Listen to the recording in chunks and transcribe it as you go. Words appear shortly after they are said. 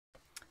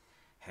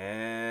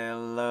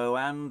Hello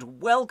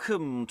and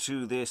welcome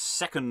to this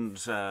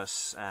second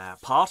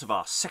part of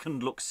our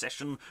second look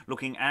session,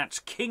 looking at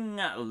King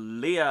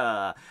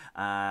Leir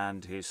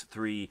and his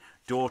three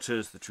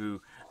daughters, the true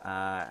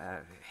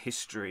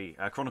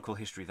chronicle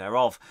history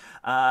thereof.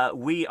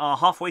 We are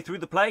halfway through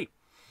the play.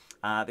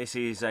 This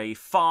is a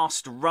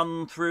fast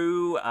run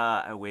through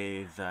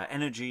with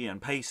energy and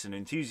pace and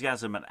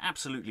enthusiasm and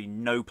absolutely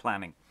no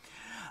planning.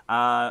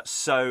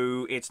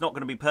 So it's not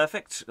going to be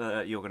perfect.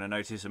 You're going to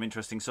notice some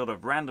interesting sort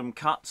of random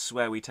cuts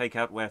where we take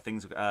out where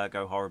things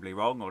go horribly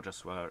wrong or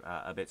just were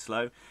a bit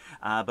slow.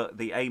 But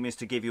the aim is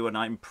to give you an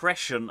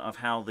impression of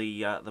how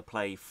the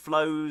play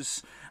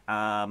flows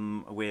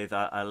with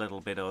a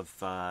little bit of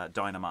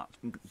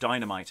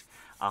dynamite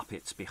up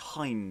its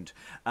behind.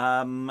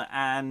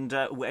 And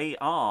we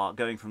are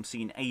going from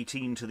scene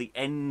 18 to the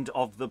end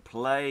of the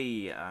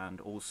play, and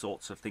all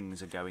sorts of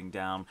things are going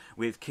down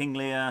with King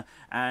Leir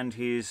and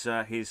his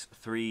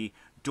three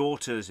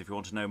daughters. If you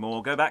want to know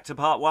more, go back to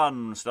part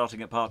 1.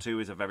 Starting at part 2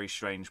 is a very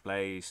strange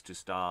place to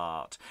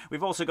start.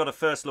 We've also got a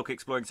first look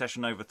exploring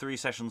session over 3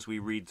 sessions. We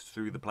read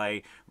through the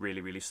play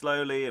really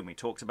slowly, and we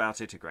talked about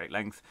it at great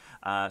length.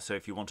 So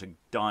if you want to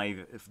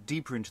dive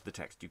deeper into the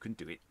text, you can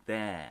do it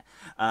there.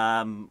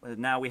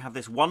 Now we have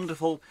this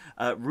wonderful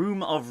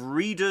room of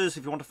readers.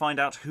 If you want to find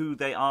out who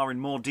they are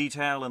in more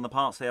detail and the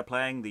parts they are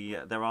playing,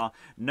 there are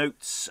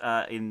notes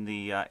in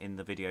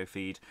the video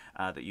feed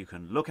that you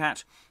can look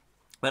at.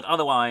 But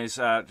otherwise,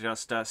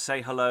 just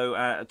say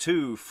hello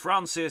to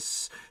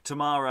Francis,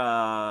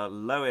 Tamara,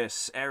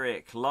 Lois,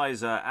 Eric,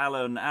 Liza,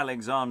 Alan,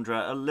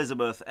 Alexandra,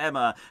 Elizabeth,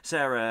 Emma,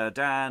 Sarah,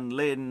 Dan,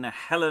 Lynn,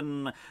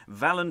 Helen,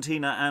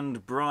 Valentina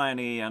and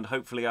Briony, and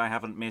hopefully I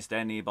haven't missed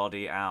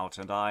anybody out.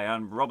 And I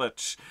am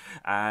Robert,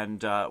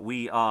 and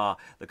we are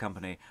the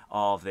company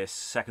of this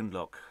second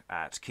look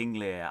at King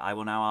Leir. I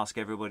will now ask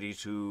everybody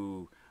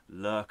to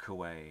lurk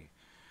away,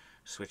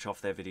 switch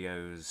off their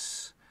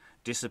videos,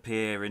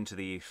 disappear into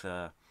the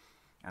ether,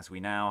 as we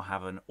now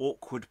have an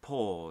awkward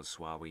pause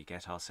while we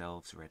get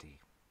ourselves ready.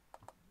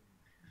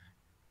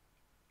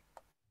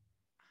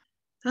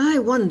 I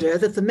wonder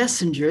that the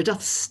messenger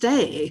doth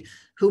stay,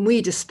 whom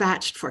we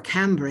dispatched for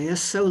Cambria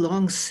so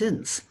long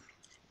since.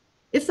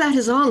 If that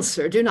his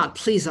answer do not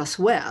please us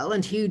well,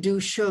 and he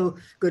do show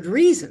good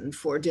reason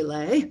for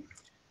delay,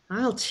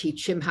 I'll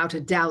teach him how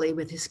to dally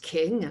with his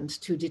king, and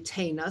to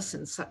detain us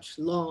in such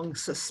long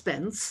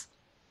suspense.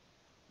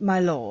 My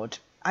lord,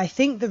 I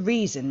think the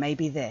reason may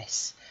be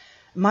this.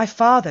 My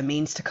father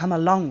means to come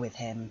along with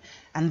him,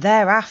 and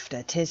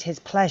thereafter 'tis his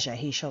pleasure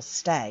he shall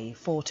stay,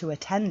 for to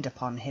attend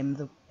upon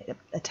him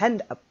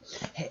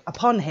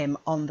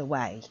on the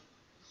way.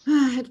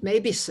 It may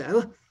be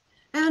so,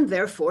 and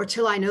therefore,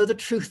 till I know the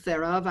truth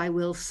thereof, I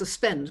will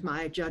suspend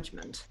my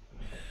judgment.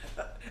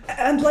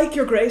 And like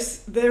your grace,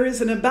 there is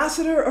an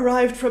ambassador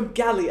arrived from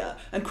Gallia,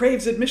 and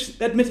craves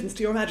admittance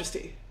to your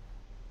majesty.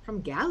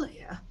 From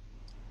Gallia?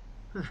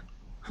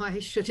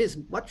 What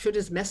should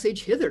his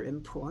message hither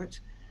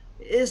import?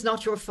 Is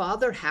not your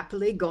father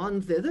happily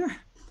gone thither?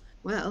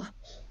 Well,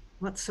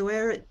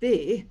 whatsoe'er it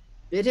be,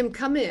 bid him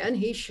come in,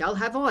 he shall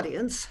have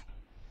audience.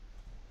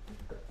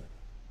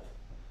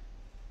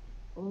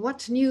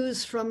 What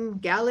news from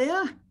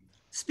Gallia?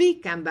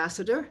 Speak,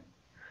 ambassador.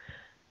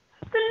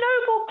 The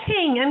noble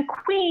king and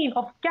queen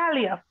of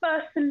Gallia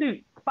first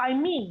salute by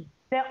me,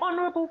 their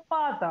honourable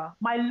father,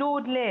 my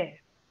lord Leir.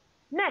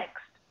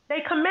 Next, they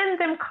commend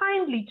them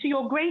kindly to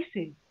your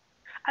graces,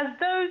 as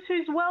those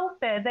whose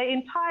welfare they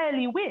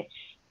entirely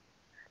wish.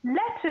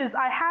 Letters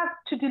I have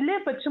to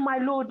deliver to my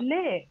lord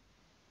Leir,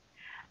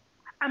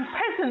 and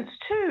presents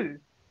too,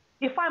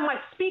 if I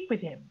might speak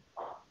with him.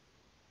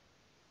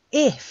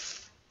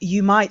 If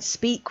you might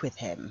speak with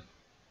him?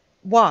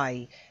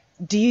 Why,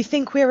 do you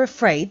think we're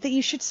afraid that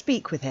you should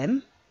speak with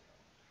him?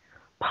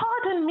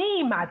 Pardon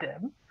me,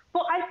 madam,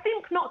 for I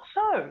think not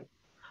so.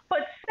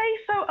 But say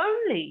so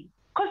only,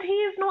 'cause he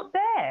is not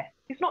there,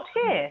 is not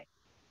here.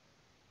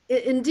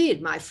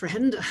 Indeed, my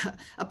friend,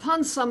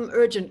 upon some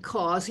urgent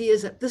cause, he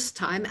is at this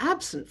time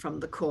absent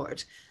from the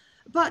court.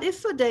 But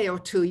if a day or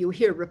two you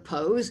here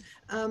repose,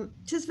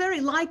 'tis very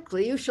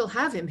likely you shall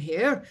have him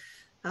here,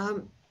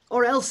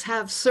 or else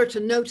have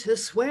certain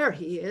notice where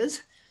he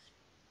is.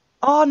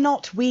 Are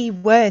not we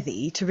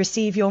worthy to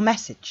receive your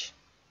message?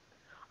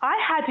 I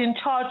had in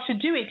charge to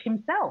do it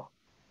himself.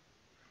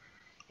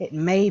 It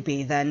may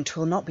be then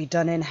 'twill not be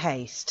done in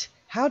haste.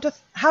 How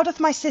doth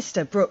my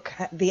sister brook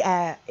the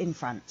air in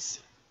France?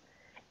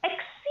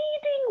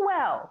 Exceeding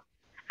well,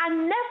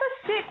 and never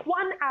sick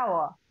 1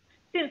 hour,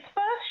 since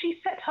first she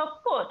set her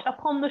foot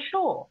upon the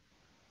shore.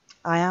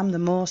 I am the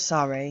more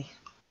sorry.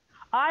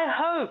 I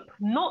hope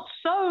not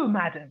so,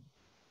 madam.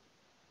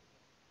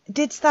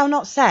 Didst thou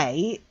not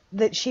say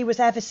that she was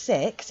ever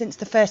sick since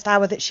the first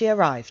hour that she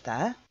arrived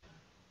there?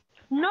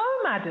 No,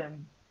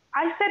 madam,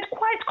 I said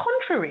quite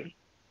contrary.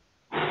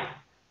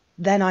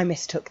 Then I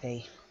mistook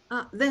thee.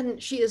 Then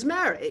she is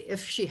merry,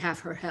 if she have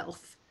her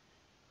health.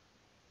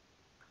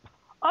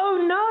 Oh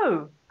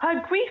no, her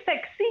grief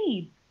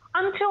exceeds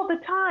until the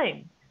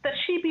time that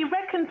she be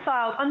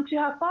reconciled unto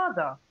her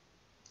father.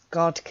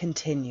 God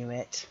continue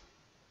it.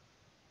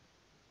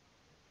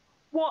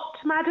 What,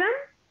 madam?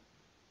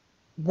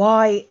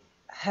 Why,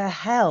 her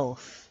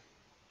health.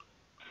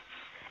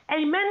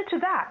 Amen to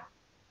that.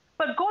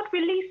 But God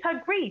release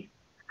her grief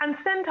and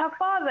send her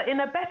father in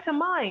a better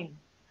mind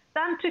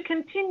than to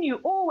continue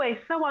always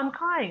so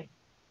unkind.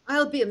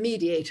 I'll be a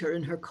mediator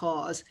in her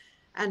cause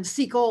and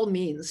seek all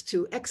means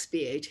to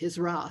expiate his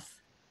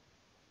wrath.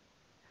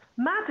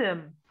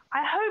 Madam,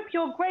 I hope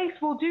your grace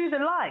will do the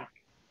like.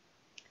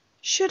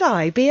 Should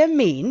I be a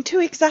mean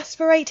to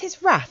exasperate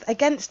his wrath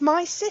against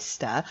my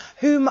sister,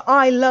 whom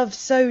I love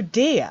so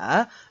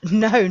dear?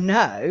 No,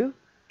 no.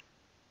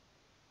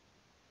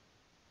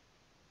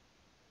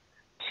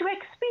 To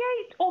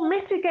expiate or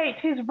mitigate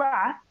his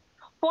wrath,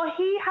 for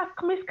he hath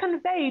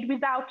misconveyed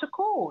without a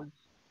cause.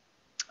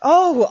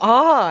 Oh,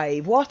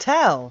 aye, what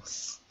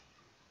else?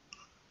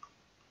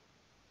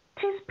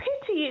 'Tis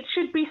pity it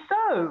should be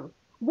so.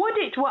 Would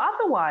it were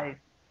otherwise.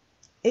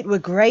 It were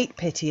great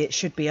pity it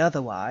should be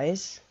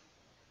otherwise.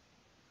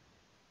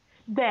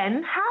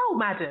 Then how,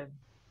 madam?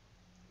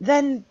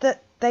 Then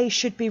that they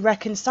should be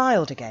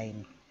reconciled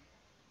again.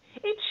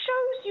 It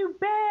shows you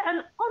bear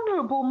an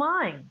honourable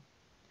mind.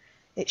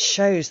 It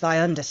shows thy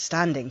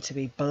understanding to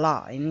be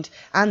blind,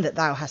 and that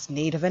thou hast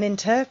need of an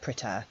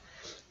interpreter.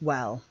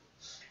 Well,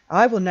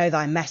 I will know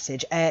thy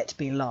message ere it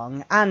be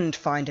long, and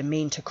find a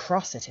mean to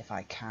cross it if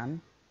I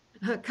can.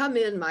 Come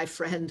in, my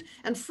friend,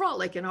 and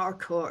frolic in our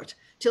court,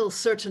 till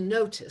certain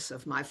notice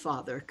of my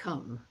father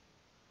come.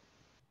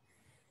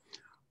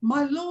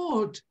 My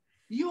lord,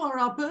 you are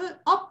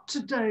up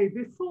today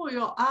before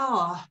your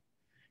hour.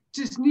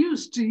 'Tis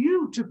news to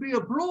you to be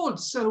abroad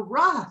so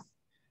wrath.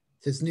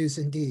 'Tis news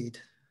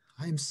indeed.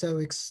 I am so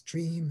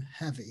extreme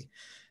heavy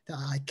that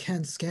I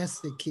can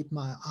scarcely keep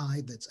my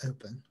eyelids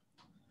open.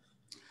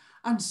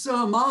 And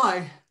so am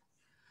I.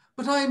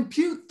 But I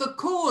impute the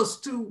cause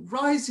to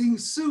rising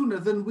sooner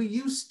than we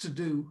used to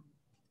do.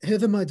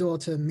 Hither my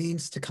daughter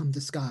means to come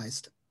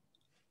disguised.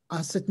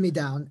 I'll sit me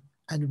down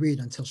and read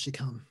until she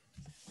come.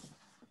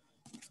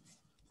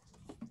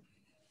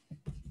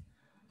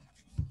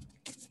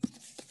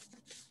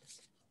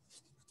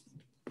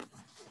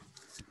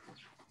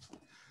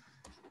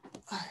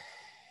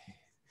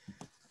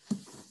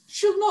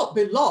 She'll not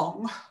be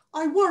long,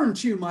 I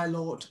warrant you, my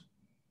lord.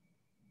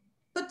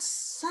 But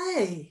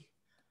say,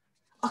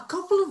 a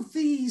couple of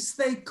these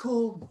they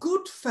call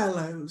good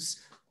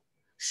fellows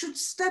should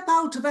step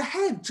out of a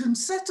hedge and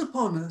set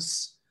upon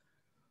us.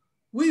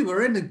 We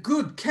were in a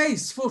good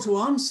case for to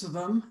answer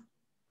them.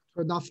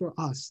 'Twere not for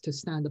us to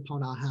stand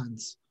upon our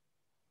hands.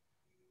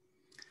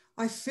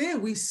 I fear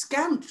we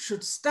scant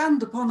should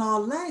stand upon our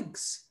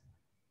legs.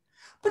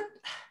 But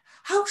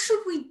how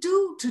should we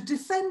do to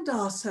defend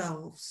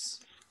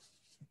ourselves?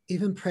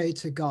 Even pray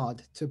to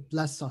God to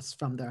bless us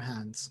from their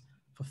hands.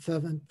 For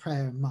fervent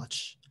prayer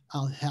much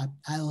I'll hap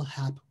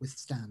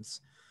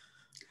withstands.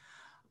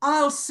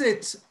 I'll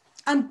sit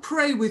and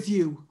pray with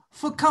you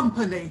for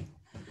company.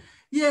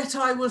 Yet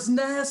I was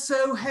ne'er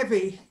so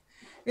heavy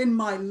in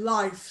my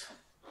life.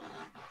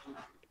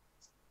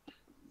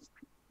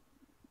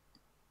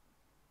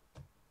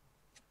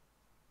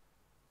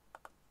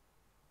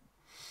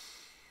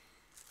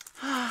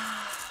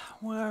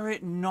 Were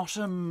it not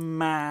a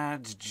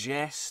mad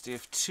jest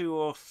if 2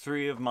 or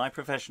 3 of my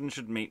profession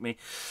should meet me,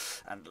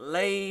 and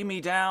lay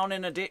me down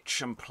in a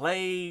ditch, and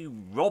play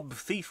rob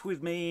thief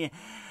with me,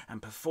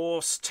 and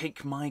perforce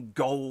take my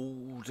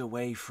gold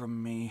away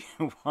from me,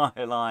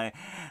 while I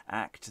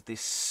act this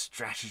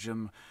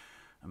stratagem,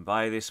 and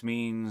by this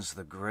means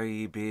the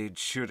grey-beard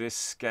should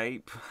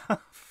escape?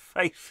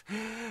 Faith,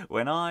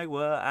 when I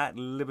were at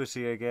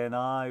liberty again,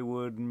 I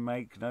would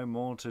make no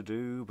more to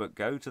do but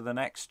go to the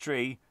next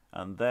tree,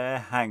 and there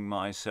hang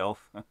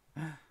myself.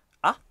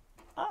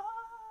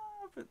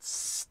 But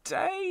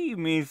stay,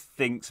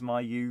 methinks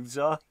my youths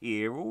are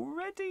here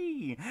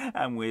already,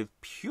 and with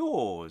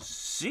pure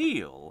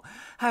zeal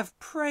have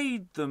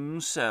prayed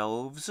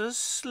themselves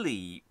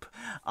asleep.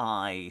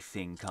 I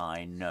think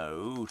I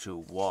know to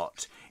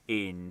what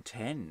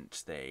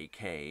intent they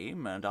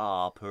came, and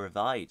are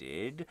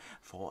provided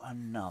for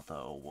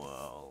another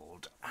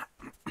world.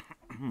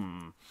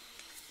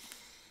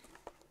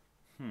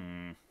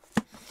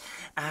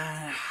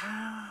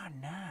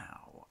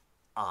 Now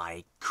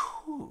I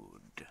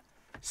could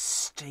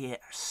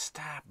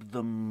stab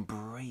them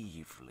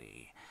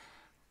bravely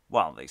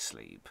while they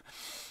sleep,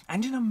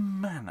 and in a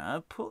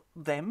manner put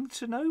them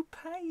to no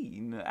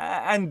pain,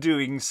 and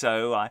doing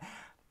so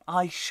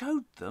I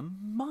showed them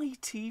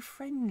mighty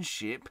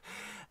friendship,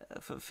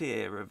 for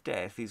fear of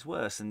death is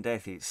worse than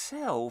death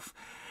itself,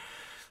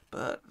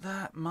 but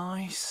that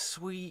my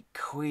sweet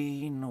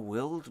queen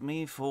willed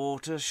me for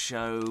to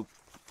show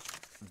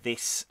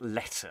this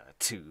letter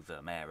to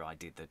them ere I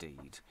did the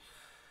deed.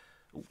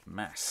 Oh,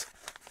 mass,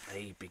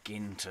 they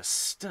begin to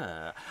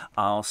stir.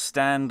 I'll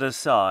stand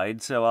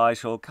aside, so I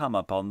shall come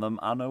upon them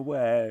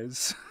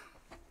unawares.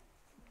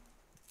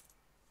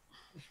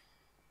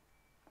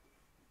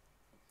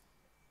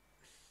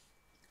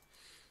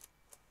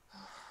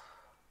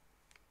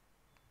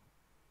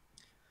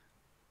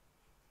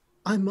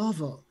 I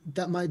marvel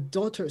that my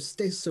daughter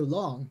stays so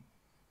long.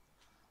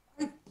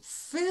 I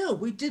fear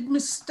we did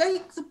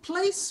mistake the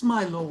place,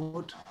 my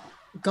lord.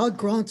 God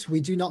grant we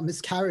do not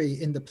miscarry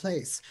in the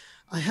place.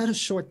 I had a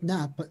short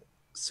nap, but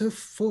so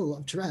full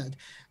of dread,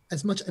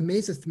 as much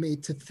amazeth me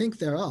to think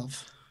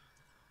thereof.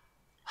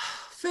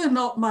 Fear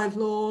not, my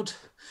lord.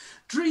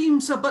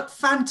 Dreams are but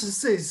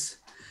fantasies,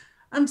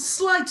 and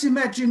slight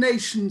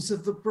imaginations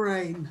of the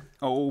brain.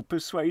 Oh,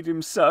 persuade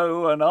him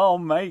so, and I'll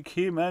make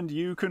him and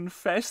you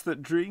confess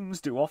that dreams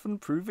do often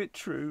prove it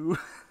true.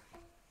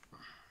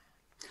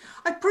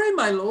 I pray,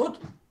 my lord,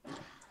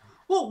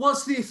 what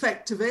was the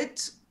effect of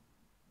it?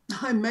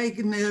 I may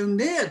go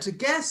near to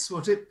guess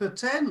what it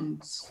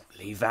portends.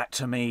 Leave that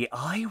to me.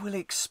 I will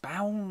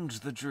expound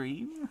the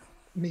dream.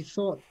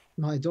 Methought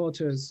my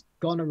daughters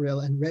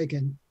Gonorill and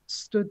Ragan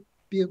stood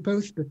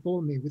both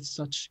before me with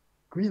such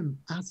grim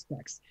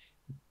aspects,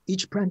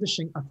 each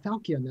brandishing a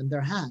falchion in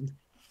their hand,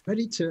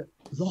 ready to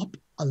lop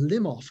a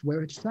limb off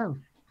where it fell,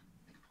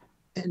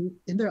 and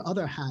in their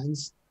other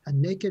hands a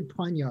naked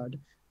poignard,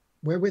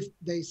 wherewith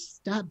they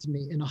stabbed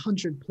me in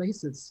 100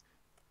 places,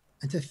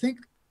 and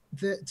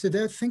to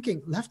their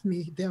thinking left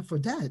me there for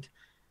dead.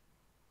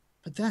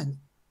 But then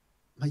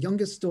my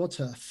youngest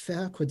daughter,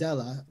 fair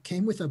Cordella,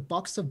 came with a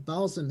box of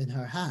balsam in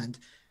her hand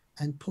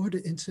and poured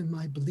it into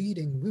my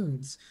bleeding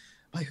wounds,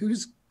 by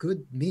whose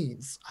good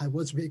means I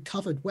was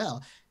recovered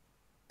well,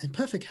 in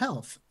perfect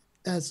health,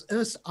 as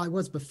erst I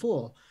was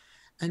before.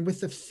 And with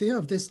the fear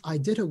of this I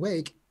did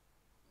awake,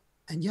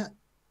 and yet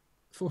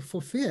for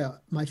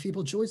fear my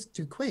feeble joys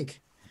do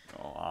quake.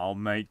 Oh, I'll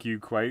make you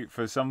quake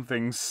for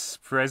something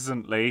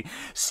presently.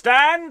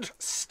 Stand!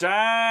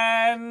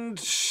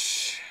 Stand!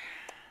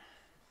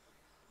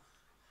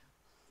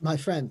 My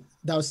friend,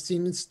 thou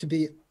seemest to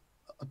be...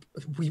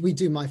 We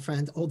do, my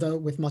friend, although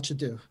with much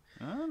ado.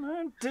 Oh,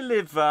 no.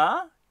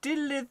 Deliver!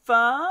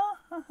 Deliver!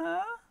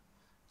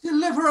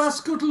 Deliver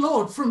us, good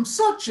lord, from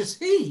such as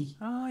he.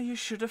 Ah, you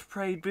should have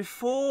prayed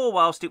before,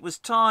 whilst it was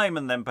time,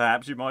 and then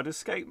perhaps you might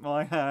escape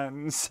my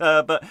hands.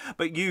 But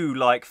you,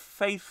 like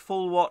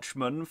faithful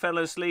watchman, fell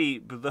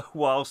asleep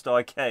whilst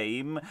I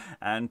came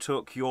and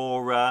took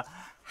your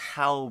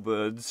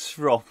halberds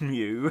from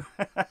you.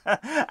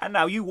 And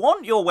now you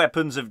want your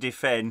weapons of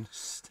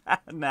defence.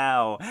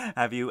 Now,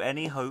 have you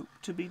any hope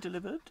to be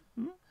delivered?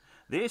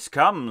 This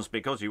comes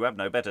because you have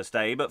no better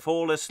stay but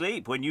fall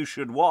asleep when you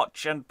should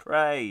watch and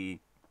pray.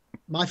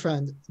 My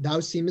friend, thou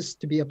seemest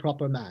to be a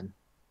proper man.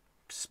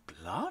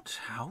 Blood,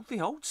 how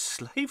the old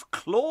slave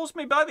claws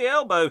me by the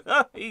elbow.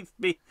 He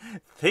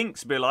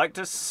thinks belike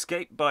to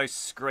escape by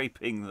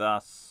scraping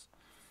thus.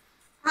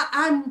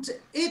 And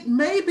it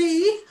may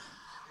be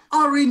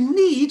are in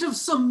need of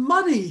some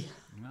money.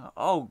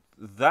 Oh,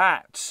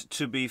 that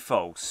to be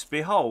false.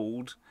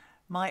 Behold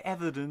my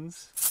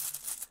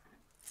evidence.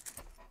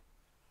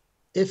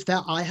 If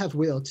that I have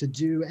will to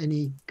do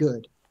any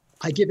good,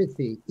 I give it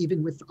thee,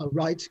 even with a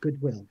right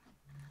good will.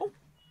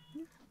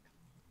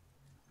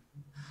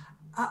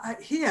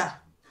 Here,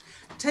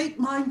 take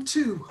mine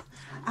too,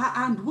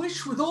 and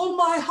wish with all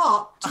my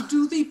heart to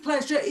do thee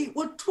pleasure it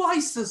were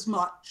twice as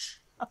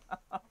much.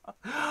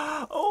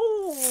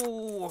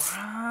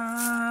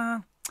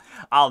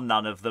 I'll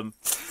none of them.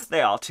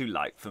 They are too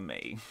light for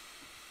me.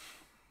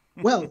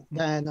 Well,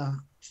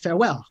 then,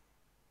 farewell.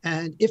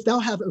 And if thou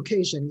have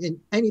occasion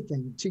in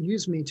anything to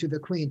use me to the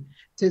queen,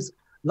 'tis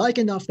like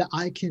enough that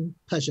I can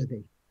pleasure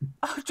thee.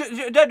 Do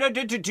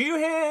you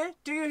hear?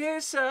 Do you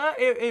hear, sir?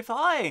 If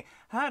I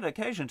had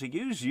occasion to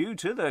use you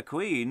to the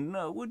queen,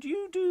 would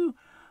you do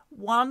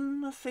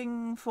one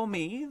thing for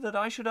me that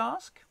I should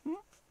ask?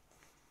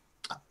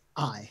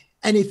 Aye,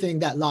 anything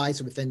that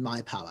lies within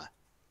my power.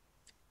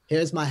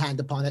 Here's my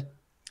hand upon it.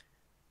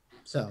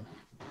 So,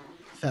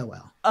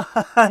 farewell.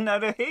 Now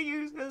to hear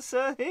you,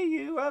 sir, hear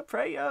you, I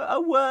pray a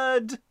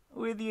word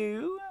with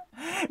you.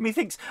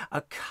 Methinks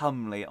a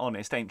comely,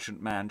 honest, ancient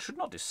man should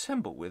not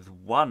dissemble with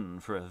one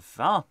for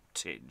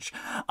advantage.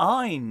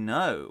 I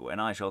know when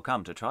I shall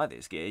come to try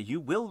this gear,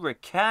 you will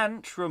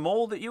recant from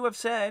all that you have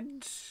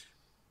said.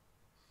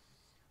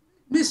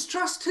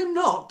 Mistrust him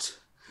not,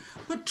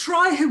 but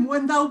try him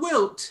when thou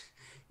wilt.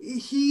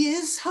 He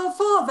is her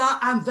father,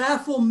 and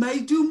therefore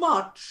may do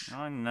much.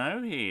 I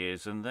know he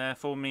is, and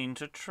therefore mean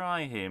to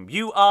try him.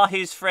 You are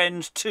his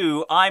friend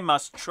too. I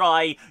must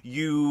try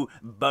you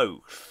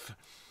both.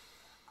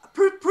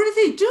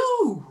 Prithee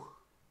do.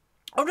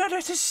 Oh, no,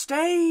 to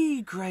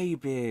stay,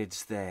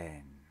 greybeards,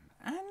 then,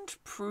 and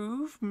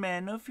prove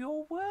men of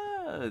your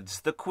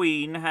words. The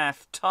queen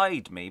hath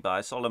tied me by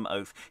a solemn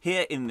oath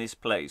here in this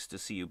place to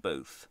see you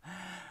both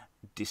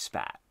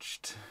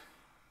dispatched.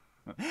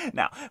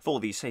 Now, for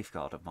the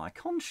safeguard of my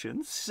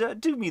conscience,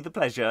 do me the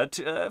pleasure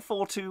to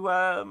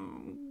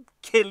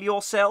kill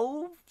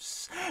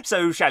yourselves.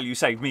 So shall you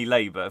save me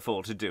labour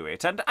for to do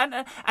it,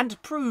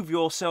 and prove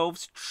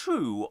yourselves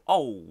true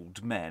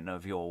old men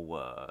of your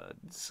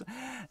words.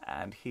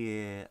 And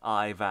here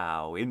I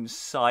vow, in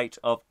sight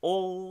of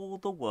all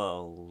the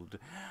world,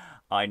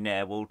 I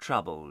ne'er will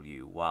trouble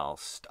you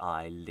whilst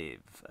I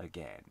live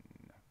again.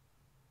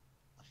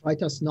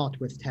 Fright us not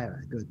with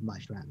terror, good my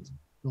friend,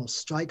 nor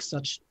strike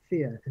such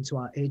fear into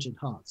our aged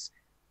hearts.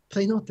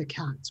 Play not the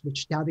cat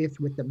which dallieth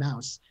with the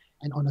mouse,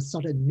 and on a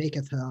sudden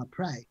maketh her our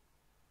prey.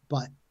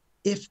 But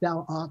if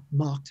thou art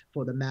marked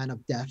for the man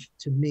of death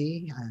to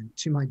me and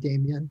to my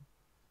Damien,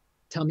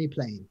 tell me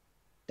plain,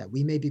 that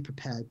we may be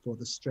prepared for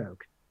the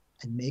stroke,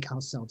 and make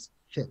ourselves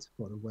fit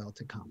for the world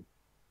to come.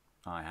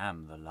 I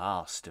am the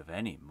last of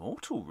any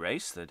mortal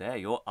race that e'er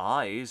your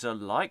eyes are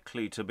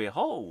likely to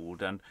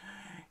behold, and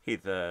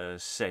hither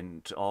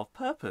sent of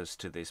purpose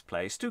to this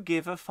place to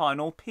give a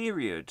final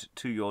period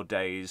to your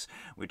days,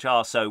 which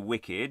are so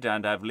wicked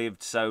and have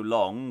lived so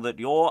long that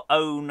your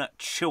own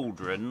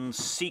children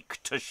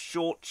seek to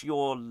short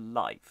your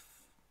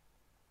life.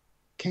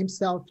 Camest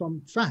thou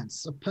from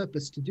France of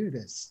purpose to do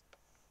this?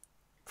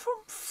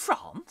 From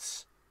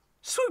France?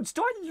 Swoons,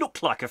 do I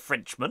look like a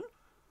Frenchman?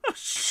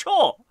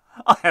 Sure,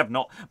 I have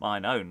not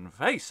mine own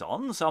face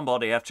on.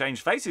 Somebody have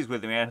changed faces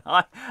with me,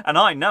 and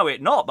I know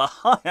it not, but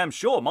I am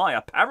sure my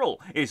apparel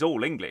is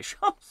all English.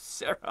 Oh,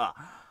 sirrah,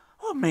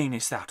 what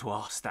meanest thou to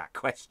ask that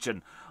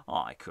question?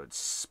 I could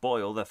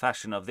spoil the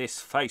fashion of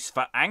this face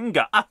for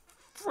anger. A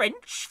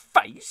French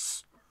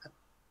face?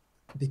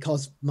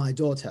 Because my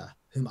daughter,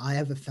 whom I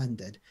have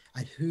offended,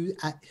 and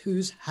at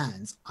whose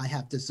hands I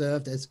have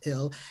deserved as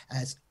ill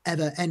as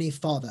ever any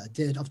father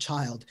did of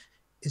child,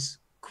 is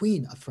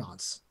Queen of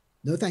France.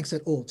 No thanks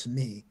at all to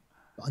me,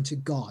 but unto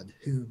God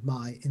who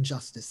my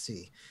injustice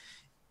see.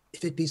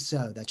 If it be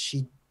so that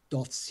she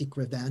doth seek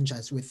revenge,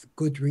 as with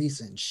good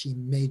reason she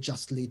may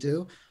justly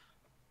do,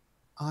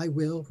 I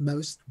will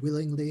most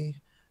willingly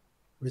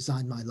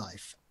resign my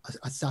life,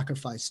 a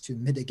sacrifice to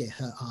mitigate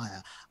her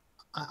ire.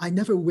 I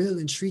never will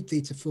entreat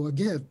thee to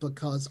forgive,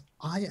 because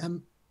I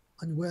am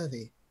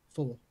unworthy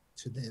for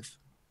to live.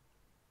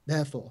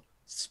 Therefore,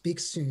 speak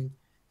soon,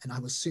 and I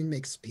will soon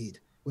make speed,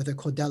 whether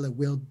Cordella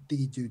will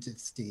be do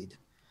this deed.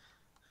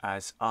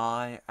 As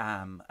I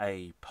am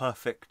a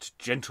perfect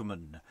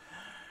gentleman,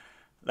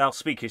 thou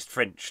speakest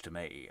French to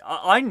me.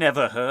 I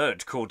never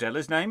heard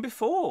Cordella's name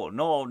before,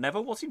 nor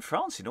never was in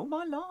France in all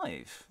my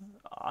life.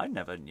 I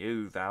never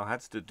knew thou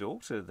hadst a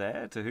daughter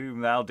there, to whom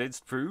thou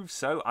didst prove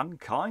so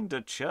unkind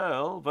a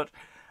churl, but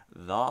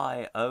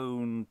thy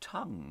own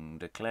tongue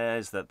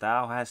declares that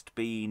thou hast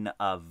been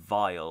a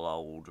vile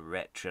old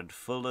wretch, and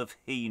full of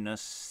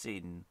heinous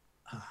sin.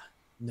 Ah,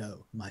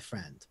 no, my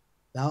friend,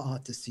 thou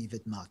art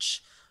deceived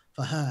much.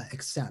 For her,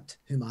 except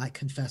whom I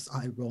confess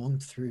I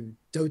wronged through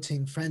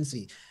doting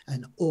frenzy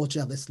and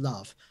all-jealous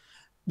love,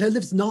 there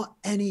lives not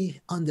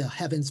any under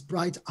heaven's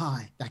bright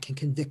eye that can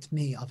convict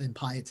me of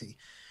impiety,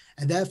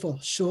 and therefore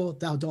sure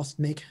thou dost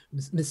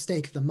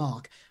mistake the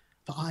mark,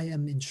 for I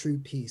am in true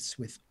peace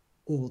with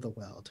all the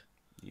world.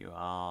 You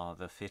are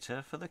the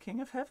fitter for the King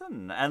of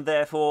Heaven, and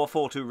therefore,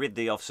 for to rid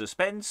thee of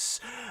suspense,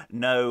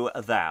 know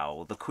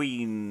thou, the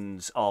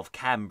queens of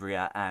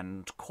Cambria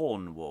and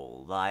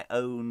Cornwall, thy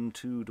own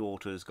two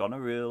daughters,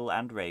 Gonorill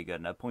and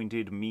Ragan,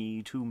 appointed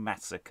me to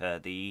massacre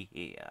thee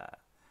here.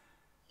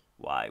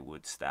 Why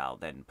wouldst thou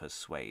then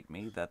persuade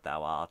me that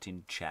thou art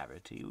in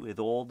charity with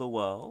all the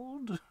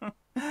world?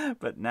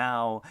 But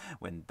now,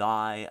 when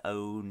thy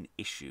own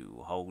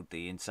issue hold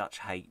thee in such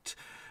hate,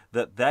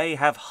 that they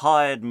have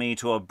hired me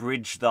to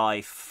abridge thy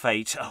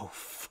fate, oh,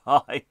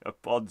 fie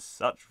upon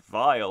such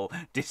vile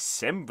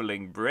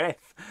dissembling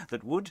breath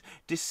that would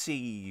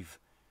deceive,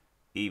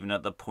 even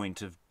at the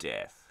point of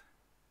death.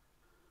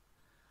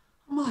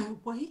 Am I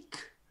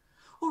awake,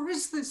 or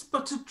is this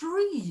but a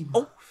dream?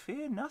 Oh,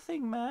 fear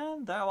nothing,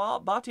 man, thou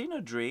art but in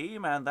a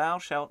dream, and thou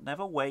shalt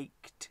never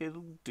wake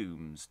till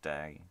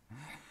doomsday.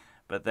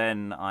 But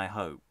then I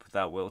hope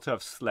thou wilt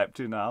have slept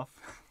enough.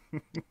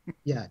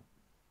 Yet,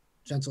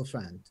 gentle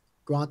friend,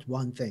 grant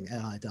one thing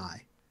ere I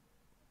die.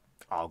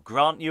 I'll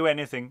grant you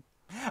anything.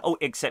 Oh,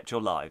 except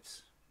your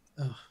lives.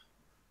 Oh,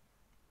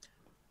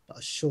 but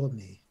assure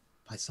me,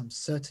 by some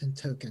certain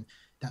token,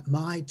 that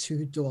my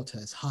two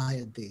daughters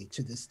hired thee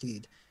to this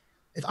deed.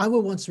 If I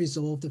were once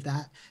resolved of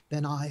that,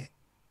 then I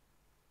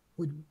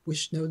would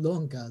wish no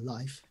longer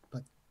life,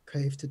 but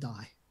crave to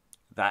die.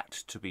 That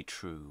to be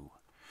true.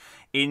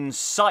 In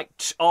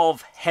sight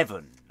of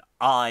heaven,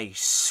 I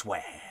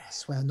swear. I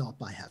swear not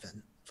by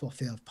heaven, for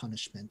fear of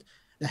punishment.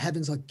 The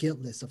heavens are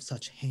guiltless of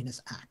such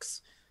heinous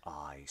acts.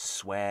 I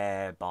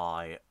swear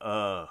by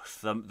earth,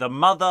 the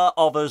mother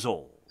of us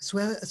all.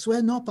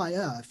 Swear not by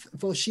earth,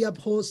 for she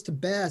abhors to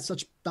bear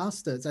such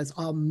bastards as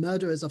are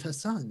murderers of her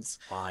sons.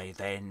 Why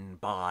then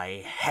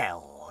by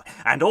hell,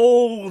 and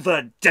all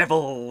the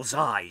devils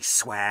I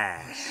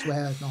swear.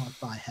 Swear not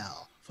by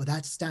hell, for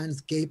that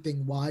stands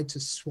gaping wide to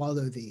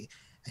swallow thee,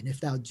 and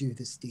if thou do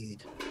this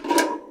deed.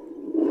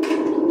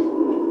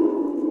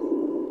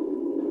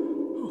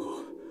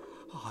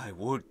 I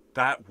would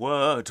that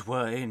word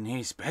were in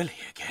his belly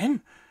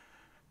again.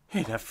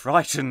 It hath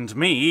frightened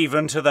me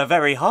even to the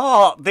very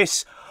heart.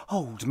 This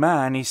old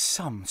man is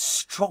some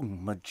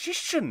strong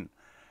magician.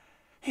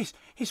 His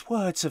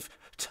words have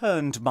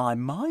turned my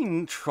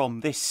mind from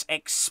this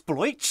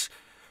exploit.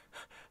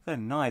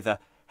 Then neither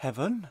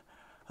heaven,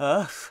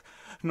 earth,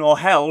 nor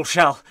hell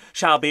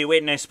shall be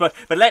witness, but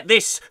let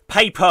this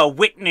paper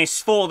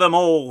witness for them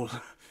all.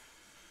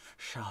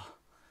 Shall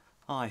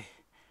I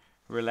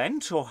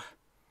relent, or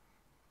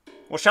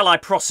shall I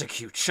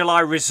prosecute? Shall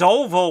I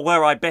resolve, or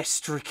were I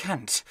best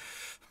recant?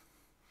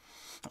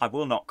 I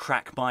will not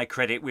crack my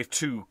credit with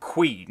 2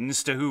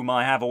 queens to whom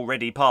I have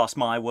already passed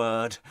my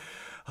word.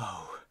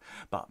 Oh,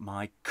 but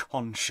my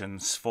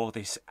conscience for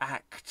this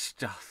act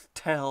doth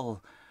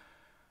tell.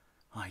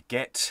 I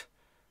get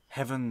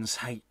heaven's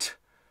hate,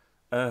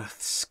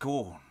 earth's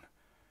scorn,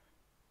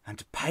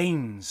 and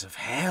pains of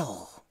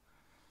hell.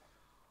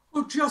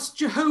 O just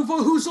Jehovah,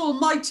 whose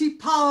almighty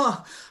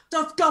power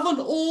doth govern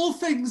all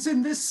things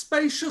in this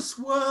spacious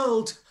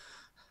world,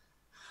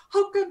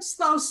 how canst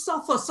thou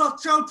suffer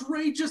such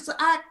outrageous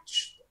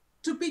acts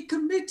to be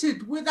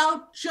committed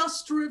without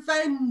just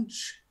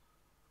revenge?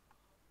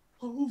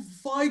 O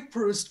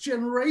viperous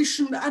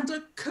generation and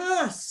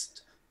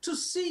accursed, to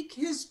seek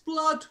his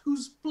blood,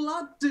 whose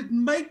blood did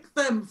make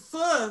them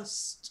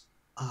first.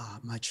 Ah,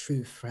 my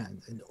true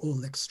friend, in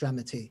all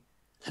extremity,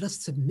 let us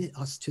submit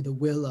us to the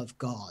will of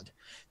God.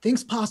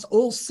 Things past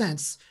all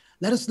sense,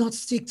 let us not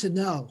seek to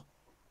know.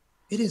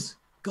 It is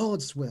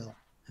God's will,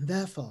 and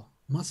therefore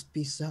must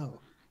be so.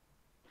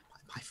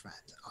 My friend,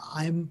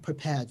 I am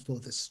prepared for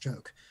this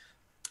stroke.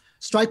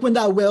 Strike when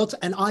thou wilt,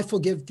 and I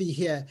forgive thee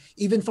here,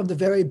 even from the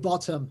very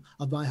bottom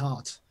of my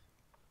heart.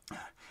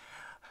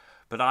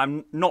 But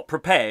I'm not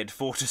prepared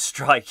for to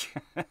strike.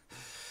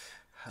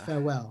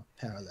 Farewell,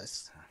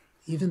 Perillus.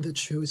 Even the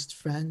truest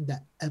friend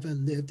that ever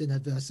lived in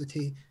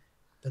adversity,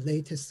 the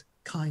latest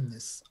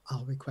kindness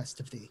I'll request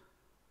of thee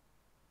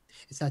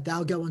is that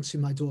thou go unto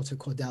my daughter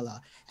Cordella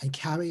and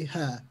carry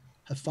her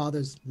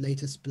father's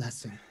latest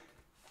blessing.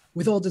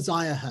 Withal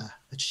desire her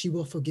that she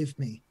will forgive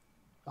me,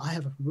 for I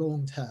have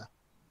wronged her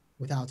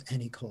without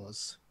any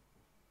cause.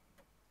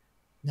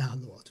 Now,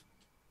 Lord,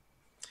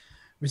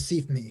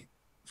 receive me,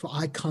 for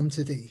I come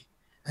to thee,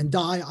 and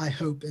die, I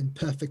hope, in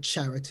perfect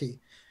charity.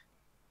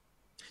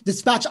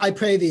 Dispatch, I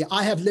pray thee,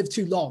 I have lived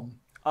too long.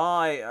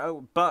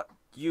 But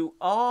you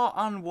are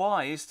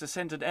unwise to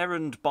send an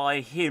errand by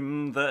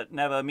him that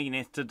never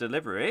meaneth to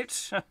deliver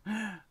it.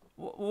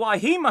 Why,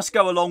 he must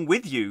go along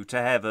with you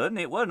to heaven.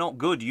 It were not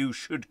good you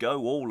should go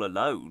all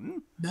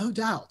alone. No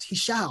doubt he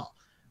shall,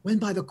 when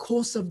by the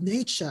course of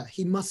nature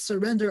he must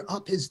surrender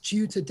up his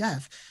due to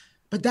death.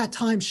 But that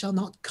time shall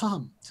not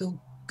come till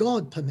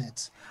God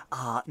permits.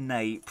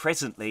 Nay,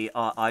 presently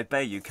I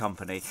bear you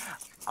company.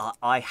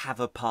 I have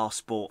a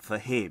passport for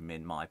him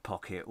in my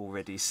pocket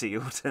already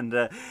sealed,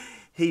 and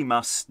he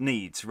must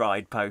needs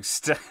ride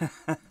post.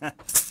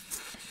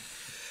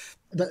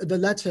 The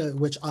letter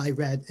which I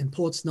read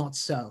imports not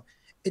so.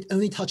 It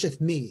only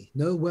toucheth me,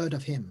 no word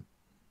of him.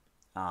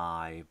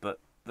 Aye, but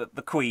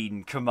the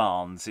Queen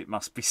commands it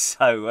must be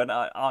so, and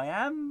I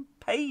am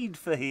paid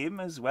for him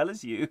as well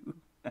as you.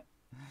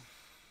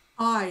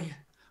 I,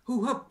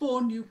 who have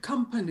borne you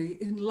company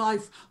in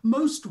life,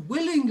 most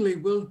willingly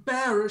will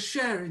bear a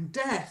share in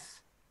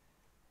death.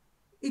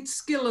 It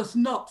skilleth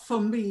not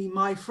for me,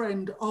 my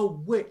friend, a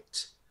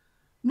whit,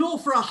 nor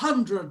for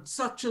 100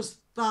 such as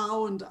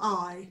thou and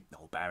I.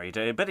 Oh, Barry,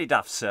 but it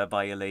doth, sir,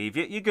 by your leave.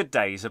 Your good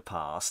days are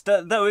past.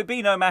 Though it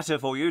be no matter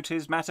for you,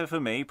 'tis matter for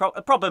me.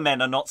 Proper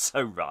men are not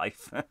so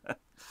rife.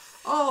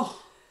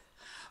 Oh,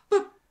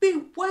 but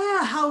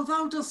beware how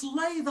thou dost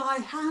lay thy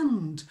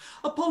hand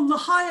upon the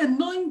high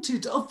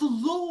anointed of the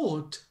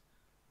Lord.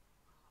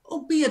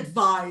 Oh, be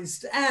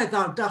advised ere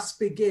thou dost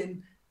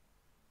begin.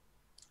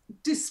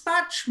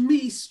 Dispatch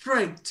me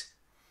straight,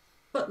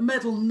 but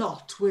meddle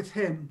not with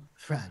him.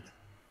 Friend,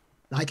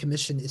 thy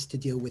commission is to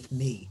deal with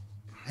me,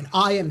 and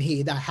I am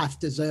he that hath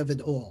deserved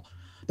it all.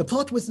 The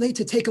plot was laid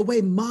to take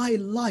away my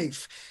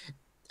life,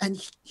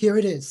 and here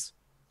it is.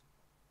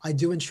 I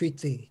do entreat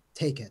thee,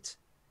 take it.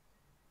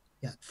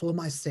 Yet for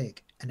my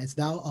sake, and as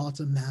thou art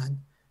a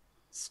man,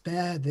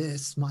 spare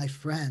this my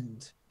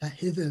friend that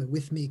hither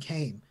with me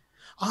came.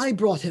 I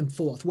brought him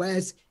forth,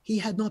 whereas he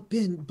had not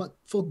been but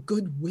for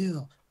good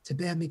will to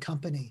bear me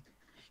company.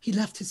 He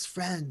left his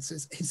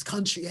friends, his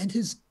country, and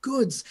his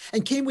goods,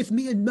 and came with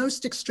me in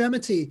most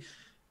extremity.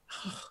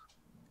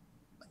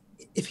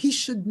 If he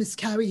should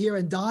miscarry here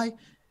and die,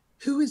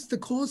 who is the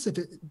cause of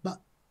it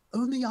but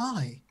only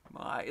I?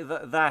 Why,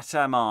 that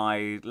am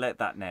I. Let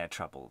that ne'er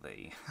trouble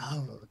thee.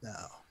 Oh,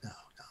 no,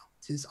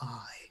 'tis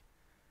I.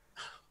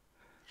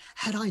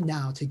 Had I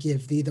now to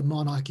give thee the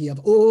monarchy of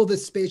all the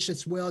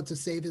spacious world to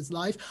save his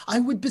life, I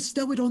would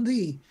bestow it on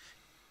thee.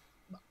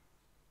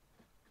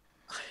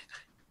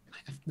 I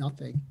have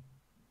nothing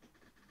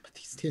but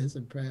these tears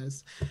and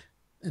prayers,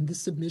 and the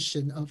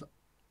submission of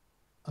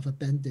a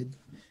bended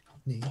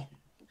knee.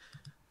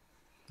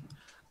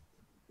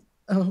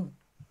 Oh,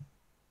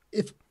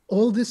 if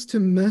all this to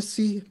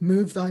mercy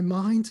move thy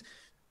mind,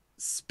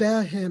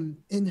 spare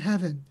him in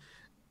heaven,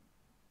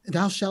 and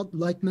thou shalt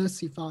like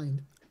mercy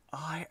find.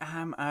 I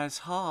am as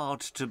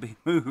hard to be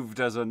moved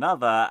as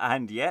another,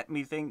 and yet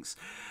methinks,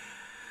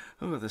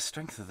 the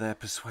strength of their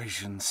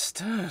persuasion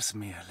stirs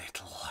me a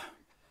little.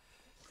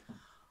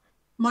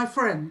 My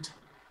friend,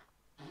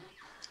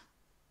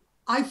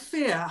 I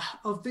fear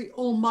of the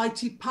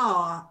almighty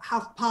power,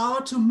 have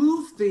power to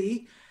move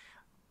thee.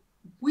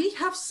 We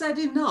have said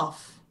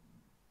enough.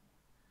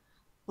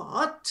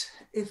 But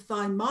if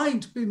thy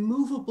mind be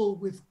movable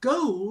with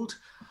gold,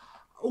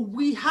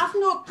 we have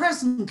not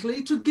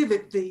presently to give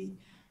it thee.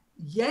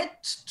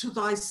 Yet to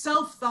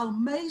thyself thou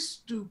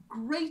mayst do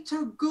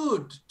greater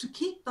good to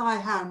keep thy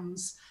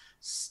hands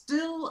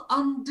still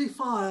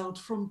undefiled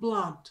from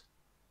blood.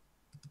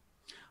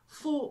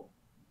 For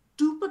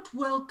do but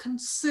well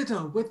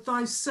consider with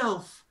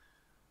thyself,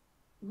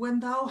 when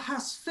thou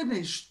hast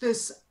finished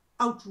this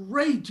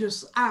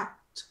outrageous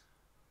act,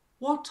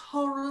 what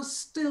horror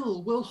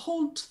still will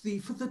haunt thee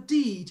for the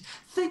deed.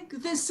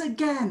 Think this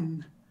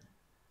again,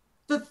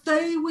 that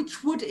they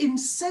which would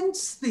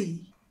incense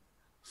thee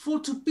for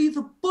to be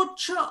the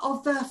butcher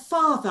of their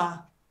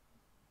father,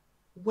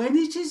 when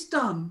it is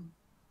done,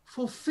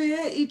 for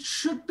fear it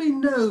should be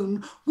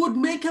known, would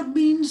make a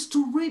means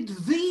to rid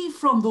thee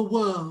from the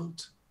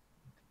world.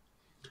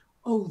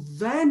 Oh,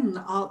 then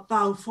art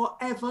thou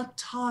forever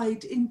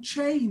tied in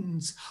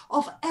chains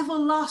of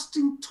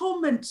everlasting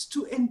torments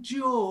to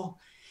endure,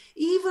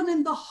 even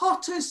in the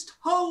hottest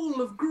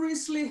hole of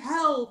grisly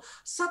hell,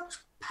 such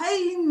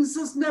pains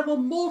as never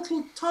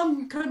mortal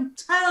tongue can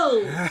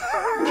tell.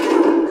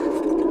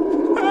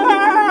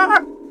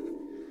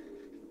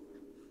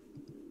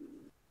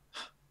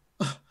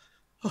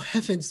 Oh,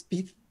 heavens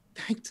be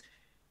thanked.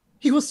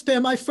 He will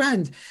spare my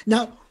friend.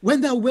 Now,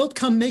 when thou wilt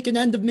come make an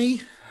end of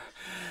me.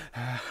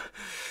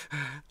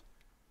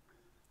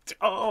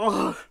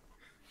 Oh,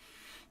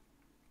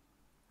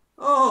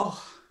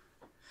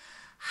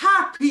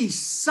 happy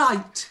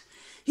sight!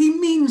 He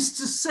means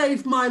to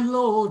save my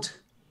lord.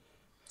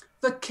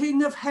 The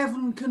King of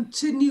Heaven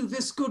continue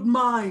this good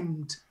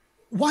mind.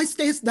 Why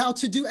stayest thou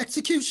to do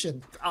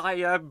execution? I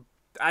am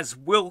as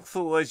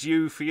wilful as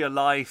you for your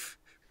life.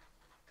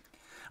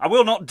 I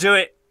will not do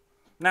it.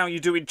 Now you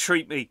do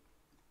entreat me.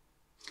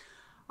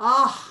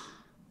 Ah,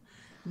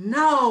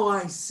 now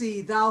I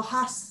see thou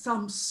hast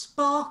some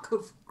spark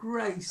of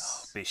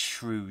grace.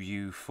 Beshrew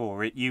you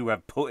for it, you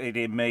have put it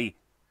in me.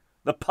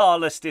 The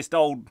parlousest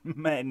old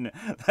men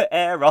that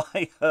e'er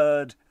I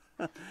heard.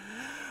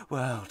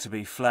 Well, to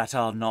be flat,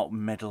 I'll not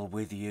meddle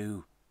with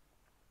you.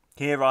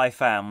 Here I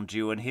found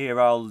you, and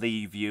here I'll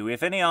leave you.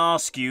 If any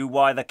ask you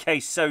why the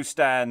case so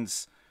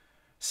stands,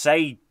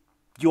 say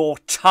your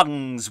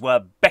tongues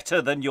were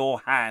better than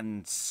your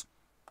hands.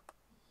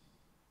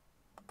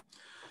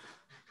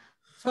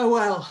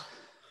 Farewell.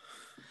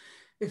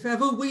 If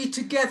ever we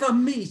together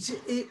meet,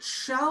 it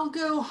shall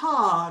go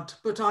hard,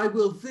 but I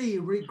will thee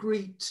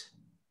regreet.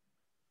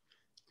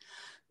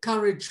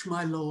 Courage,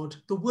 my lord,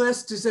 the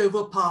worst is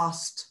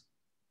overpast.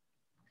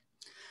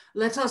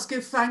 Let us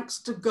give thanks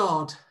to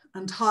God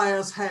and hie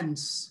us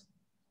hence.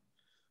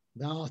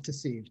 Thou art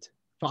deceived,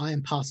 for I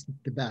am past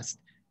the best,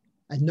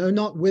 and know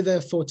not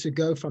whither for to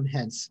go from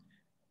hence.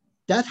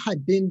 Death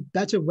had been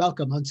better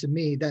welcome unto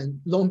me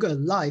than longer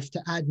life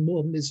to add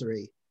more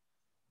misery.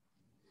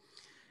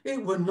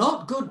 It were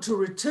not good to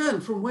return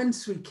from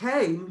whence we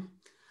came,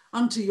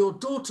 unto your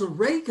daughter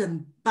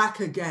Ragan back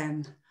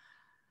again.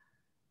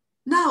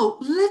 Now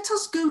let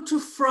us go to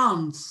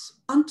France,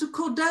 unto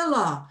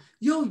Cordella,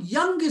 your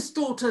youngest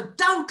daughter.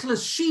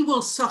 Doubtless she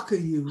will succour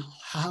you.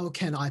 How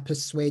can I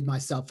persuade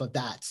myself of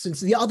that, since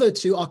the other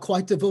two are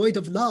quite devoid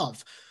of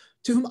love,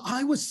 to whom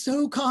I was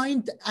so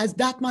kind as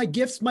that my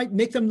gifts might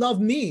make them love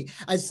me,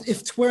 as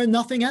if 'twere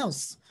nothing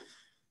else.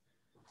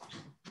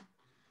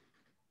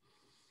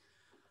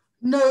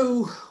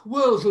 No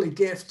worldly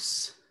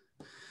gifts,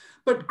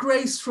 but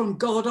grace from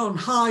God on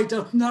high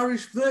doth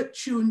nourish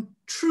virtue and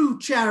true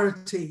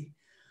charity.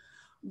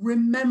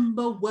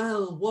 Remember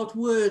well what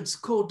words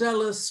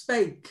Cordella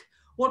spake,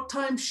 what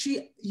time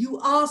you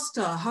asked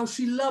her how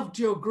she loved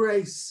your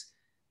grace.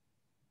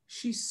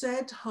 She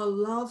said her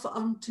love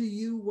unto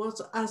you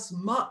was as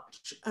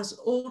much as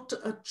ought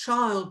a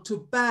child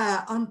to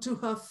bear unto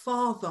her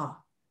father.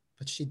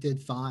 But she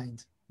did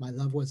find my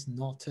love was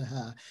not to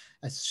her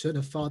as should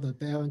a father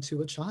bear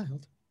unto a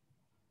child.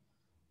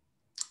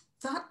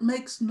 That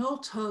makes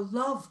not her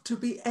love to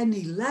be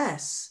any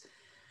less.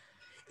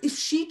 If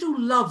she do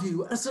love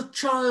you as a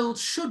child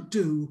should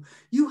do,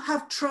 you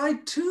have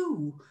tried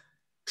too.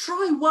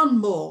 Try one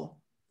more,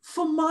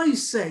 for my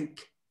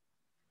sake.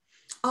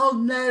 I'll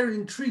ne'er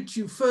entreat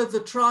you further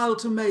trial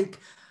to make.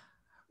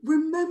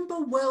 Remember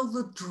well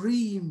the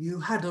dream you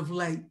had of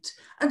late,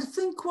 and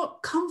think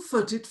what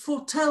comfort it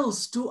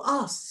foretells to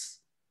us.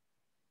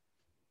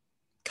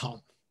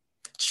 Come,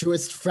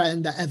 truest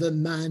friend that ever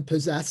man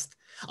possessed,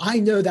 I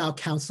know thou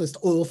counselest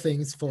all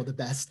things for the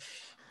best.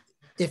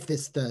 If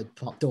this third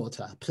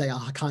daughter play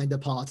a kinder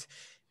part,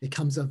 it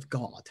comes of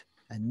God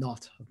and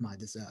not of my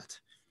desert.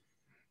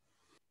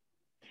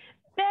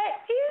 There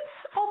is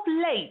of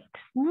late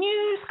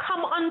news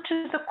come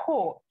unto the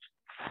court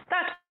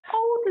that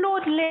old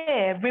Lord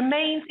Leir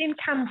remains in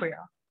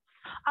Cambria.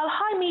 I'll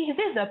hie me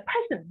thither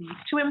presently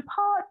to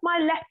impart my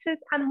letters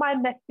and my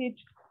message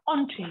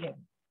unto him.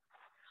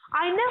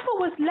 I never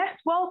was less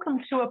welcome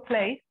to a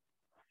place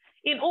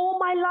in all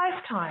my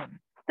lifetime,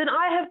 than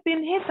I have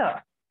been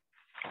hither,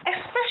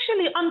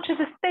 especially unto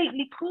the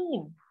stately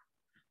queen,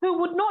 who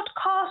would not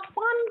cast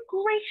one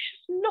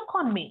gracious look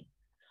on me,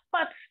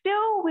 but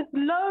still with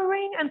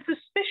lowering and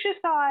suspicious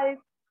eyes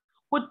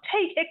would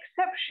take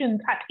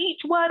exceptions at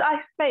each word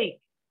I spake,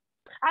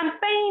 and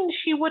fain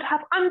she would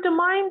have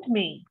undermined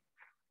me,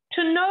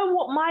 to know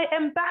what my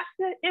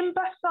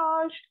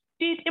embassage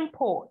did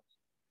import.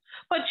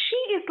 But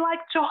she is like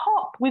to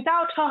hop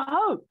without her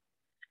hope,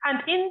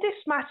 and in this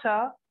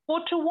matter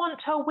ought to want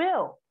her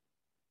will,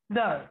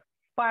 though,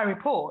 by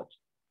report,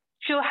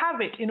 she'll have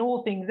it in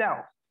all things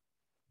else.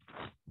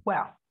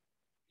 Well,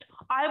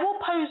 I will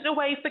post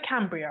away for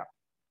Cambria.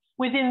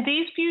 Within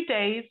these few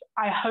days,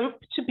 I hope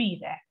to be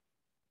there.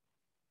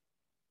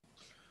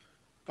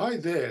 By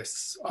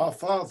this, our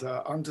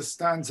father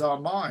understands our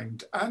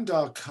mind and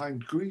our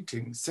kind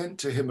greeting sent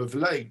to him of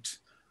late.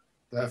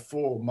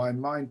 Therefore, my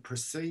mind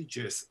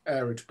presages,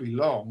 ere it be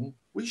long,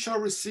 we shall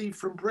receive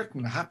from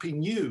Britain happy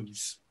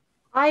news.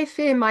 I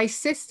fear my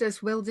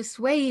sisters will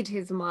dissuade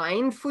his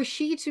mind, for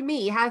she to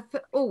me hath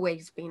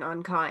always been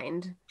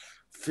unkind.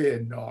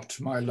 Fear not,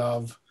 my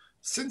love,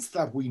 since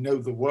that we know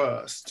the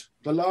worst,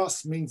 the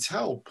last means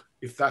help,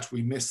 if that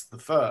we miss the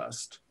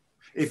first.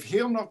 If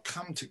he'll not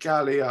come to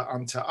Gallia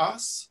unto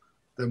us,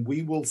 then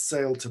we will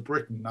sail to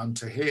Britain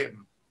unto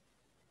him.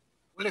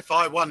 Well, if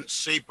I once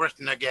see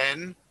Britain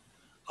again,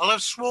 I'll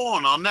have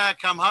sworn I'll ne'er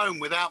come home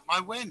without my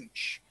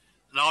wench,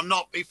 and I'll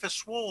not be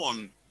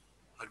forsworn.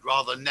 I'd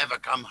rather never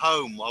come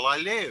home while I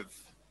live.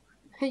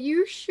 Are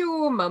you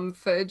sure,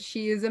 Mumford,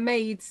 she is a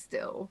maid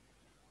still?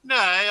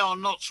 Nay, I'll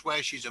not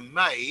swear she's a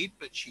maid,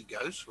 but she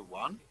goes for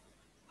one.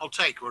 I'll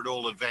take her at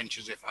all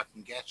adventures if I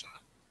can get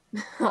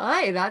her.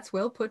 Aye, that's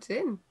well put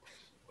in.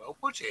 Well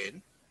put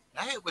in?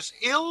 Nay, it was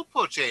ill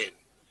put in.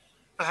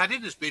 For had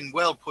it has been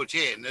well put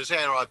in, as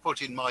ere I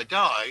put in my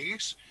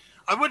dies,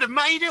 I would have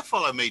made her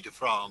follow me to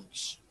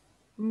France.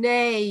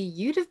 Nay,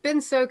 you'd have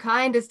been so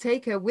kind as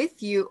take her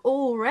with you,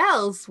 or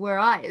else, were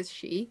I as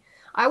she,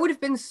 I would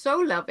have been so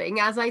loving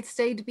as I'd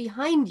stayed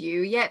behind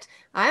you, yet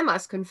I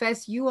must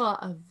confess you are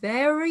a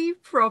very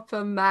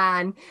proper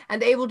man,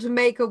 and able to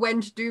make a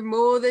wench do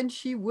more than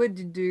she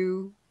would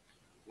do.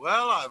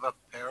 Well, I've a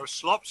pair of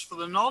slops for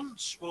the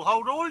nonce, will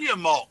hold all your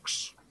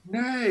mocks.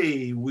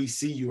 Nay, we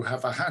see you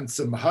have a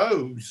handsome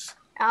hose.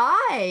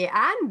 Aye,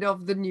 and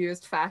of the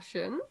newest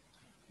fashion.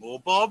 More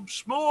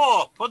bobs,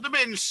 more. Put them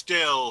in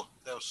still.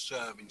 They'll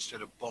serve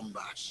instead of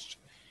bombast.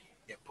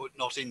 Yet put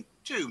not in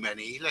too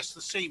many, lest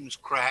the seams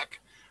crack,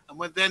 and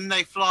when then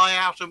they fly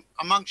out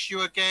amongst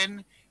you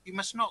again, you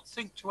must not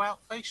think to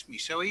outface me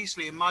so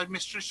easily in my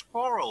mistress'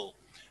 quarrel,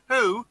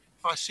 who,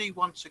 if I see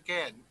once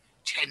again,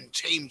 10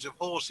 teams of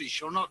horses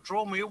shall not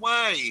draw me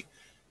away,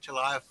 till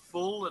I have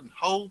full and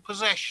whole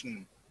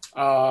possession.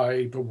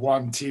 Aye, but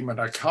 1 team and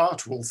a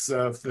cart will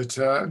serve the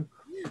turn.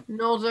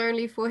 Not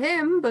only for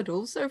him, but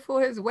also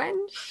for his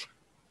wench.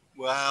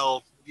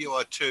 Well, you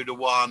are 2 to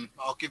 1.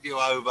 I'll give you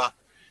over.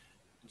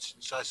 And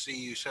since I see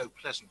you so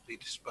pleasantly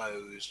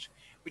disposed,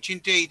 which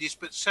indeed is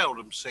but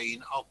seldom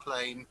seen, I'll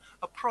claim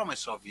a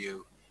promise of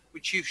you,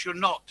 which you shall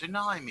not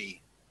deny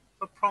me.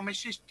 For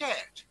promise is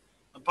debt,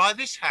 and by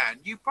this hand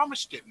you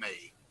promised it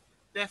me.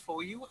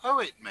 Therefore you owe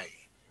it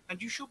me,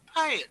 and you shall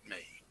pay it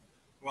me,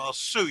 or I'll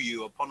sue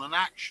you upon an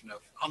action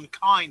of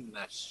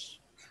unkindness.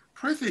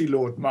 Prithee,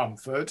 Lord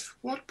Mumford,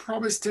 what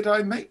promise did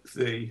I make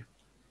thee?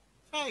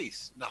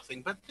 Faith,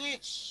 nothing but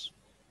this,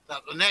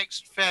 that the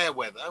next fair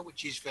weather,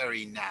 which is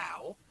very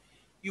now,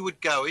 you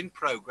would go in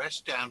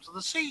progress down to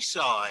the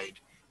seaside,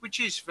 which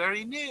is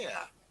very near.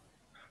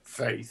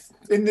 Faith,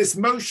 in this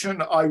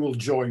motion I will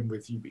join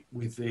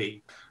with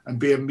thee, and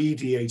be a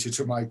mediator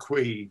to my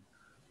queen.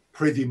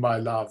 Prithee, my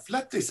love,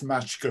 let this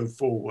match go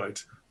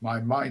forward. My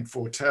mind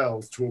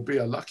foretells 'twill be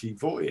a lucky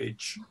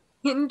voyage.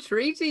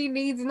 Entreaty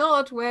needs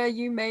not where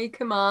you may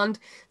command,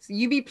 so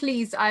you be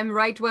pleased I'm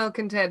right well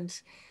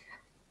content.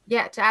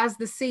 Yet as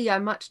the sea I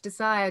much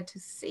desired to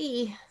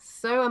see,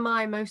 so am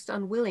I most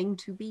unwilling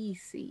to be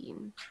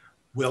seen.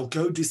 We'll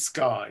go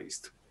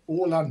disguised,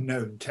 all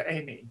unknown to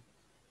any.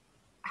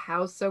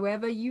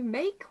 Howsoever you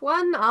make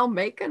one, I'll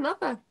make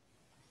another.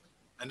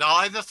 And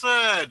I the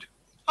third.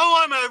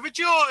 Oh, I'm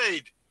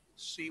overjoyed.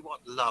 See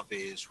what love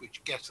is,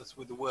 which getteth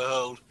with the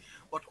world,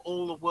 what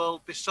all the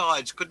world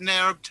besides could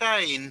ne'er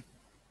obtain.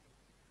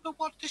 But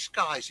what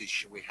disguises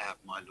shall we have,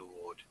 my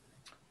lord?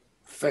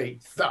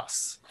 Faith,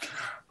 thus,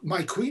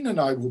 my queen and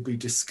I will be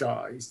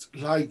disguised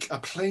like a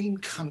plain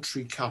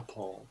country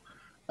couple,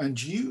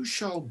 and you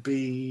shall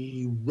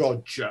be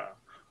Roger,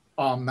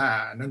 our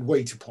man, and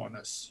wait upon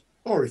us.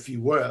 Or if you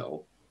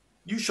will,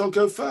 you shall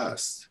go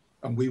first,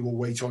 and we will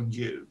wait on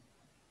you.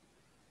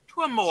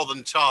 'Twere more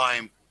than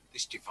time.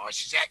 This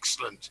device is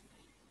excellent.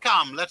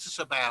 Come, let us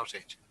about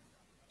it.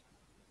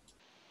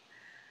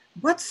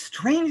 What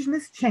strange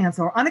mischance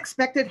or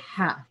unexpected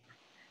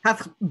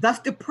hath thus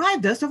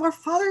deprived us of our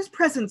father's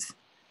presence?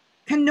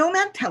 Can no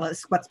man tell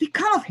us what's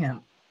become of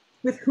him,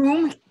 with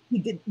whom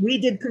we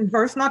did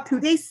converse not 2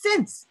 days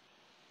since?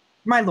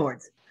 My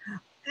lords,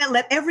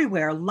 let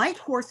everywhere light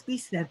horse be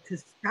set to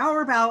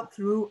scour about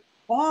through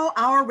all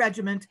our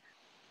regiment,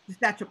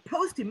 dispatch a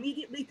post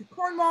immediately to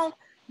Cornwall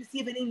to see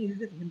if any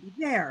news of him be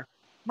there.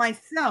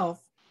 Myself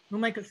will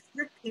make a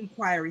strict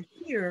inquiry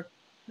here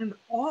and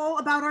all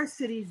about our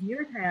cities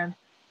near at hand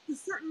to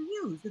certain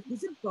news of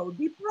his abode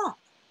be brought.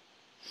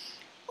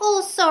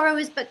 All sorrow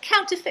is but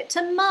counterfeit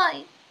to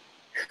mine,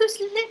 whose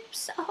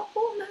lips are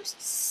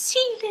almost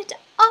sealed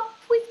up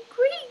with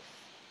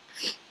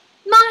grief.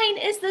 Mine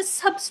is the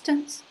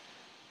substance,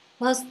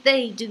 whilst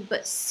they do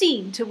but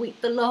seem to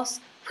weep the loss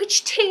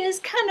which tears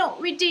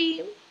cannot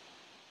redeem.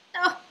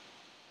 Oh,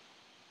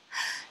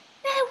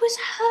 ne'er was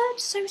heard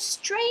so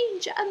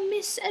strange a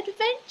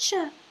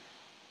misadventure,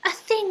 a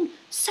thing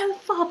so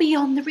far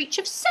beyond the reach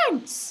of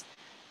sense.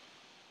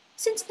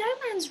 Since no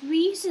man's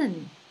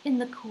reason in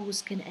the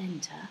cause can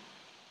enter,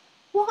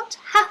 what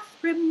hath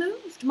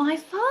removed my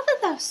father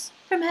thus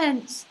from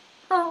hence?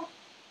 Oh,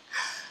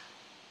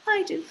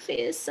 I do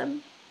fear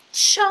some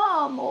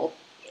charm or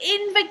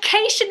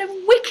invocation of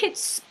wicked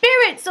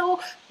spirits or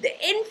the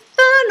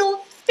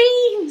infernal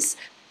fiends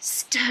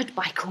stirred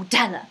by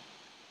Cordella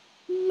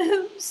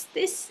moves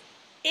this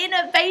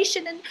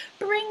innovation and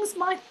brings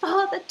my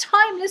father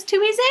timeless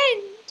to his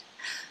end.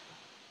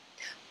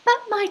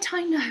 But might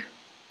I know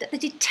that the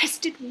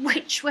detested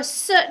witch were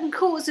certain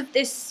cause of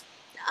this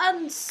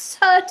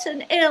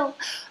uncertain ill,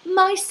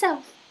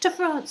 myself to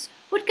France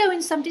would go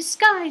in some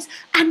disguise,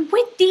 and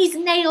with these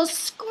nails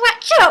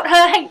scratch out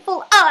her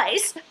hateful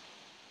eyes.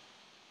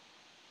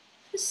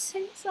 For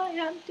since I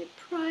am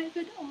deprived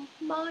of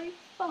my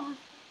father,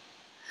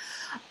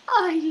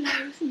 I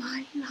loathe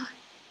my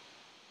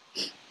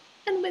life,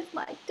 and with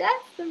my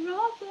death the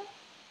rather.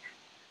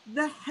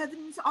 The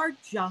heavens are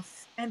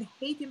just and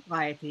hate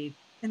impiety,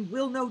 and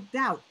will no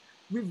doubt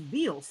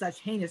reveal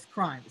such heinous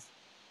crimes.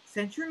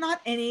 Censure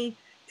not any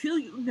till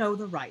you know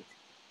the right.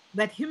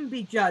 Let him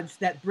be judged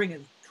that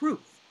bringeth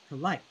truth to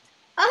light.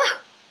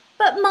 Ah,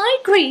 but my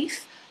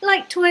grief,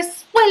 like to a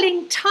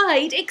swelling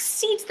tide,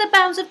 exceeds the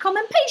bounds of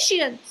common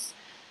patience.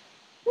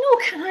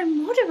 Nor can I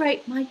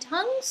moderate my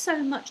tongue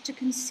so much to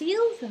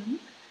conceal them,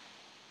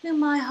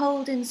 whom I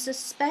hold in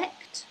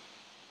suspect.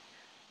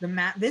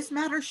 This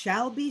matter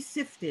shall be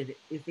sifted.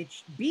 If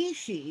it be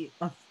she,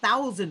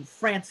 1,000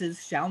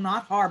 Frances shall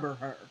not harbour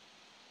her.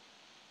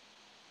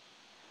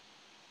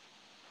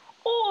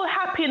 All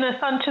happiness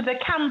unto the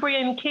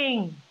Cambrian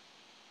king.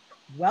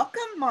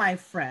 Welcome, my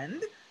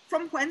friend.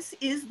 From whence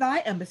is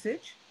thy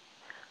embassage?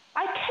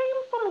 I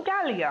came from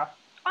Gallia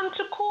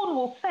unto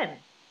Cornwall sent,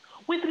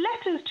 with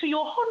letters to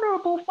your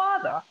honourable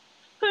father,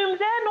 whom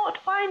there not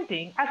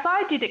finding, as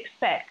I did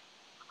expect,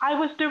 I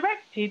was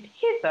directed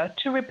hither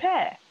to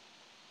repair.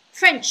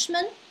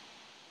 Frenchman,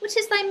 what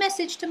is thy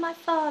message to my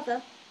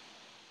father?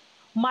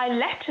 My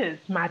letters,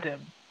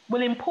 madam,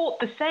 will import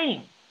the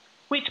same,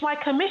 which my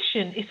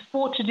commission is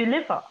for to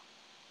deliver.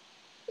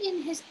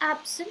 In his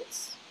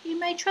absence, you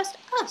may trust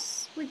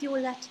us with your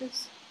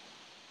letters.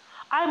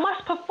 I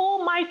must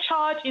perform my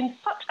charge in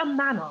such a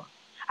manner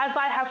as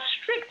I have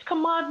strict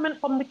commandment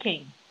from the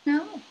king.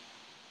 No,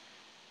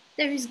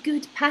 there is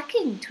good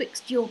packing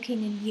twixt your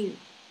king and you.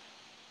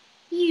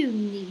 You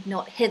need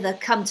not hither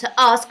come to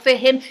ask for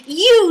him.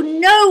 You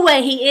know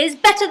where he is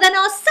better than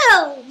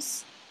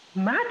ourselves.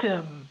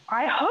 Madam,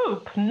 I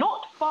hope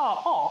not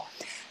far off.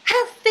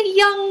 Hath the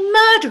young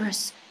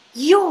murderess,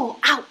 your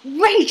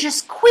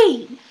outrageous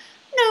queen,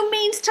 no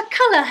means to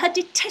colour her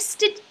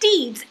detested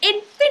deeds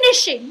in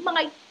finishing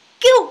my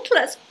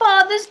guiltless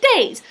father's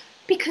days,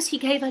 because he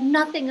gave her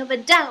nothing of a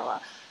dower,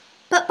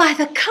 but by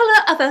the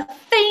colour of a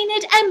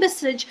feigned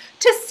embassage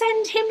to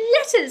send him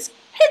letters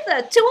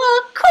hither to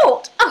our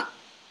court? Oh,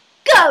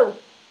 go!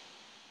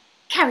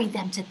 Carry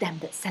them to them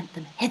that sent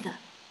them hither,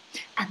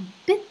 and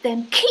bid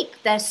them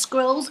keep their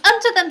scrolls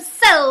unto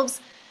themselves.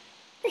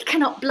 They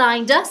cannot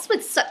blind us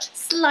with such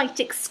slight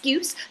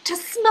excuse to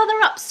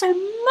smother up so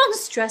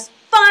monstrous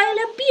vile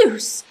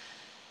abuse.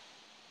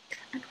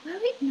 And were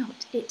it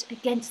not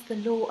against the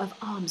law of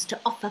arms to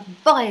offer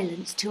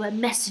violence to a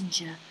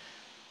messenger,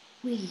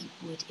 we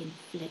would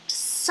inflict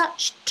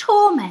such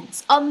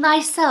torments on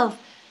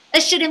thyself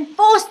as should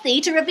enforce thee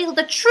to reveal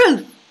the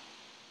truth.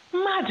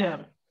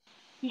 Madam,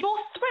 your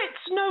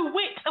threats no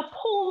whit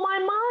appall my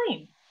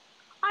mind.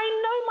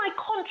 I know my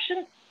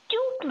conscience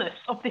guiltless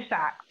of this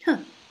act.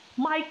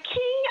 My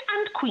king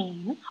and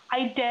queen,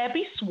 I dare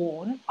be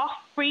sworn, are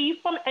free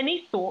from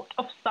any thought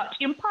of such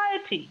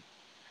impiety.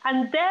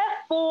 And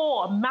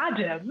therefore,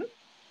 madam,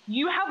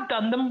 you have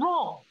done them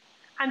wrong,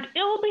 and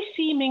ill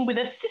beseeming with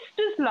a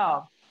sister's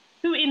love,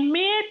 who in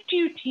mere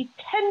duty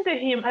tender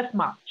him as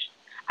much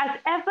as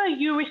ever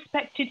you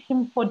respected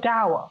him for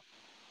dower.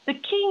 The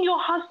king your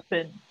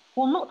husband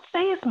will not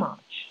say as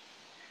much.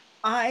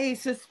 I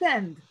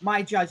suspend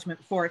my judgment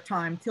for a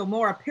time till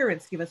more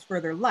appearance give us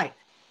further light.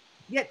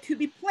 Yet to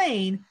be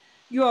plain,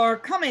 your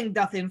coming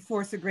doth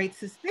enforce a great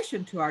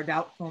suspicion to our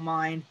doubtful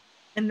mind,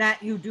 and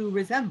that you do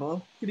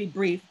resemble, to be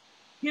brief,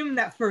 him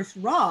that first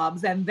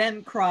robs and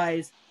then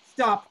cries,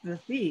 "Stop the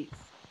thief."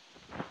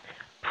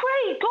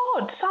 Pray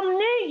God, some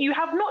near you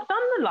have not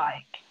done the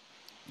like.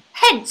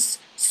 Hence,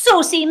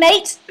 saucy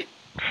mate!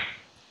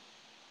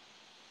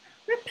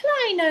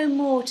 reply no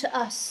more to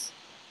us.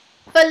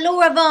 For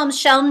law of arms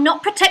shall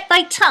not protect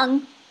thy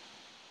tongue.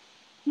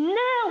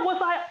 Ne'er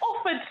was I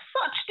offered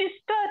such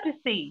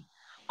discourtesy.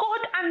 God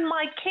and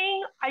my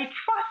king, I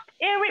trust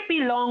ere it be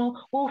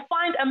long, will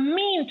find a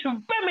mean to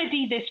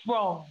remedy this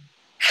wrong.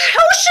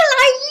 How shall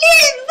I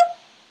live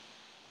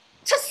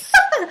to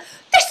suffer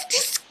this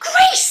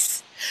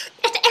disgrace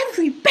at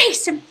every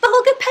base and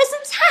vulgar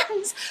peasant's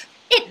hands?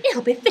 It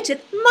ill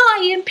befitteth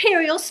my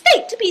imperial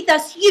state to be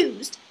thus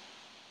used,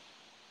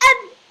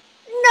 and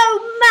no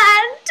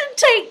man to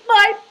take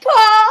my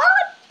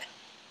part.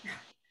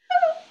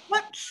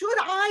 What should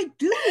I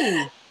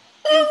do?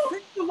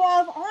 Inflict the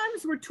law of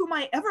arms were to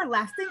my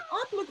everlasting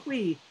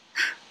obloquy.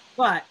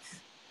 But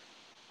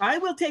I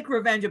will take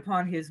revenge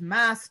upon his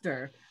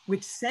master,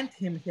 which sent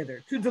him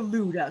hither to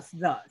delude us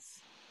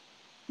thus.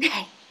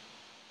 Nay,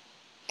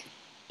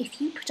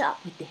 if you put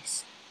up with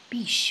this,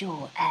 be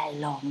sure ere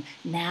long,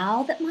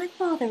 now that my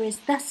father is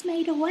thus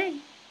made away,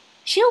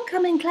 she'll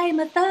come and claim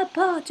a third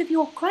part of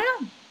your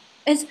crown,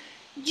 as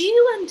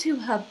due unto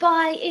her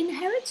by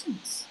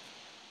inheritance.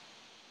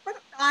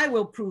 But I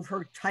will prove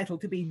her title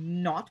to be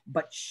naught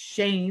but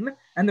shame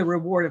and the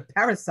reward of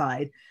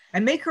parricide,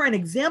 and make her an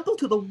example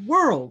to the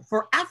world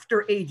for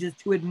after ages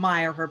to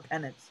admire her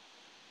penance.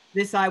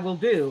 This I will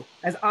do,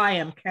 as I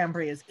am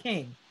Cambria's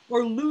king,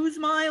 or lose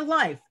my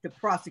life to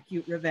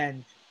prosecute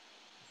revenge.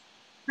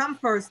 Come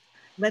first,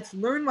 let's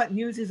learn what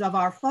news is of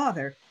our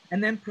father,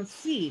 and then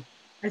proceed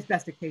as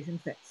best occasion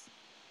fits.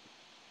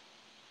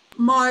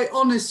 My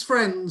honest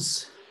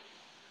friends,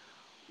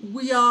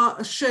 we are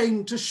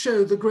ashamed to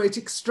show the great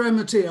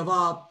extremity of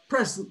our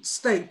present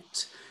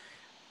state,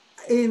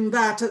 in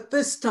that at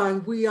this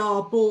time we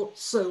are bought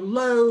so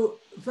low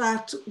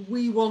that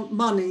we want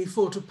money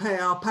for to pay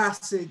our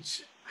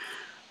passage.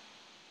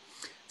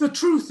 The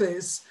truth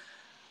is,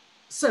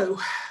 so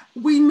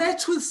we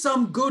met with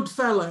some good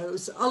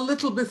fellows a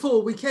little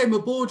before we came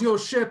aboard your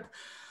ship,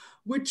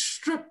 which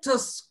stripped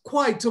us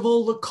quite of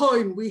all the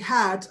coin we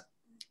had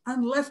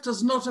and left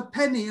us not a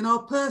penny in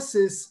our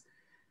purses.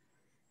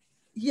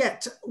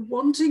 Yet,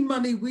 wanting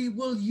money, we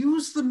will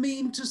use the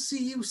mean to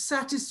see you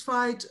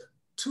satisfied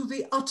to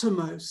the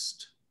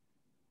uttermost.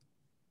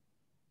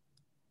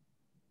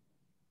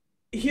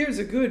 Here's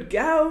a good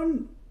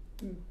gown.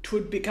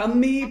 'Twould become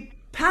me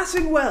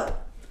passing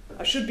well.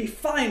 I should be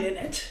fine in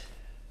it.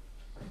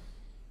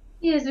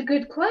 Here's a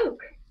good cloak.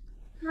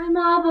 I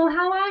marvel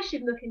how I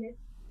should look in it.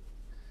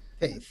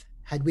 Faith,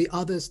 had we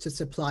others to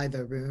supply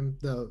the room,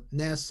 though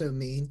ne'er so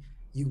mean,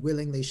 you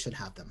willingly should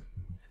have them.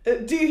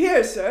 Do you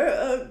hear,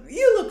 sir?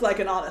 You look like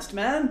an honest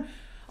man.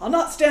 I'll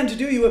not stand to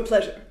do you a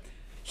pleasure.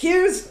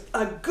 Here's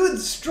a good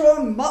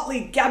strong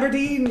motley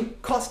gabardine,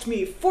 cost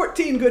me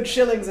 14 good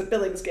shillings at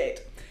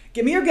Billingsgate.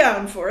 Give me your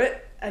gown for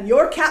it, and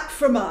your cap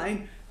for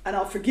mine, and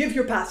I'll forgive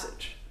your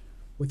passage.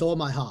 With all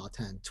my heart,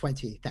 and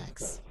 20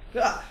 thanks.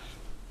 Ah.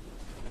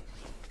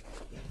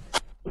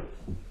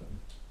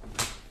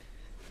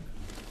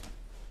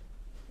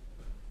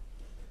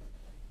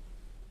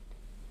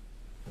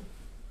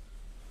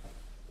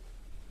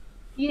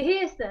 You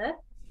hear, sir?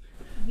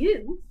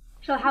 You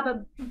shall have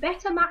a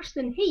better match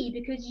than he,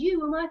 because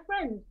you are my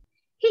friend.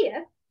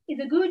 Here is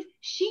a good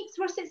sheep's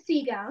russet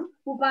sea gown,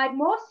 will bide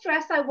more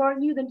stress, I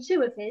warrant you, than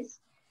 2 of his.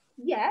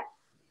 Yet,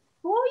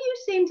 for you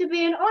seem to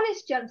be an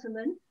honest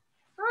gentleman,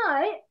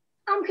 I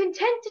am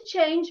content to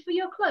change for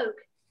your cloak,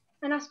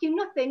 and ask you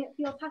nothing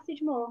for your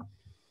passage more.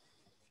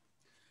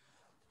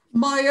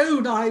 My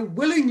own I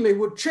willingly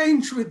would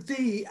change with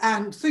thee,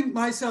 and think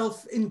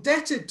myself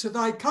indebted to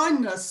thy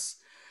kindness.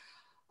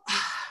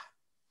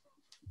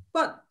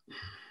 But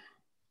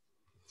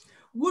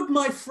would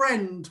my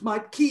friend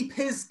might keep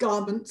his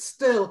garment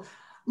still.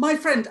 My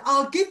friend,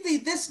 I'll give thee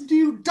this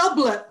new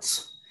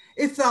doublet.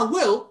 If thou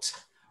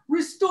wilt,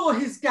 restore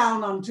his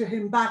gown unto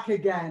him back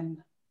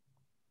again.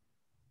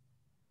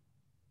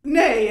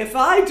 Nay, if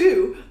I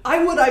do,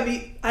 I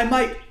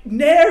might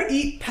ne'er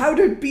eat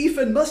powdered beef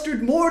and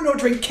mustard more, nor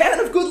drink can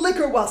of good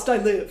liquor whilst I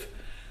live.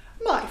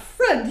 My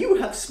friend, you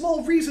have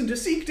small reason to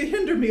seek to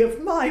hinder me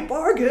of my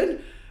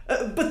bargain.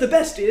 But the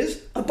best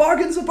is, a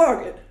bargain's a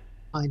bargain.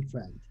 Kind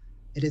friend,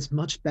 it is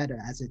much better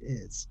as it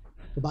is,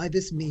 for by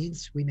this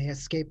means we may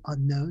escape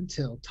unknown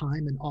till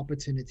time and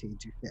opportunity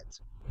do fit.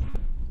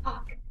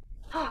 Hark,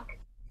 hark.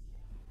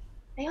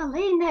 They are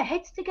laying their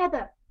heads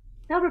together.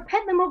 They'll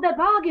repent them of their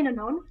bargain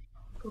anon.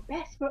 'Twere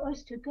best for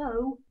us to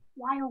go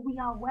while we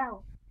are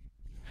well.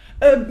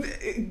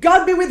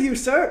 God be with you,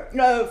 sir.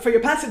 For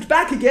your passage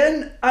back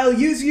again, I'll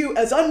use you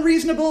as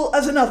unreasonable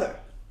as another.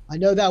 I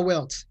know thou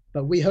wilt,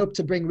 but we hope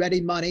to bring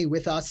ready money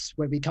with us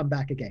when we come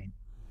back again.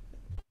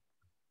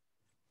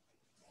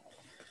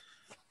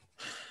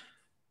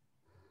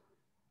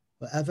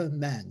 Wherever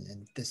men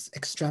in this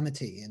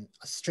extremity, in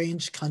a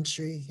strange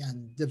country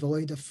and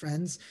devoid of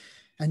friends,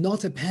 and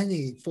not a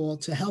penny for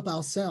to help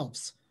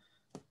ourselves.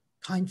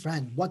 Kind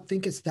friend, what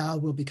thinkest thou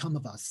will become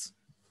of us?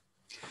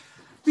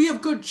 Be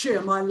of good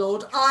cheer, my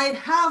lord. I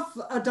have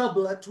a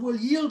doublet, will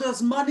yield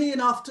us money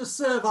enough to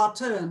serve our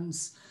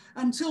turns,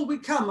 until we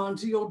come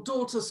unto your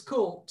daughter's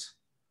court.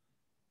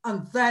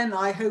 and then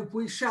I hope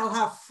we shall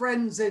have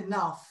friends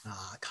enough.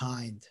 Ah,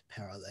 kind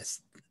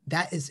Perillus,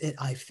 that is it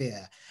I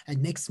fear,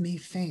 and makes me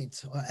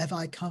faint, or ever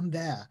I come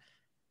there.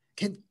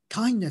 Can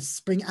kindness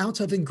spring out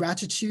of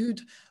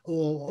ingratitude,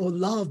 or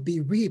love be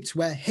reaped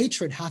where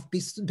hatred hath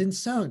been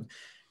sown?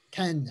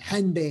 Can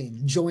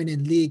henbane join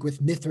in league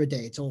with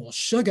mithridate, or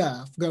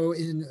sugar go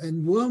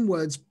in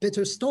wormwood's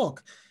bitter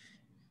stalk?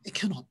 It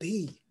cannot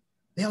be.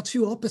 They are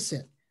too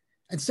opposite,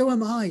 and so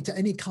am I to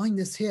any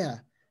kindness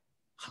here.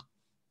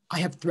 I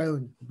have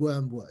thrown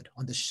wormwood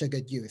on the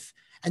sugared youth,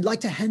 and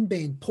like to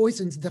henbane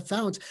poisoned the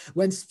fount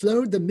whence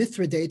flowed the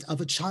mithridate of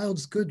a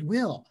child's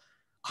goodwill.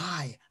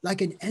 I,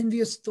 like an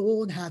envious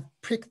thorn, have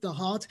pricked the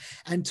heart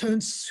and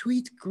turned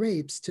sweet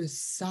grapes to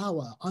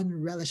sour,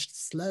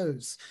 unrelished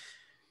sloes.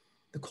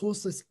 The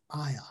causeless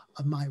ire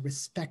of my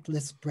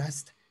respectless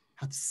breast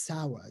hath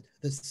soured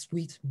the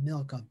sweet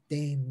milk of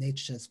Dame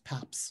Nature's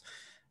paps.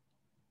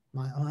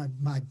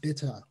 My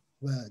bitter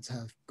words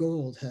have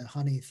galled her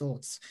honey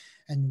thoughts,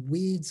 and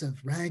weeds of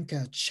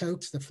rancor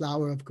choked the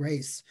flower of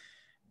grace.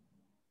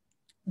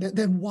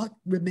 Then what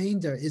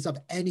remainder is of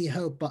any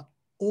hope, but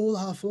all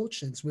our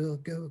fortunes will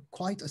go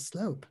quite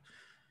aslope?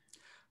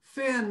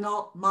 Fear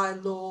not, my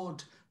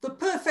lord. The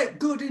perfect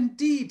good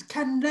indeed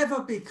can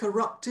never be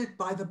corrupted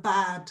by the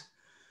bad.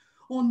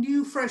 Or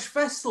new fresh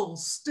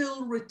vessels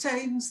still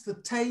retains the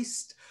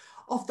taste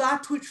of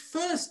that which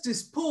first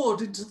is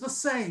poured into the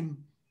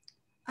same.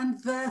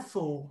 And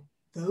therefore,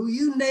 though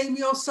you name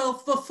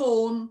yourself the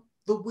thorn,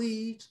 the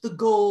weed, the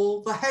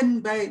gall, the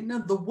henbane,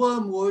 and the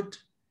wormwood,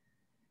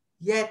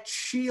 yet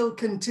she'll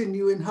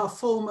continue in her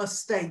former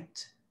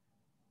state,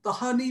 the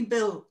honey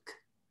milk,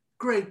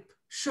 grape,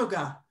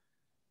 sugar,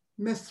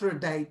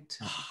 mithridate.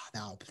 Ah,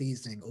 thou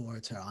pleasing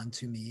orator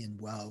unto me in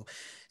woe,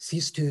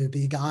 cease to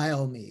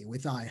beguile me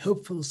with thy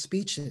hopeful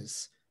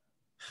speeches.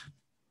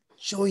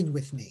 Join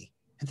with me,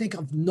 and think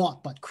of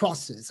naught but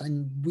crosses,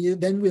 and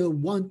then we'll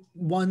one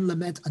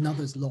lament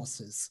another's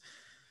losses.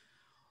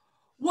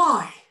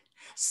 Why,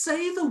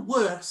 say the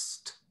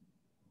worst.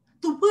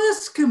 The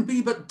worst can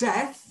be but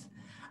death,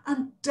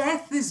 and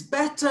death is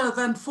better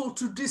than for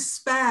to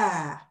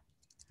despair.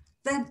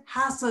 Then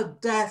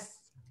hazard death,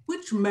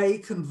 which may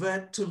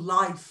convert to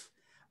life.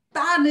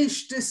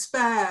 Banish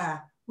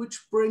despair, which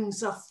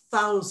brings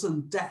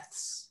 1,000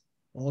 deaths.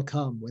 All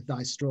come with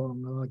thy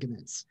strong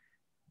arguments.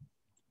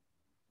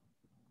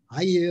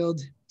 I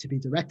yield to be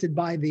directed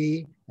by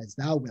thee as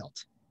thou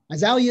wilt,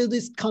 as thou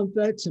yieldest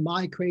comfort to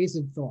my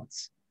crazed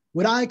thoughts.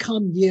 Would I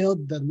come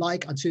yield the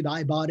like unto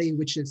thy body,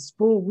 which is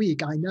full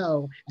weak, I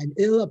know, and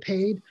ill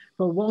apaid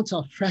for want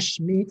of fresh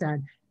meat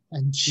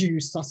and due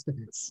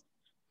sustenance.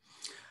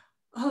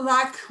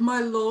 Alack, my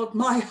lord,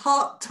 my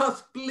heart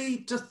doth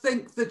bleed to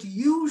think that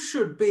you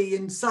should be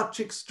in such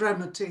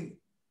extremity.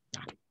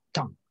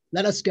 Come,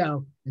 let us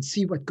go and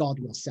see what God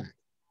will send.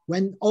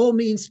 When all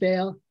means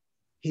fail,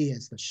 he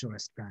is the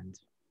surest friend.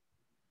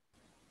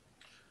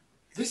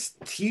 This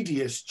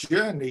tedious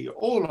journey,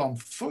 all on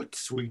foot,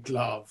 sweet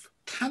love,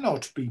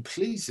 cannot be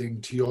pleasing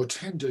to your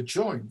tender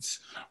joints,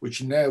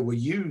 which ne'er were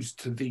used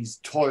to these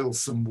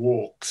toilsome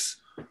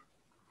walks.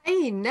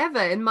 I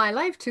never in my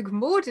life took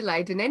more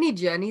delight in any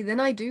journey than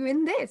I do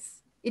in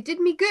this. It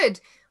did me good,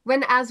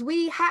 when as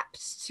we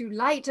happed to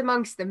light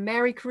amongst the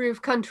merry crew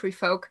of country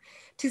folk,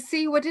 to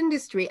see what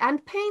industry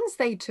and pains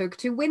they took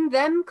to win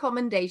them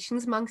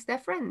commendations amongst their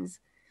friends.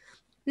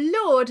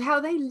 Lord, how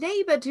they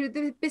labour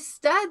to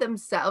bestir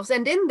themselves,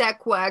 and in their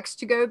quirks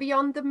to go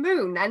beyond the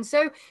moon, and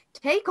so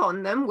take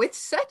on them with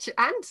such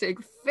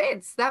antic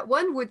fits, that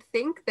one would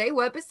think they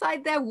were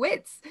beside their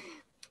wits.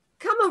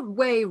 Come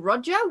away,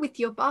 Roger, with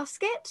your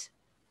basket.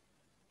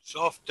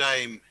 Soft,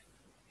 dame.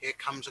 Here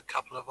comes a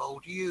couple of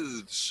old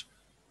youths.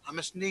 I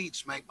must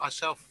needs make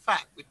myself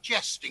fat with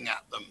jesting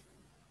at them.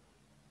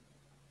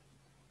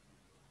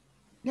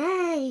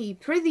 Nay,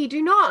 prithee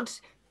do not.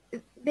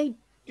 They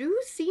do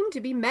seem to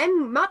be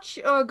men much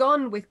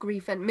o'ergone with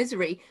grief and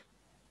misery.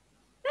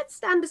 Let's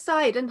stand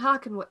aside and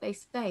hearken what they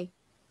say.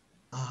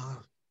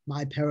 Ah,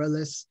 my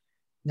Perillus,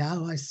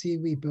 now I see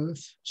we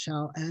both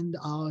shall end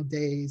our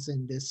days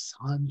in this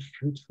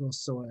unfruitful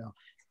soil.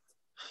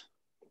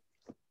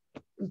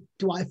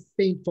 Do I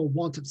faint for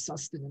want of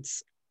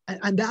sustenance?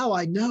 And thou,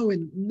 I know,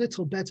 in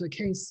little better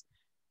case,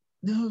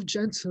 no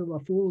gentle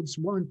affords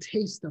one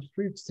taste of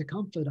fruits to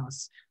comfort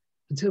us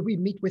until we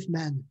meet with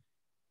men.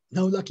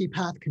 No lucky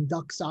path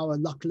conducts our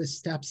luckless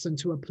steps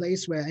into a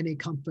place where any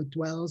comfort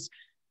dwells.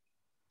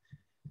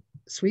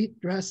 Sweet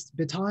rest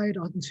betide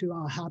unto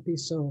our happy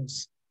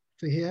souls,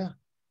 for here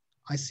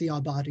I see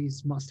our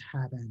bodies must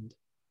have end.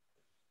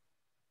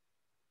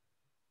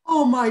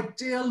 Oh, my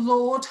dear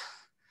lord,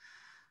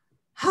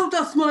 how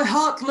doth my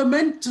heart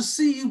lament to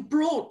see you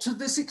brought to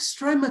this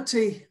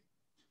extremity.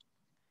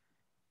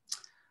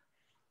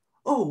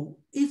 Oh,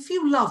 if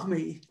you love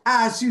me,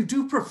 as you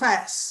do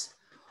profess,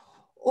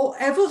 or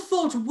ever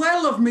thought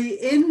well of me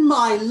in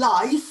my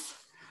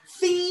life,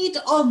 feed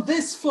on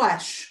this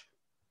flesh,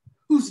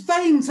 whose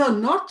veins are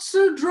not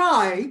so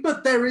dry,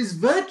 but there is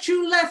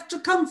virtue left to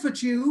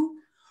comfort you.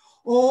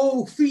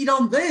 Oh, feed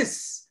on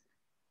this.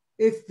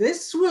 If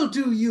this will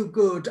do you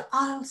good,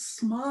 I'll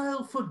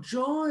smile for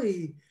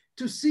joy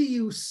to see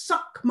you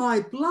suck my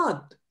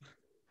blood.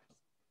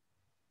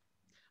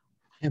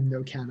 I am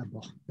no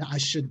cannibal, that I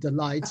should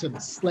delight to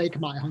slake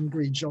my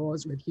hungry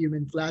jaws with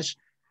human flesh.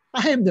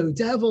 I am no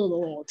devil,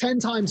 or 10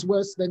 times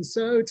worse than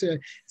so, to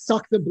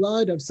suck the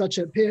blood of such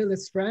a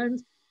peerless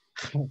friend.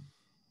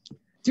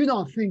 Do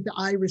not think that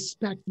I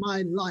respect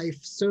my life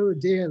so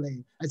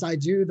dearly as I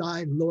do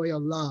thy loyal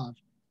love.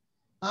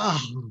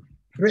 Ah,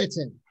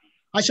 Britain,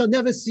 I shall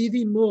never see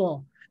thee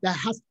more, that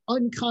hast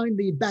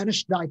unkindly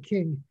banished thy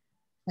king,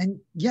 and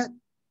yet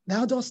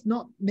thou dost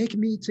not make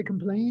me to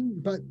complain,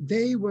 but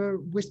they were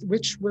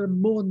which were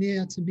more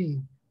near to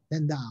me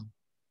than thou.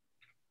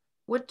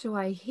 What do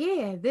I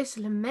hear? This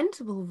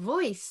lamentable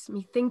voice,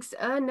 methinks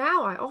ere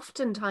now I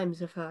oftentimes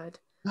have heard.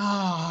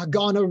 Ah,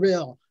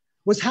 Gonorill,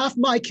 was half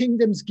my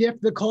kingdom's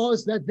gift the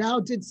cause that thou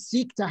didst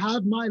seek to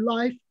have my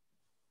life?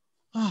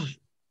 Ah,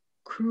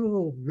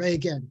 cruel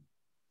Ragan,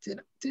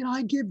 did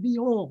I give thee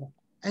all,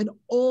 and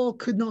all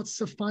could not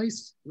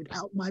suffice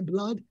without my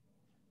blood?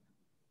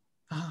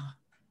 Ah,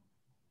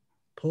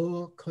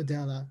 poor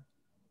Cordella,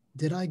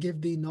 did I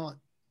give thee not,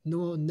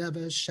 nor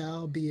never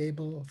shall be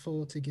able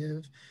for to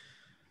give?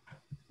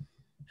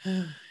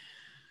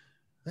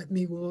 Let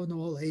me warn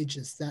all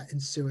ages that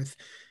ensueth,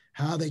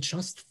 how they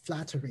trust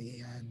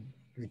flattery and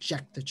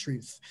reject the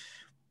truth.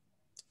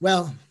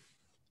 Well,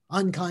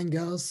 unkind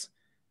girls,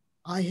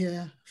 I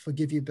here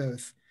forgive you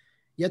both,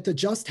 yet the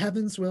just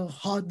heavens will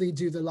hardly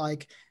do the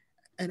like,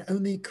 and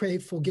only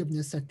crave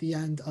forgiveness at the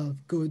end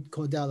of good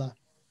Cordella,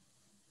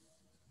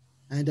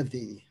 and of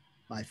thee,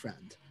 my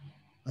friend,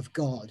 of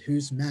God,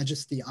 whose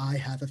majesty I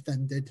have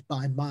offended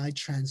by my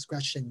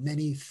transgression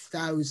many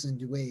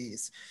thousand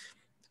ways,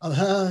 of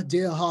her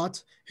dear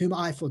heart, whom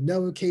I for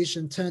no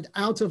occasion turned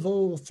out of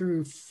all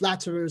through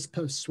flatterer's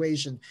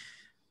persuasion,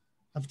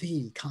 of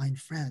thee, kind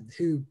friend,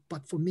 who,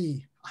 but for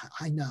me,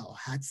 I know,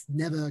 hadst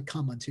never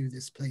come unto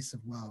this place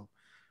of woe.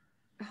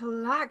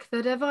 Alack,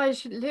 that ever I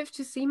should live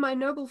to see my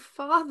noble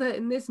father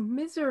in this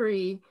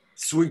misery.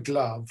 Sweet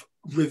love,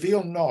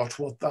 reveal not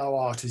what thou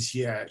art as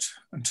yet,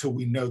 until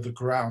we know the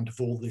ground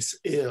of all this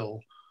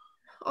ill.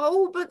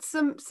 Oh, but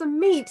some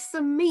meat.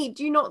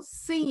 Do you not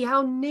see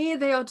how near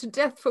they are to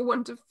death for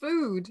want of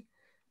food?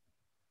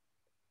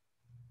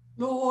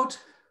 Lord,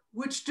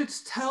 which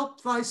didst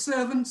help thy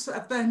servants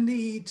at their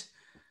need,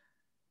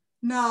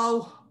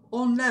 now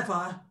or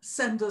never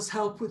send us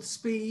help with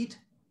speed.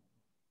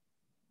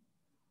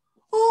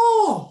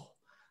 Oh,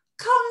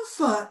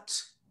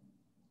 comfort,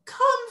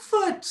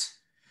 comfort!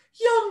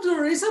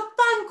 Yonder is a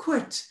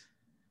banquet,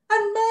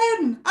 and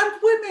men and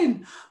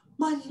women.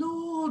 My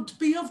lord,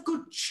 be of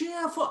good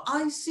cheer, for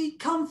I see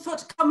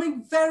comfort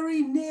coming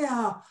very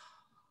near.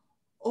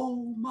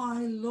 Oh,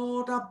 my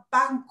lord, a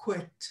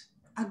banquet,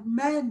 and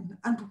men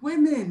and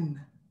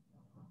women.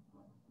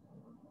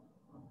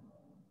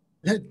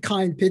 Let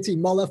kind pity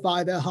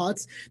mollify their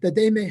hearts, that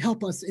they may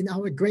help us in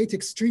our great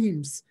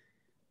extremes.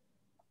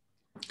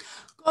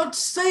 God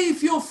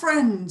save your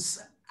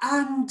friends,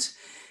 and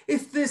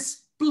if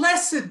this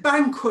blessed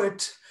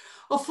banquet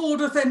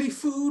affordeth any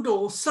food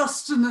or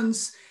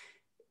sustenance,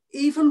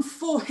 even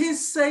for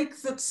his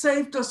sake that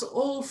saved us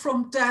all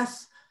from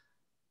death,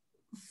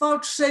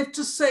 vouchsafe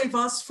to save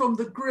us from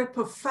the grip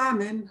of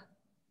famine.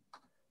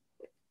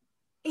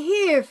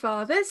 Here,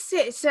 father,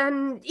 sit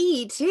and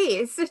eat.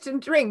 Here, sit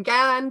and drink,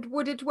 and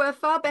would it were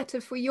far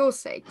better for your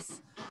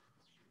sakes.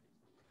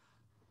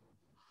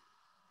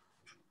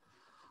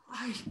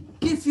 I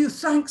give you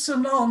thanks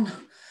anon.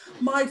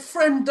 My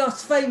friend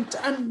doth faint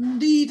and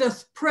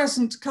needeth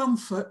present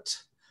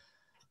comfort.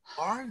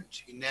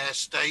 Warrant, he ne'er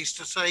stays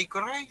to say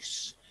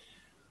grace.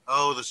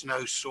 Oh, there's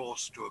no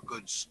sauce to a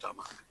good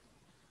stomach.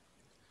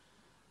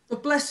 The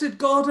blessed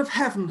God of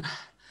heaven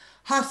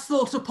hath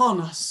thought upon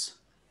us.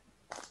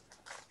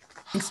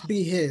 Thanks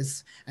be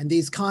his, and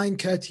these kind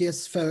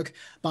courteous folk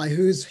by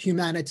whose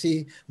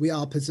humanity we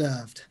are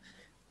preserved.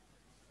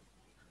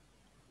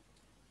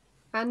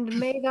 And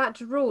may that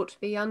draught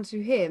be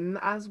unto him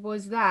as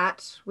was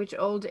that which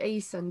old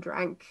Aeson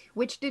drank,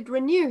 which did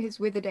renew his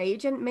withered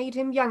age and made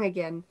him young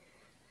again.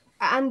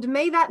 And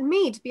may that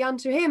meat be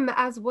unto him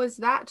as was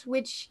that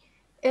which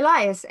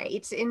Elias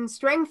ate, in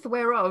strength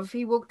whereof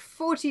he walked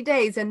 40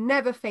 days and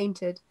never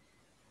fainted.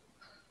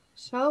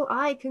 Shall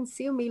I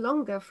conceal me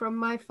longer from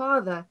my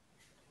father,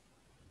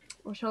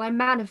 or shall I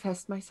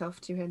manifest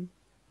myself to him?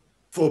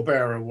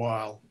 Forbear a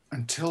while,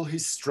 until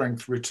his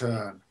strength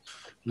return,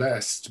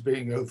 lest,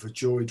 being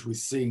overjoyed with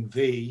seeing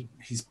thee,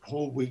 his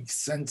poor weak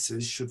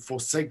senses should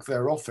forsake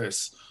their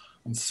office,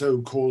 and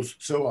so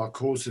our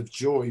cause of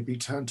joy be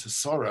turned to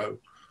sorrow.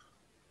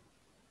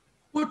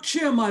 Good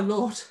cheer, my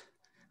lord.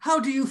 How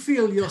do you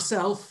feel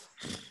yourself?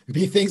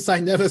 Methinks I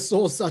never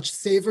saw such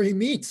savory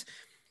meat.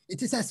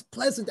 It is as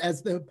pleasant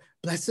as the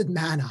blessed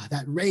manna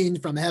that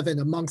rained from heaven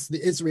amongst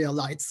the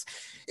Israelites.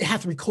 It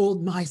hath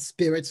recalled my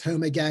spirits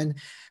home again,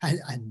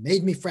 and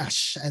made me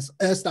fresh as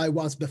erst I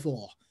was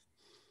before.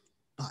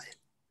 But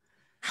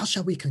how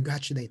shall we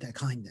congratulate their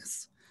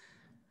kindness?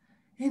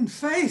 In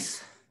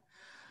faith,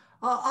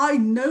 I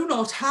know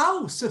not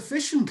how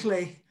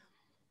sufficiently.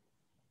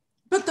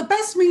 But the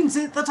best means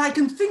that I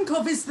can think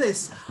of is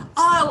this.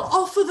 I'll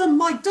offer them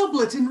my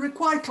doublet in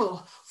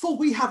requital, for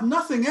we have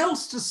nothing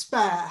else to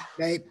spare.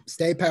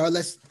 Stay,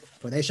 Perillus,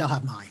 for they shall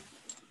have mine.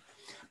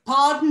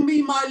 Pardon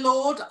me, my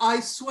lord, I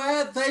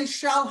swear they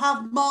shall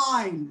have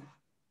mine.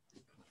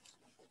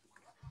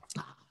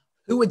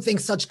 Who would think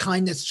such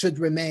kindness should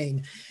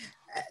remain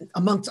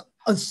amongst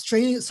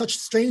such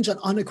strange and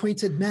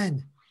unacquainted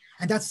men,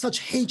 and that such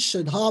hate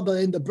should harbor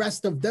in the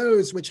breast of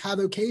those which have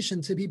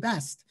occasion to be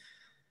best?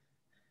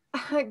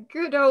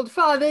 Good old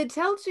father,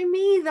 tell to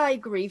me thy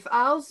grief.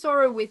 I'll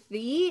sorrow with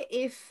thee,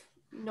 if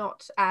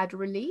not add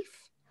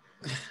relief.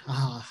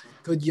 Ah,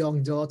 good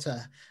young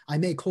daughter, I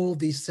may call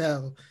thee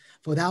so,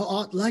 for thou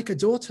art like a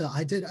daughter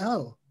I did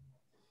owe.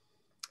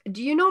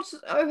 Do you not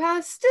owe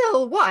her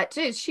still? What,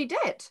 is she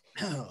dead?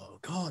 Oh,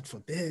 God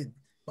forbid,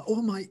 but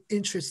all my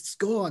interests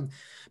gone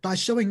by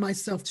showing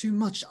myself too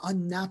much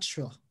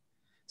unnatural.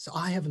 So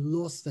I have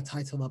lost the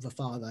title of a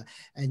father,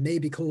 and may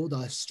be called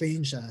a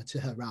stranger to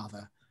her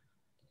rather.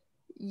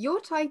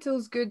 Your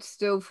title's good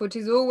still, for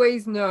 'tis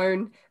always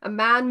known, a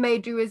man may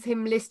do as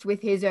him list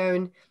with his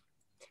own.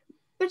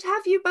 But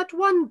have you but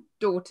one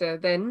daughter,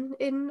 then,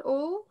 in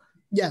all?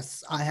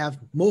 Yes, I have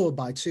more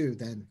by two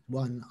than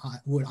one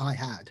I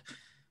had.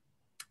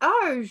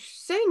 Oh,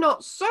 say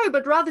not so,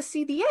 but rather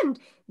see the end.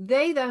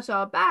 They that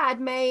are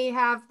bad may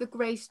have the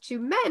grace to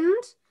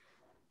mend.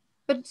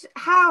 But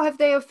how have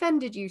they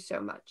offended you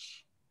so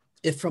much?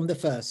 If from the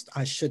first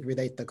I should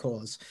relate the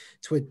cause,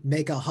 'twould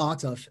make a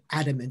heart of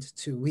adamant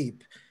to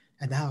weep.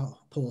 And thou,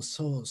 poor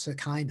soul, so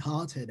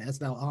kind-hearted as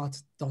thou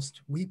art,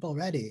 dost weep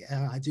already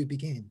ere I do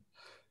begin.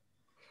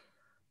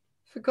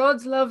 For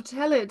God's love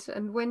tell it,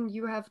 and when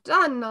you have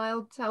done,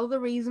 I'll tell the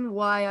reason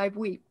why I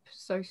weep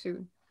so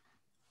soon.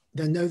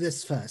 Then know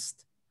this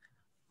first.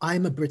 I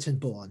am a Briton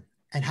born,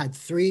 and had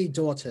 3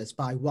 daughters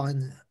by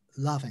one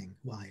loving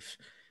wife.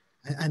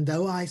 And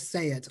though I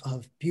say it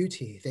of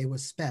beauty they were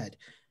sped,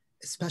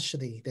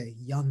 especially the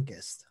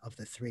youngest of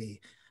the 3,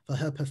 for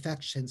her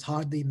perfections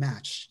hardly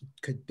matched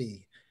could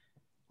be.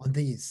 On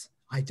these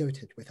I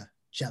doted with a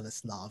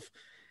jealous love,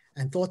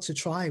 and thought to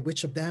try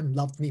which of them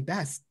loved me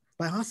best,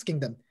 by asking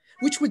them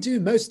which would do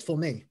most for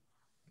me.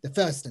 The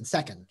first and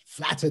second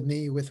flattered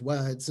me with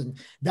words, and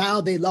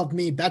vowed they loved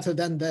me better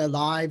than their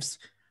lives.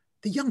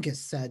 The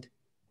youngest said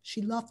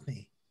she loved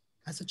me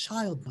as a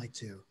child might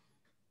do.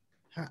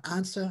 Her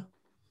answer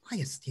I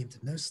esteemed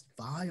most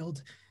vile,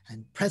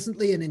 and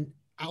presently in an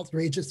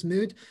outrageous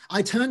mood,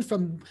 I turned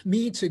from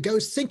me to go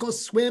sink or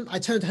swim. I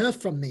turned her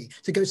from me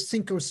to go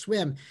sink or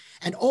swim,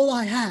 and all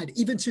I had,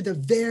 even to the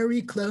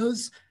very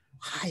clothes,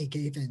 I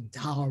gave in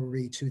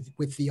dowry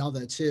with the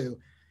other 2.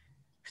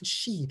 And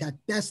she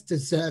that best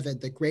deserved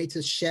the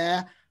greatest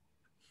share,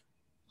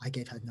 I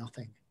gave her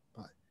nothing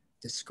but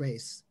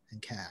disgrace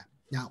and care.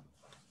 Now,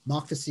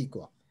 mark the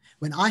sequel.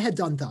 When I had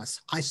done thus,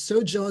 I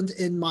sojourned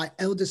in my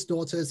eldest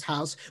daughter's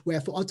house,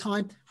 where for a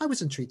time I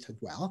was entreated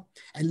well,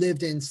 and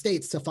lived in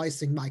state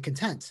sufficing my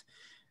content.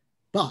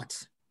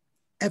 But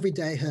every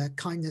day her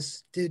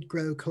kindness did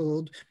grow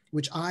cold,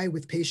 which I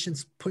with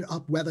patience put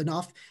up well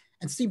enough,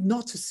 and seemed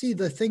not to see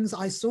the things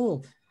I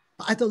saw.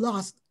 But at the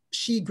last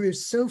she grew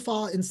so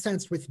far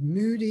incensed with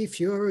moody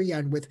fury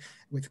and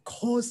with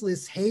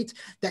causeless hate,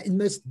 that in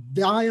most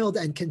vile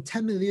and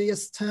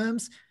contumelious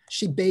terms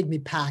she bade me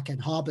pack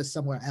and harbor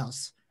somewhere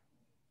else.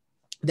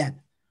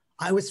 Then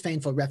I was fain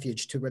for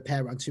refuge to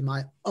repair unto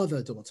my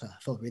other daughter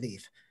for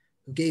relief,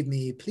 who gave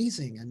me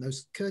pleasing and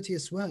most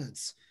courteous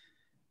words,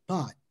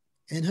 but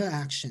in her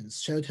actions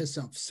showed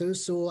herself so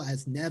sore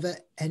as never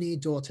any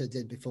daughter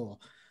did before.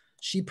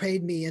 She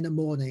prayed me in the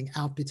morning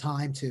out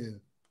betime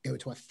to go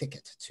to a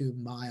thicket 2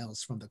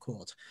 miles from the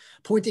court,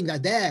 pointing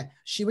that there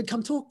she would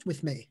come talk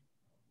with me.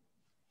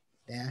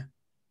 There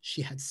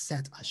she had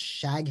set a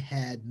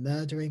shag-haired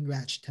murdering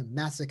wretch to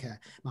massacre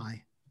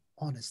my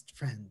honest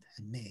friend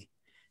and me.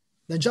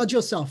 Then judge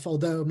yourself,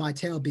 although my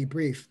tale be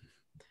brief,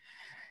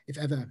 if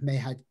ever may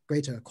had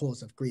greater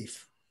cause of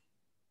grief.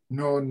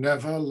 Nor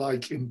never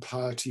like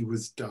impiety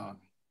was done,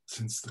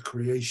 since the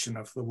creation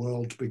of the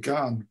world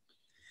begun.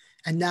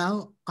 And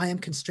now I am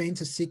constrained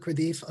to seek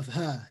relief of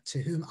her,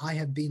 to whom I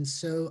have been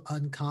so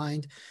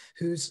unkind,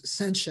 whose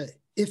censure,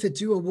 if it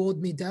do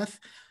award me death,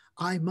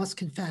 I must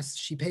confess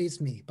she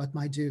pays me but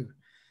my due.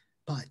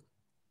 But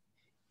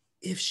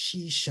if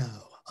she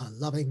show a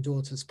loving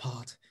daughter's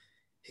part,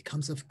 it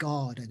comes of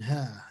God and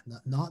her,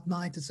 not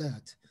my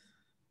desert.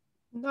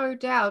 No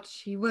doubt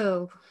she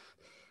will.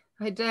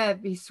 I dare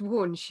be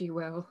sworn she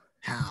will.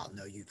 How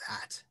know you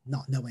that,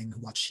 not knowing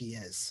what she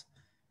is?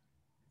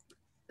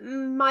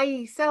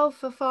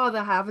 Myself a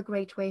father have a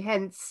great way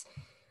hence,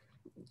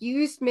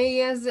 used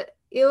me as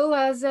ill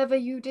as ever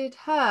you did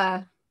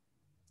her.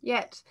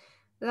 Yet,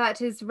 that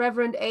his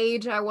reverend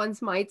age I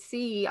once might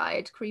see,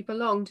 I'd creep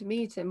along to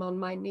meet him on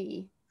my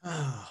knee.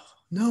 Oh,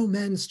 no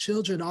men's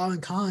children are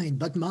unkind,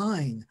 but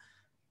mine.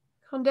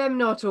 Condemn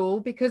not all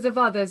because of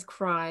others'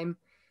 crime.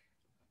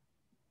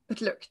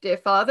 But look, dear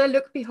father,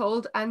 look,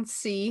 behold, and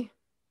see.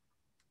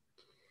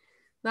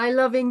 Thy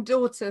loving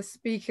daughter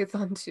speaketh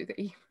unto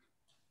thee.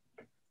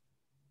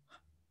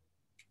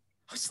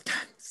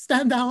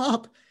 Stand thou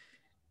up.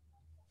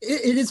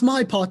 It is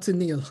my part to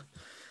kneel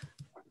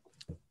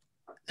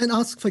and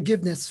ask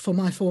forgiveness for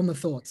my former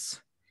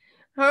thoughts.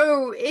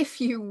 Oh, if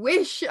you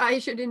wish I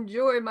should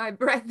enjoy my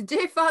breath,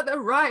 dear father,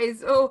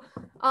 rise, or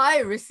I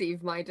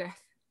receive my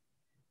death.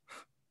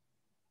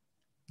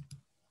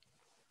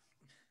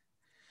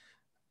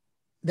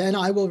 Then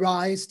I will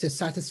rise to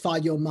satisfy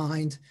your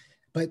mind,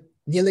 but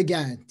kneel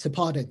again to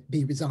pardon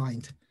be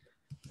resigned.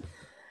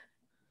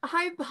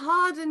 I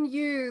pardon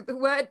you, the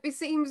word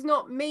beseems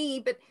not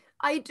me, but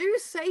I do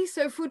say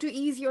so for to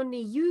ease your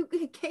knee. You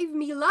gave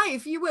me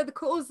life, you were the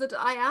cause that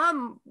I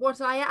am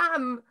what I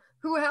am,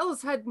 who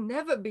else had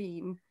never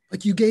been.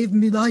 But you gave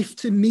me life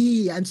to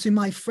me and to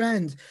my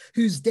friend,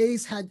 whose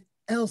days had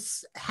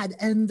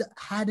an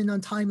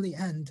untimely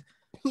end.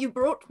 You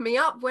brought me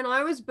up when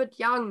I was but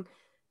young,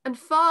 and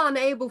far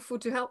unable for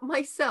to help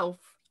myself.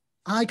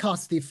 I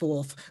cast thee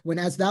forth when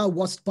as thou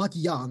wast but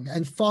young,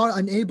 and far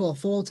unable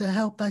for to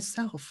help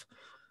thyself.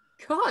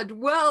 God,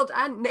 world,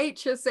 and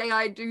nature say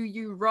I do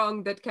you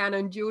wrong, that can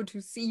endure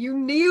to see you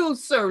kneel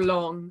so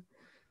long.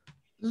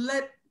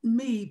 Let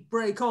me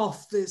break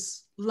off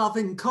this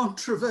loving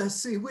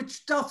controversy,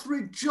 which doth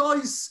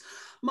rejoice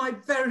my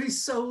very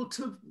soul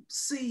to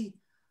see.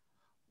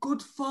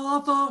 Good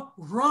father,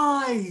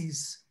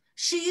 rise.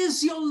 She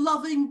is your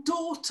loving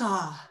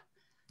daughter,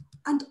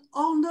 and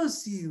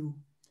honours you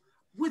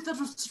with a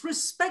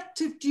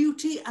respective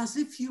duty as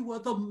if you were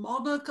the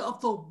monarch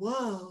of the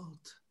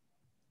world.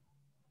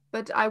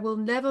 But I will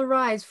never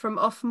rise from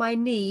off my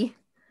knee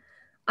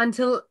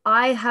until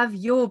I have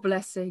your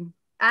blessing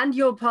and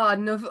your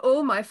pardon of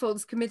all my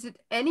faults committed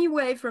any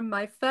way from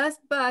my first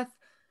birth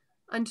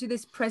unto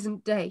this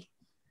present day.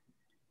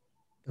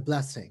 The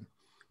blessing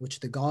which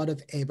the God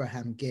of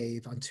Abraham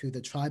gave unto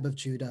the tribe of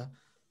Judah,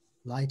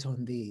 light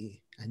on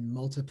thee and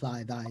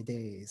multiply thy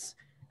days,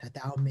 that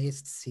thou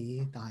mayst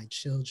see thy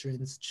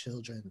children's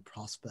children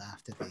prosper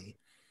after thee.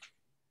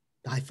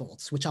 Thy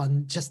faults, which are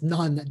just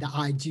none that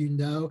I do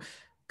know,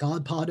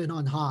 God pardon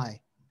on high,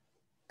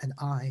 and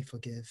I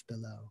forgive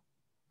below.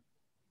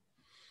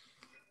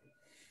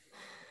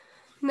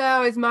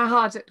 Now is my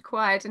heart at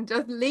quiet, and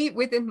doth leap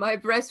within my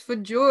breast for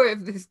joy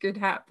of this good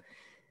hap.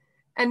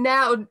 And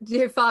now,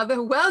 dear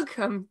father,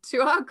 welcome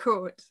to our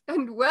court,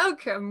 and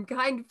welcome,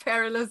 kind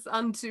Perillus,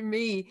 unto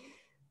me,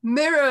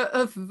 mirror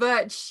of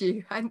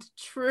virtue and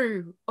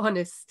true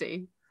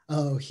honesty.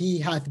 Oh, he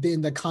hath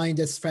been the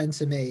kindest friend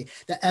to me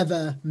that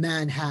ever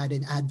man had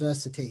in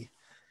adversity.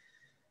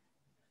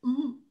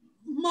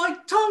 My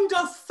tongue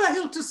doth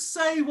fail to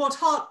say what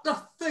heart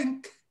doth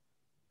think.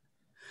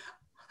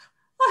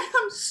 I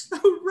am so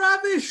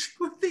ravished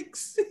with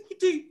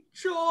exceeding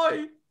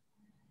joy.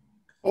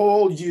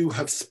 All you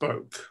have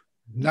spoke.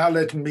 Now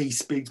let me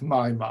speak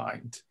my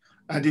mind,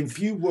 and in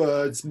few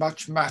words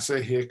much matter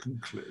here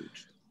conclude.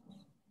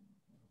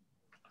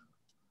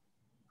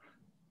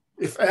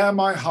 If e'er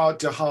my heart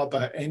to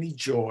harbour any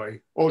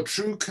joy, or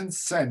true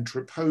consent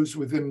repose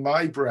within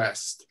my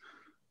breast,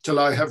 till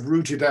I have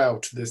rooted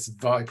out this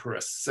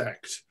viperous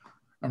sect,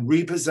 and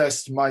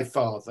repossessed my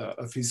father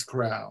of his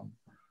crown,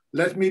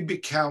 let me be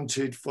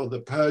counted for the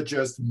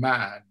perjurest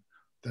man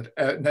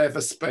that never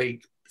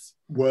spake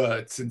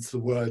word since the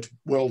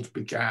world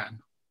began.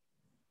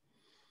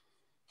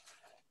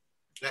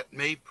 Let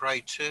me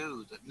pray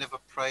too, that never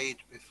prayed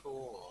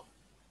before,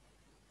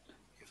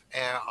 if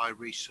e'er I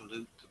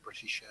re-salute the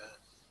British earth.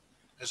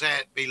 As ere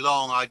it be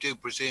long, I do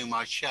presume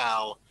I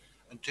shall,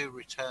 and do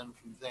return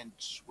from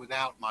thence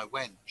without my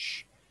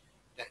wench.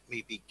 Let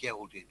me be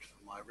gilded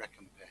for my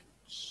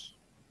recompense.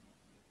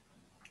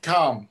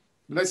 Come,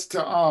 let's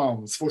to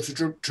arms, for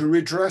to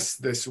redress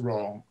this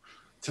wrong.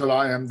 Till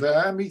I am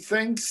there,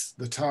 methinks,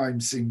 the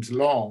time seems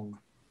long.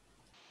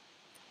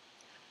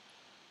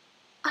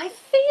 I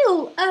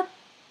feel a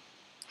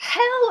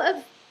hell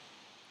of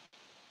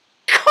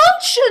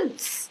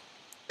conscience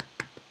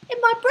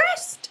in my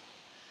breast,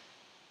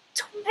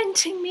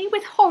 tormenting me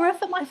with horror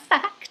for my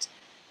fact,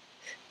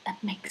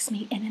 that makes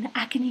me in an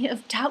agony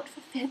of doubt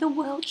for fear the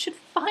world should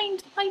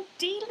find my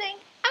dealing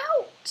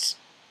out.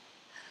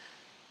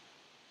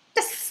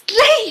 The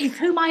slave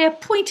whom I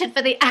appointed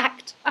for the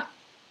act,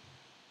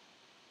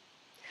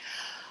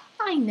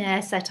 I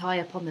ne'er set eye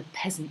upon the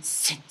peasant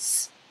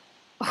since.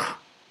 Oh.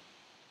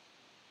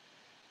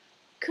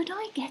 Could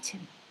I get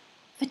him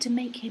for to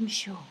make him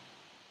sure,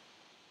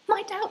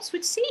 my doubts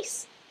would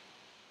cease,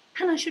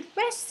 and I should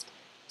rest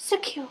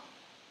secure.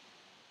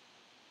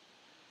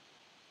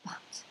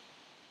 But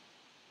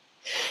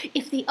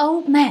if the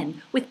old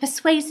men with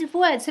persuasive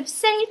words have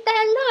saved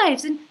their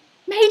lives and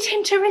made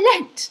him to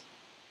relent,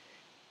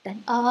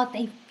 then are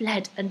they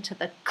fled unto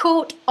the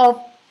court of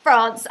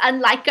France,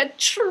 and like a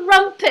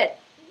trumpet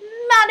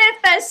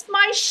manifest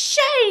my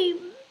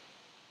shame.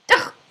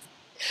 Ugh.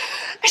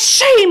 A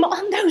shame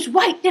on those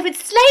white-livered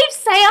slaves,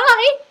 say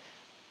I,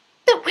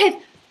 that with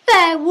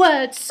their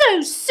words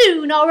so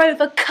soon are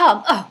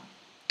overcome. Oh,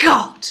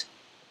 God!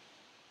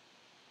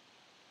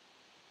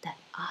 That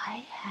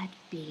I had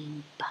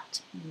been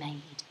but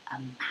made a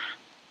man,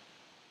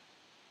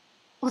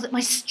 or that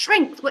my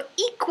strength were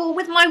equal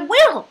with my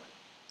will.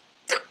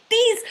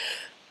 These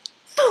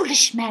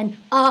foolish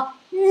men are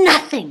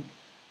nothing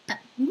but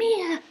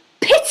mere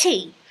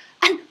pity,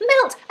 and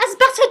melt as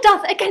butter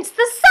doth against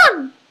the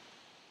sun.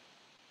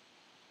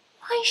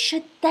 Why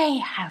should they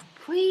have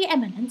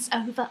preeminence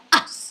over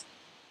us,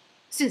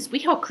 since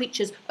we are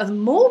creatures of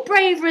more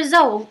brave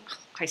resolve?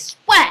 I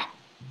swear,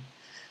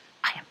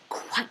 I am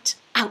quite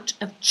out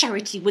of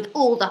charity with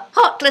all the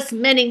heartless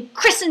men in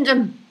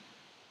Christendom.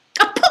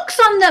 A pox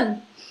on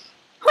them,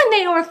 when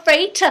they are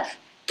afraid to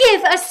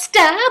give a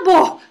stab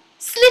or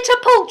slit a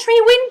paltry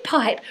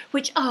windpipe,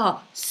 which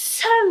are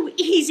so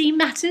easy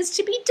matters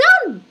to be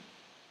done.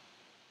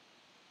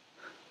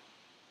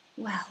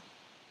 Well,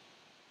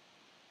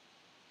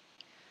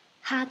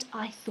 had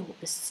I thought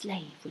the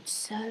slave would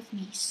serve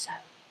me so,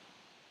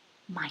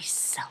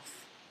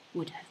 myself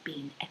would have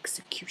been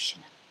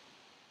executioner.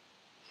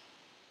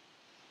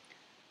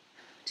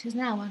 'Tis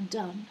now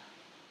undone,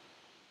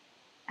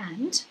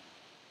 and,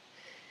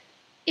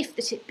 if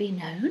that it be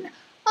known,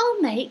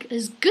 I'll make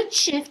as good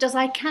shift as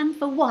I can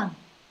for one.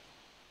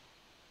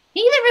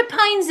 He that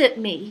repines at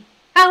me,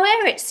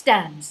 howe'er it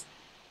stands,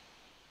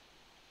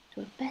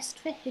 'twere best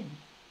for him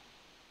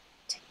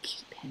to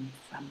keep him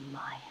from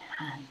my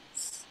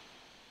hands.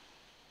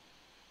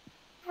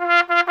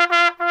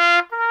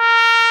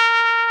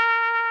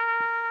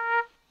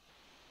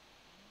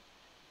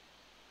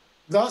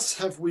 Thus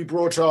have we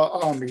brought our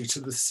army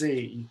to the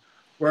sea,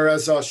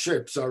 whereas our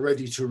ships are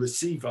ready to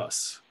receive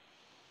us.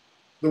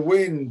 The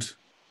wind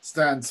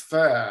stands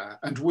fair,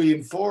 and we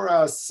in 4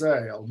 hours'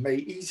 sail may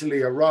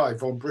easily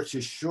arrive on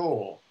British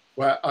shore,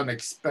 where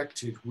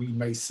unexpected we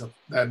may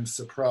them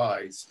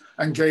surprise,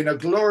 and gain a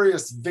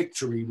glorious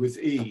victory with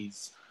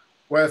ease.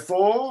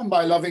 Wherefore,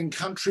 my loving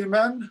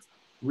countrymen,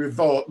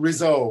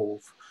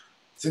 resolve,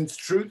 since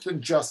truth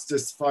and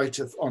justice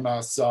fighteth on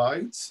our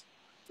sides,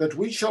 that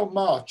we shall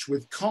march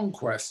with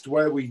conquest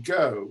where we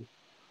go.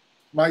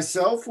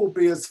 Myself will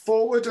be as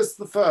forward as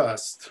the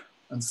first,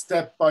 and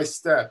step by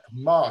step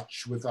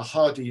march with the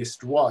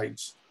hardiest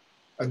wight,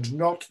 and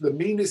not the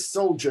meanest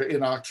soldier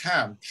in our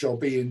camp shall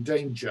be in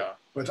danger,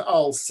 but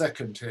I'll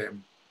second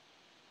him.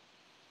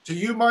 To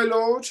you, my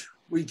lord,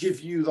 we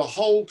give you the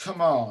whole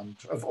command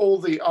of all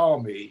the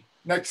army,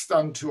 next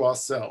unto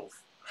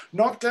ourself,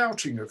 not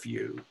doubting of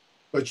you,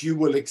 but you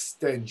will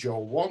extend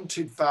your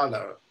wonted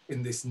valour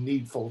in this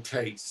needful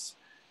case,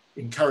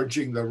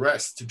 encouraging the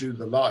rest to do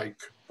the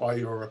like by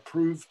your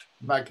approved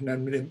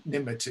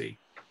magnanimity.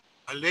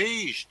 My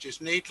liege, 'tis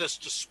needless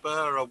to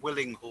spur a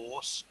willing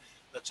horse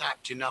that's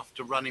apt enough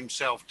to run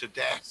himself to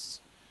death.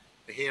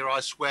 For here I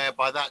swear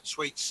by that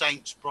sweet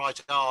saint's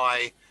bright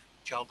eye,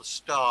 which are the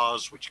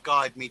stars which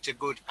guide me to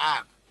good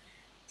hap,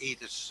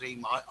 either to see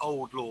my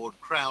old lord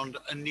crowned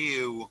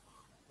anew,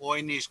 or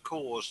in his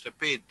cause to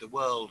bid the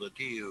world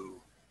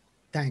adieu.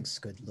 Thanks,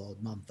 good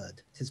Lord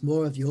Mumford. 'Tis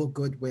more of your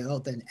goodwill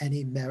than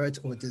any merit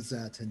or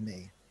desert in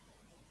me.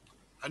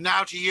 And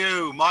now to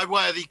you, my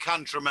worthy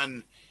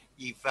countrymen,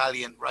 ye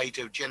valiant rate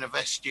of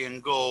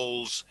Genevestian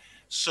Gauls,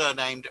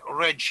 surnamed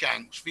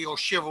Redshanks for your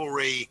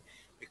chivalry,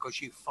 because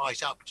you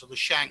fight up to the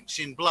shanks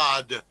in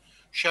blood.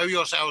 Show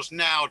yourselves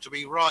now to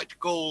be right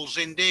Gauls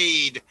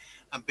indeed,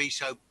 and be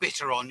so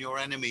bitter on your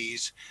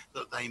enemies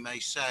that they may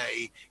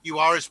say, you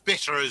are as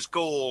bitter as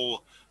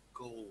Gaul.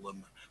 Gall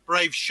them,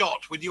 brave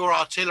shot with your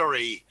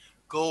artillery.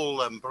 Gall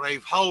them,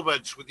 brave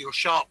halberds with your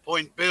sharp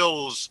point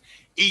bills,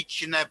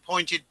 each in their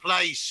pointed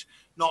place,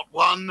 not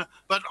one,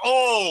 but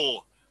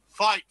all.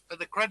 Fight for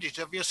the credit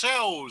of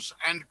yourselves,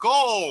 and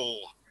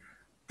Gaul.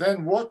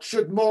 Then what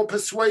should more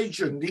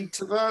persuasion need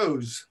to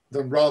those,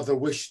 than rather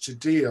wish to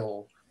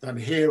deal, than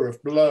hear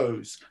of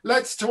blows?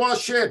 Let's to our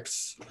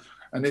ships,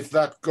 and if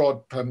that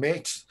God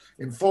permit,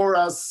 in 4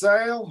 hours'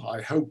 sail,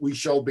 I hope we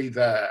shall be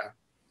there.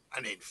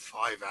 And in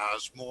 5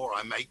 hours more,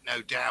 I make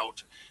no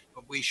doubt,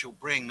 but we shall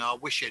bring our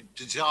wished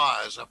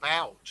desires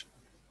about.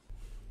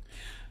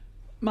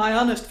 My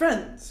honest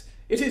friends,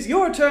 it is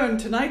your turn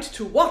tonight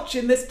to watch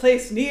in this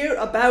place near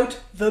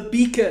about the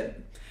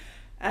beacon,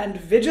 and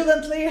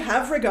vigilantly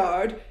have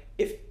regard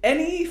if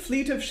any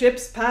fleet of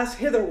ships pass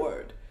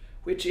hitherward,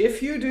 which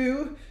if you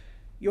do,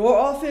 your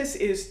office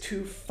is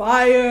to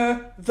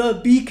fire the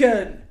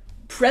beacon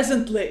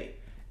presently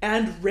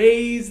and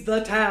raise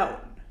the town.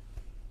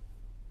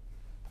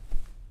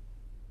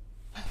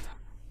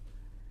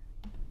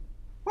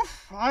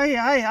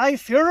 I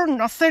fear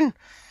nothing.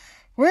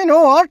 We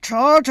know our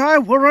charge, I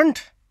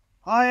warrant.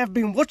 I have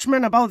been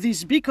watchman about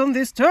this beacon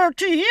this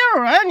 30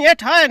 year, and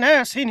yet I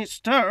ne'er seen it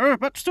stir,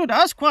 but stood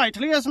as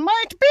quietly as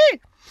might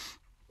be.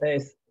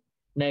 Faith,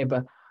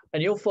 neighbour,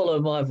 and you'll follow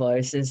my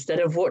advice. Instead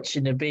of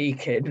watching the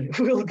beacon,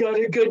 we'll go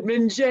to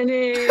Goodman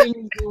Jennings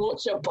and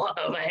watch a pot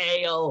of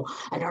ale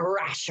and a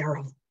rasher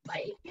of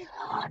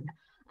bacon.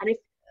 And if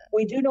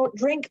we do not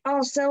drink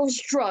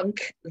ourselves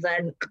drunk,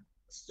 then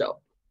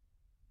stop.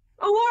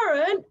 Oh,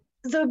 Warren,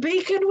 the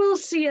beacon will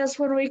see us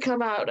when we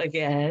come out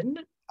again.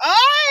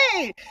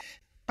 Aye!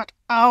 But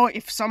how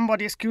if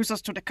somebody skews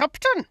us to the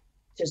captain?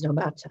 does no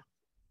matter.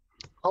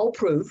 I'll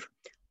prove,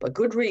 by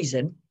good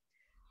reason,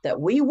 that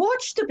we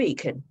watched the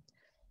beacon.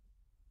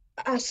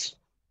 As,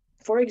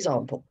 for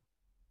example...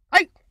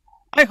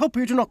 I hope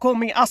you do not call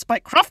me us by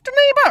craft,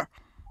 neighbour.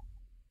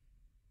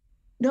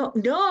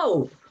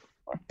 No.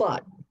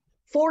 But,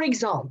 for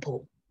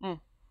example,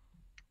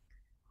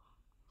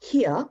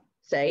 here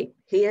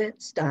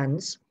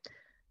stands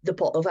the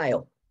pot of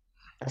ale.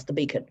 That's the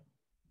beacon.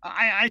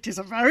 It is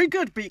a very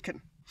good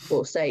beacon.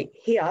 We'll say,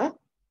 here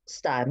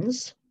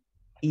stands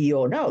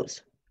your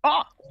nose.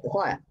 Ah! The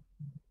fire.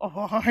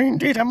 Oh,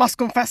 indeed, I must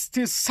confess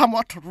 'tis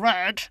somewhat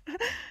red.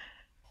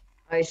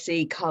 I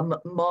see come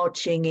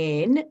marching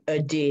in a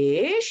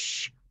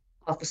dish,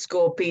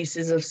 60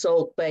 pieces of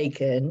salt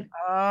bacon.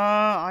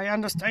 I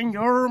understand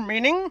your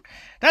meaning.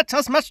 That's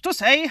as much to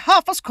say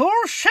 60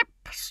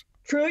 ships.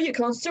 True, you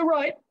can't still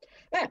right.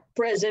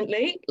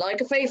 Presently, like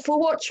a faithful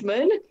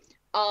watchman,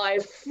 I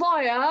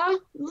fire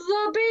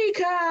the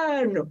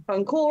beacon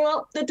and call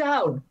up the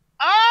town.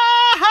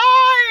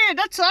 Aye,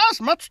 that's as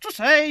much to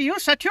say you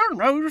set your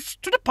nose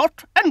to the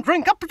pot and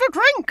drink up the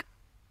drink.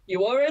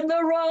 You are in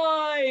the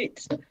right.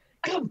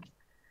 Come,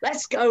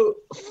 let's go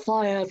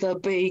fire the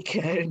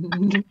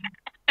beacon.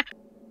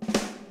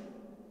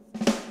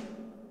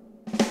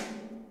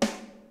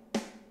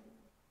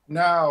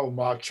 Now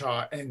march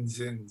our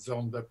ensigns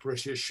on the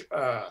British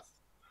earth,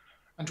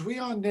 and we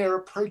are near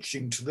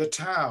approaching to the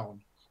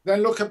town.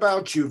 Then look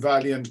about you,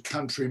 valiant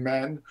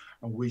countrymen,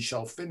 and we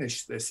shall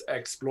finish this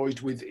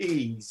exploit with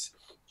ease.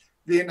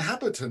 The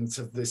inhabitants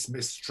of this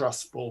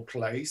mistrustful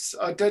place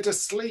are dead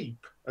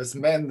asleep, as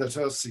men that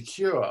are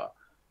secure.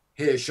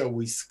 Here shall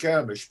we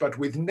skirmish, but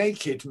with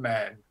naked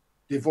men,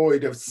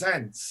 devoid of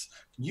sense,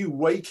 you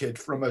waked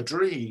from a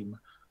dream,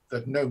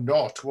 that know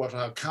not what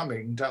our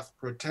coming doth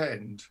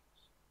pretend,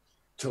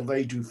 till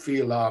they do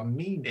feel our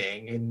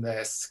meaning in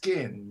their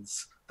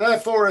skins.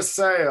 Therefore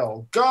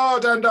assail,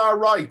 God and our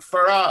right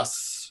for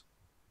us.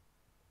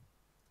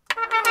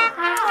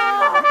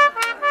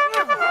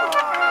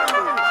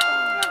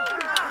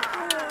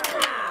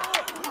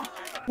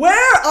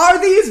 Where are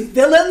these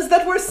villains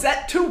that were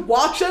set to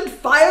watch and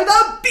fire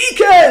the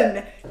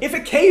beacon? If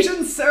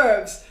occasion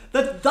serves,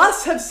 that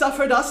thus have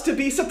suffered us to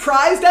be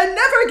surprised and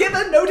never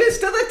given notice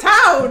to the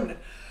town.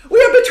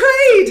 We are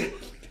betrayed,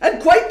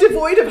 and quite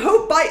devoid of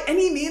hope by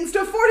any means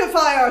to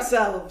fortify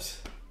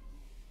ourselves.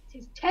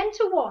 'Tis 10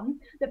 to 1,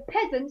 the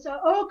peasants are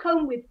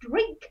o'ercome with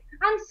drink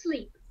and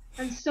sleep,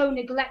 and so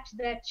neglect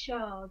their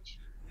charge.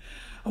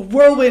 A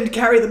whirlwind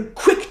carry them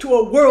quick to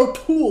a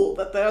whirlpool,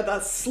 that there the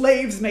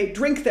slaves may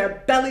drink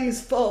their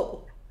bellies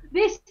full.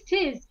 This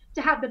 'tis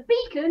to have the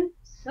beacon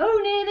so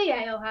near the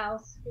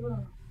alehouse.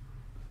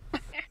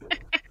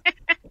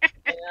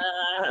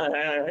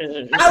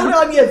 Out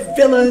on ye,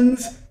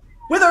 villains!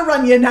 Whither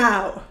run ye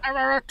now?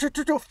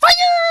 To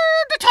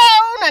fire the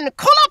town and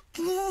call up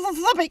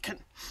the beacon.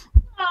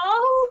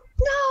 Oh,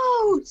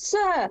 no,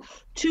 sir,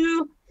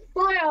 to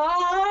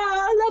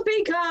fire the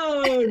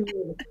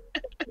beacon.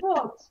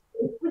 What?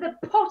 With a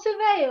pot of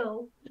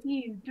ale,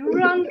 you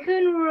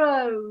drunken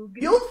rogue.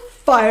 You'll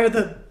fire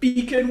the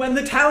beacon when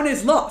the town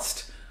is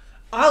lost.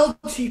 I'll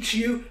teach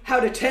you how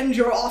to tend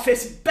your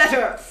office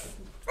better.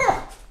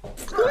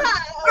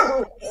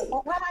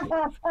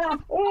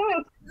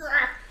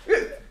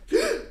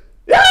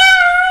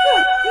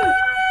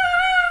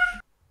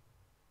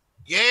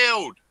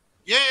 Yield!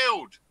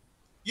 Yield!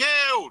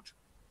 Yield!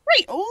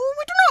 We do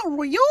not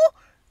reel.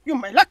 You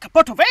may lack a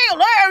pot of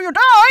ale ere you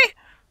die.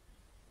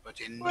 But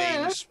in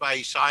mean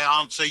space I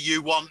answer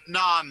you want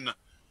none.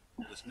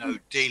 There's no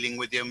dealing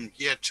with you,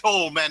 ye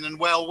tall men and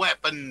well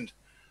weaponed.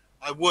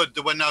 I would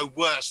there were no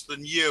worse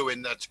than you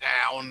in the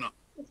town.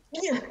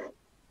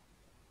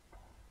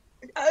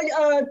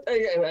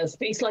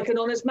 Speaks like an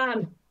honest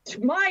man.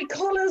 My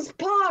collar's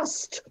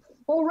past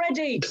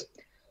already.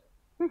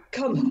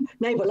 Come,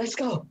 neighbour, let's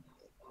go.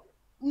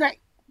 Nay.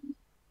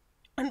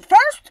 And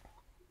first,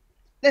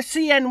 let's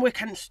see an we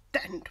can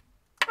stand.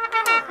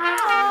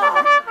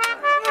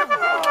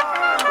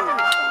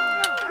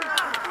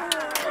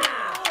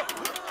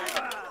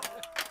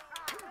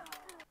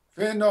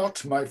 Fear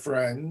not, my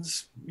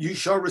friends. You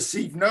shall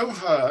receive no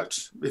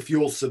hurt if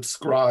you'll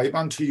subscribe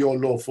unto your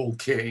lawful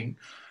king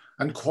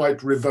and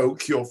quite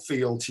revoke your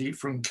fealty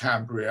from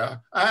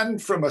Cambria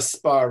and from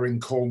aspiring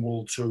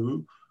Cornwall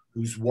too,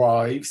 whose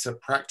wives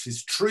have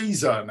practised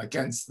treason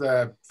against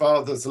their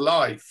father's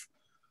life.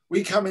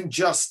 We come in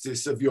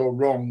justice of your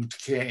wronged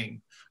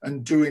king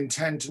and do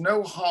intend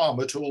no harm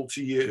at all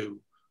to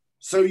you.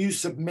 So you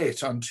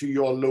submit unto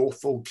your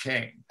lawful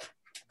king.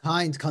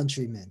 Kind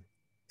countrymen,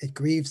 it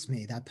grieves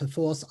me that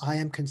perforce I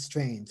am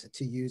constrained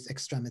to use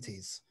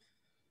extremities.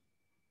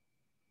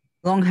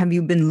 Long have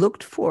you been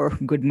looked for,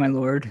 good my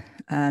lord,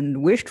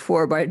 and wished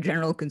for by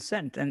general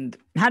consent, and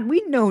had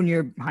we known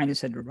your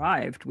highness had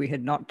arrived, we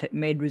had not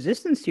made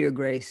resistance to your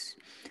grace.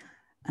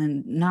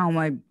 And now,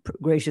 my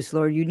gracious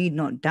lord, you need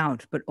not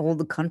doubt, but all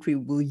the country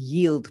will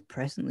yield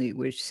presently,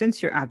 which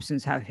since your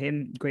absence have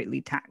him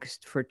greatly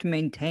taxed, for to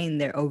maintain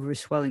their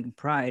overswelling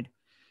pride.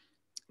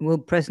 We'll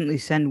presently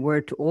send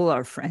word to all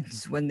our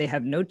friends. When they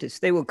have notice,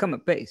 they will come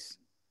apace.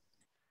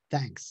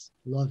 Thanks,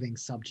 loving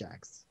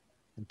subjects,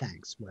 and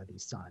thanks, worthy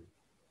son.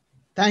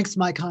 Thanks,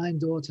 my kind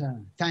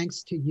daughter.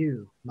 Thanks to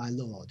you, my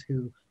lord,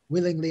 who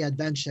willingly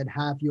adventured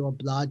have your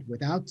blood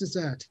without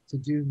desert to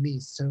do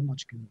me so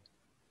much good.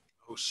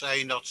 Oh,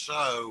 say not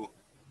so.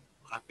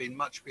 I've been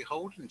much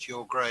beholden to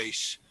your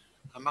grace.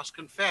 I must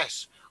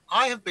confess,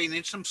 I have been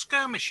in some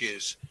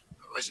skirmishes,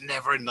 but was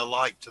never in the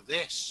like to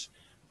this.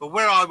 But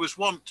where I was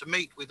wont to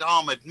meet with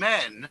armoured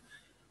men,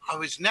 I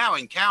was now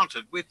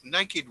encountered with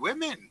naked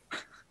women.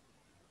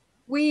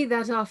 We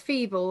that are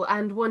feeble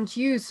and want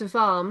use of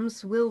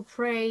arms will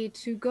pray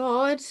to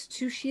God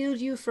to shield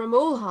you from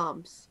all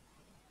harms.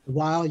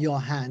 While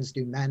your hands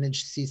do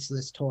manage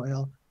ceaseless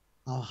toil,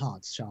 our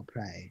hearts shall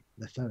pray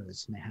the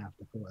foes may have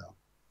the foil.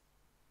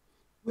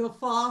 We'll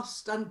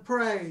fast and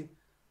pray,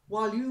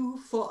 while you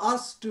for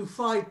us do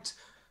fight,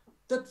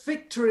 that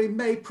victory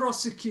may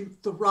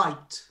prosecute the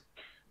right.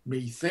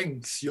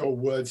 Methinks your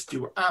words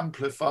do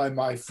amplify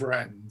my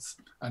friends,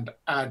 and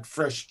add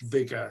fresh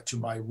vigour to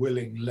my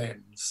willing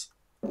limbs.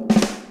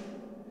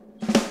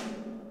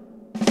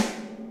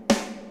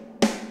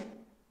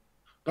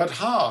 But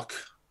hark,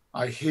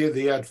 I hear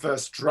the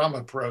adverse drum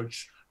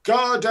approach.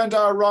 God and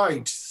our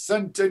right,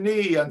 St.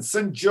 Denis and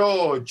St.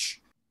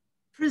 George.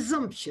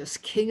 Presumptuous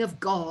King of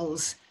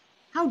Gauls,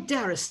 how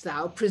darest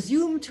thou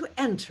presume to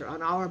enter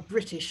on our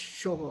British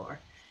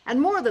shore,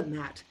 and more than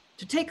that,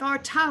 to take our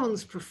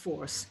towns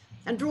perforce,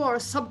 and draw our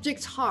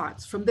subjects'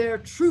 hearts from their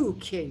true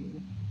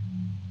king?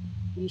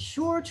 Be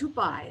sure to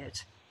buy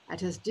it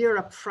at as dear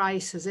a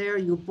price as e'er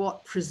you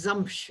bought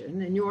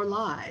presumption in your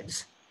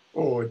lives.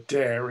 Oh,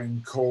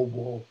 daring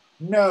Cornwall,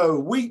 no,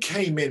 we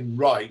came in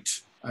right,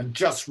 and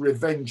just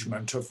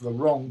revengement of the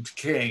wronged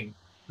king,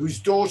 whose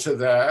daughters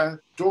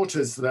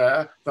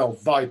there, fell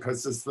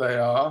vipers as they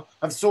are,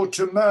 have sought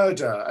to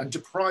murder and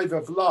deprive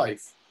of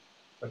life.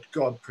 But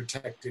God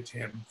protected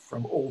him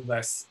from all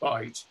their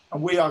spite,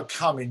 and we are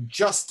come in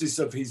justice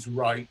of his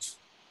right.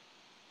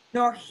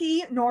 Nor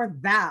he nor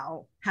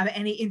thou have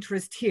any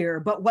interest here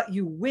but what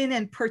you win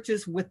and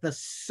purchase with the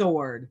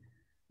sword.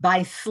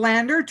 Thy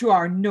slander to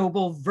our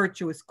noble,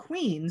 virtuous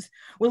queens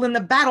will in the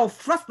battle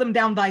thrust them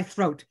down thy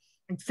throat,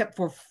 except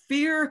for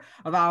fear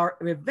of our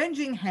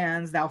revenging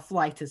hands thou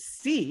fly to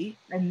sea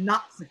and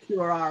not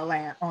secure our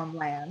land on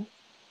land.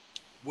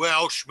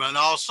 Welshman,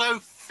 I'll so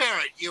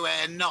ferret you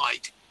ere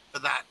night for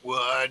that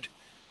word,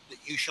 that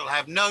you shall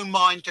have no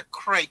mind to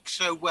crake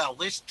so well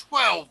this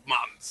 12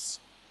 months.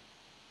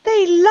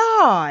 They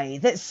lie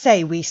that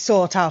say we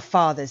sought our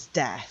father's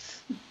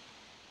death.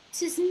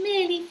 'Tis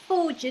merely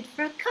forged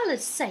for a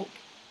colour's sake,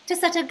 to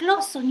set a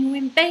gloss on your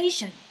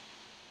invasion.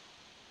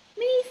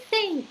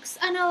 Methinks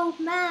an old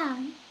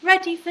man,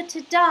 ready for to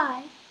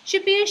die,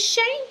 should be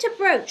ashamed to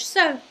broach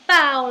so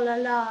foul a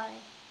lie.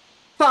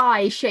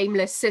 Fie,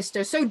 shameless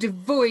sister, so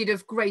devoid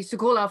of grace to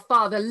call our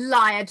father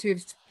liar to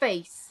his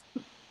face.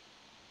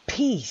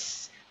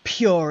 Peace,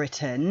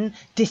 Puritan,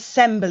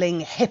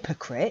 dissembling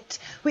hypocrite,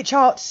 which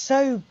art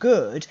so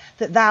good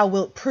that thou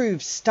wilt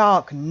prove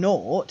stark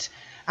naught.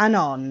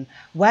 Anon,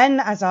 when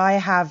as I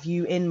have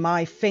you in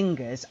my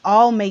fingers,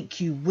 I'll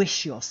make you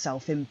wish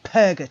yourself in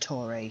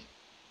purgatory.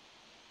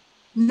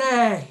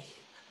 Nay,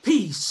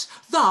 peace,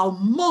 thou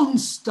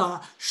monster,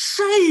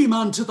 shame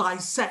unto thy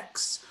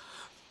sex,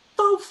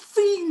 thou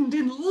fiend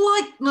in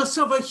likeness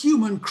of a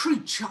human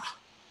creature.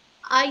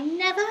 I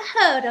never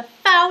heard a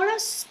fouler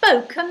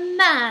spoken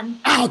man.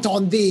 Out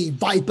on thee,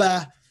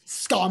 viper!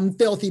 Scum,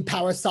 filthy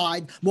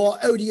parasite, more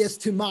odious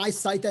to my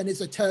sight than is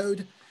a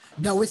toad.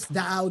 Knowest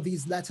thou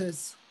these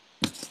letters?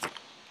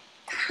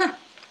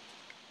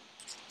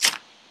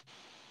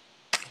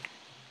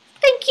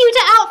 Think you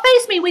to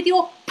outface me with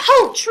your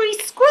paltry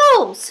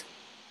scrolls?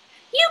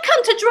 You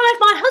come to drive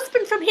my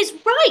husband from his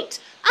right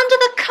under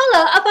the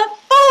colour of a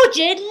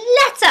forged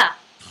letter.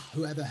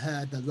 Who ever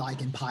heard the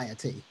like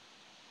impiety?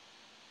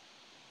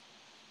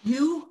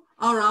 You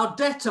are our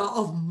debtor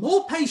of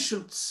more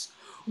patience.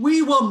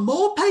 We were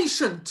more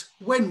patient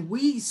when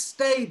we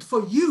stayed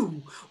for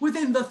you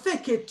within the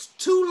thicket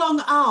 2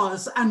 long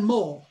hours and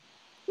more.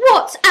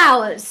 What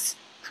hours?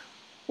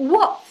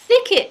 What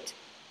thicket?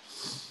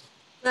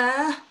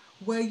 There,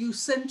 where you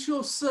sent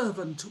your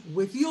servant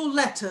with your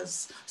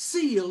letters,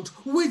 sealed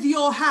with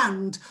your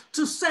hand,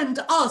 to send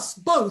us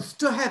both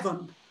to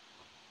heaven,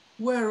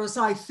 whereas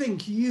I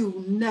think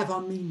you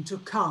never mean to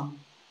come.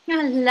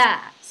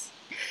 Alas,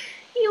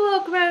 you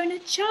are grown a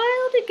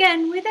child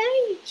again with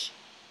age,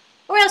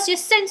 or else your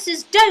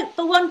senses dote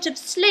for want of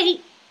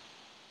sleep.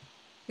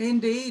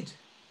 Indeed,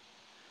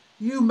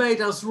 you made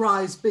us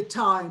rise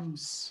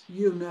betimes,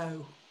 you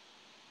know.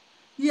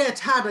 Yet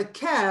had a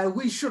care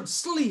we should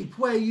sleep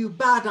where you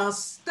bade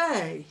us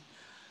stay,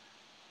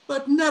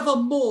 but never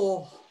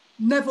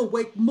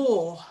wake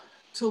more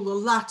till the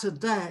latter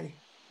day.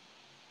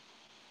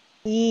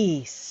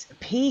 Peace,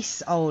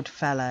 peace, old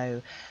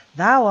fellow,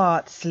 thou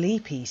art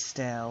sleepy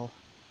still.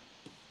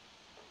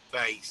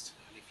 Faith,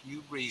 and if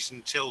you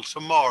reason till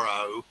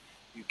tomorrow,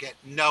 you get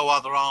no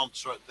other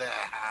answer at their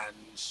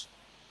hands.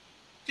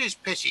 'Tis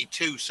pity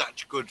two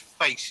such good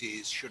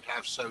faces should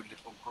have so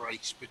little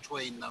grace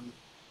between them.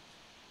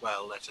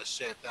 Well, let us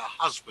say if their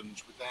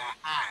husbands with their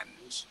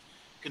hands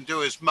can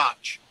do as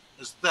much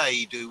as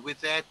they do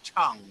with their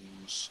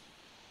tongues.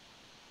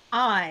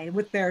 Aye,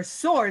 with their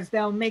swords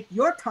they'll make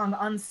your tongue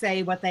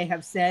unsay what they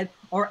have said,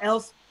 or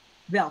else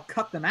they'll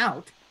cut them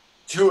out.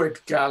 To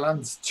it,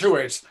 gallants, to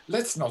it.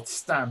 Let's not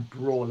stand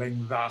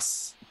brawling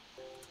thus.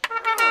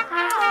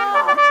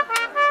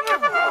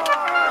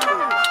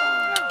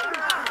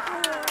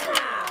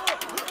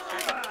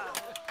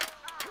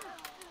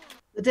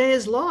 The day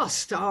is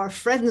lost. Our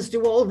friends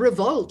do all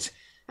revolt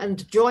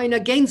and join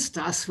against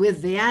us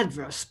with the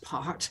adverse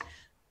part.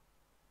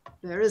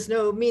 There is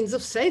no means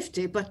of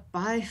safety but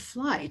by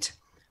flight.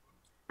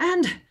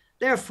 And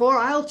therefore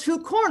I'll to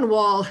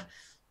Cornwall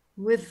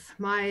with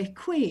my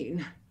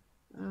queen.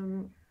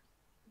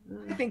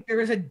 I think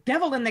there is a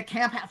devil in the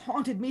camp hath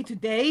haunted me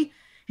today.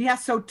 He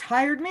hath so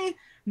tired me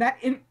that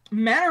in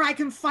manner I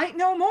can fight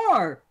no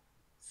more.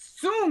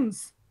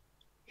 Soons,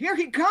 here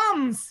he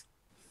comes.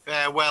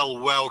 Farewell,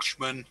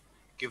 Welshman,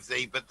 give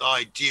thee but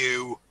thy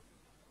due.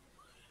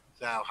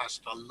 Thou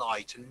hast a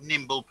light and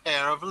nimble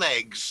pair of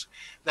legs.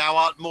 Thou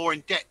art more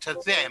in debt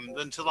to them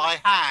than to thy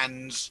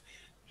hands.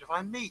 But if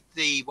I meet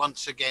thee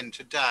once again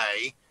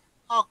today,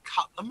 I'll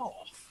cut them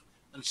off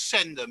and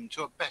send them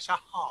to a better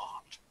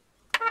heart.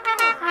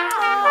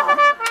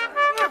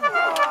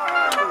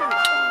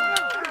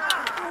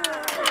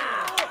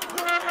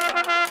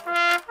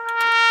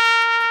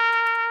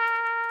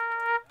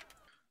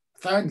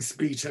 Thanks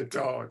be to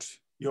God.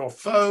 Your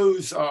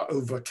foes are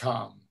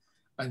overcome,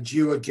 and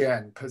you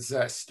again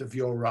possessed of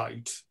your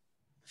right.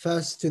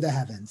 First to the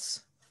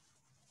heavens.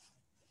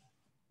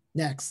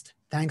 Next,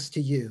 thanks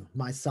to you,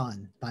 my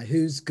son, by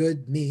whose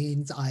good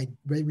means I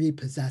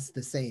repossess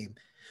the same,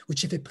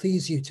 which if it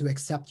please you to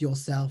accept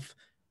yourself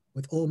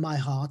with all my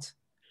heart,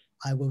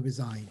 I will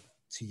resign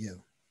to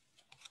you.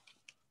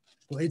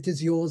 For it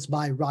is yours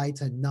by right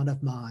and none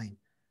of mine.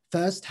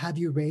 First, have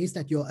you raised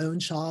at your own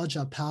charge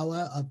a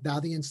power of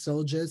valiant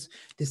soldiers?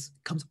 This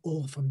comes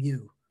all from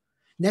you.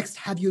 Next,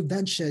 have you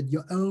ventured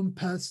your own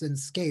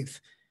person's scathe?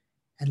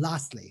 And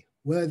lastly,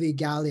 worthy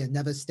Gallian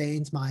never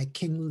stains my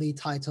kingly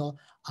title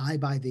I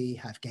by thee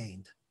have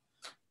gained.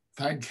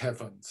 Thank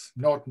heavens,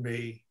 not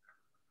me.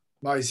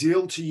 My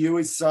zeal to you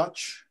is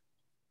such,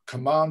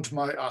 command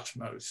my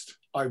utmost,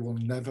 I will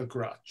never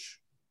grudge.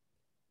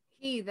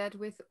 He that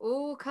with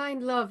all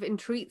kind love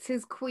entreats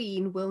his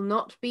queen will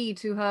not be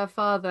to her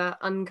father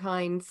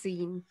unkind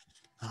seen.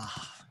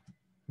 Ah,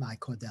 my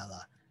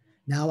Cordella,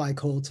 now I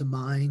call to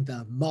mind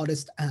the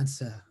modest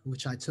answer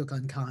which I took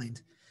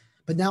unkind.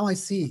 But now I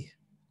see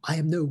I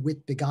am no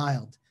whit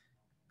beguiled.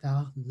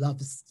 Thou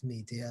lovest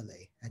me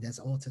dearly, and as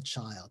aught a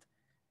child.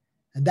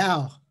 And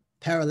thou,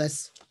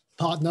 Perillus,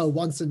 partner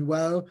once in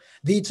woe,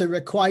 thee to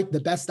requite the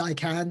best I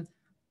can,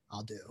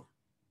 I'll do.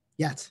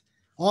 Yet,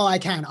 all I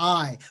can,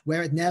 I,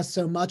 where it ne'er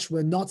so much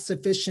were not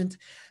sufficient,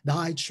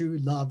 thy true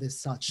love is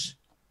such.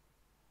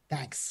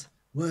 Thanks,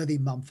 worthy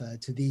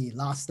Mumford, to thee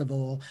last of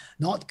all,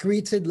 not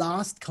greeted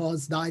last,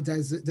 cause thy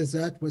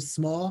desert was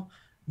small.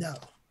 No,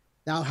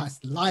 thou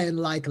hast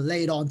lion-like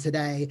laid on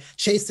today,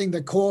 chasing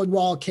the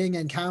Cornwall king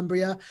in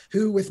Cambria,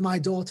 who with my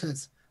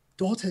daughters,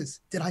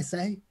 did I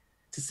say?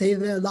 To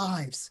save their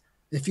lives,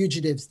 the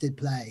fugitives did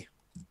play.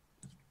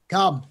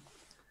 Come,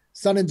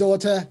 son and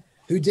daughter,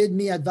 who did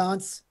me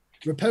advance,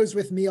 repose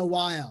with me a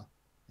while,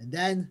 and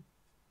then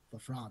for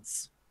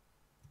France.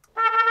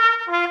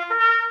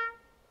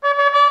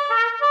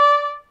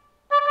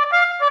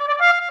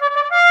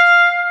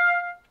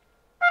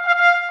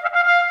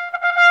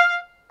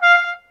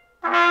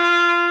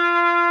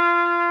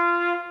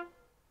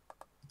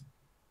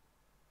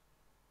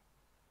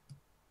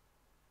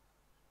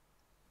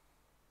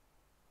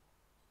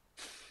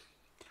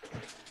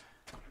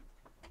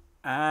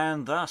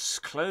 And thus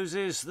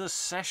closes the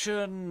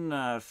session.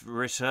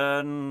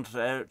 Return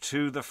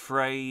to the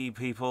fray,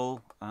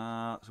 people.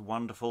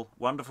 Wonderful,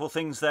 wonderful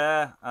things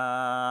there.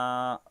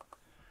 As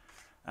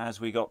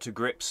we got to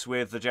grips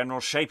with the general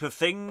shape of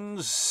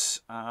things.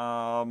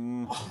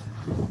 Things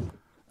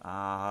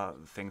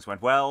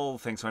went well,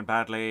 things went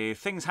badly,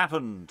 things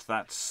happened.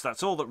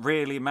 That's all that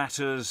really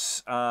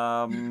matters.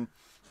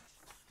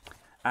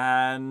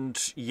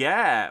 And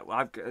yeah,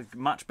 I've got a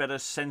much better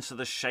sense of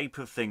the shape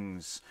of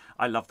things.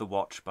 I love the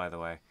watch, by the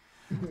way.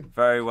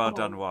 Very well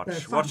done,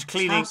 watch. Watch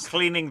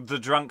cleaning the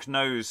drunk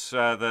nose.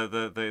 I've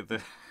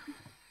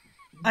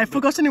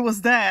forgotten it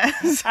was there.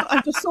 So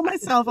I just saw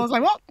myself. I was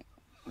like, what?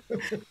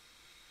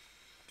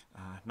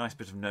 Nice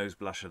bit of nose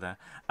blusher there.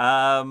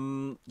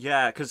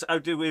 Yeah, because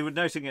we were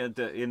noting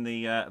in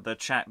the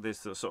chat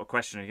this sort of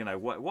question. You know,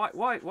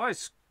 why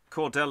is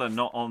Cordella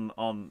not on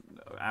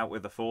out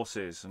with the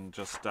forces, and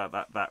just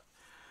that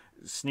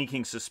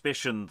sneaking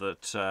suspicion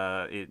that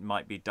it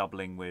might be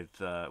doubling with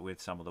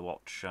some of the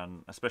watch,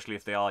 and especially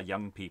if they are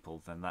young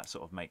people, then that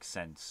sort of makes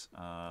sense.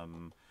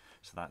 So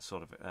that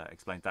sort of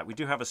explains that. We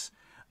do have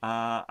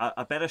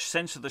a better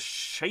sense of the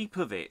shape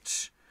of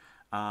it.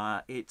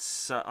 I've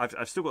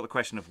still got the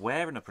question of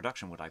where in a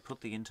production would I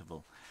put the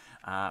interval.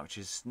 which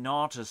is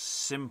not a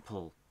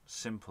simple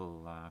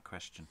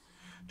question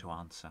to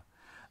answer.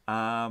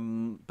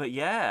 But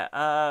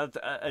yeah,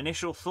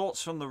 initial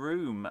thoughts from the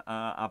room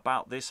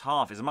about this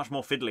half. Is a much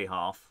more fiddly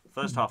half.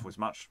 First half was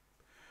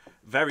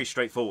very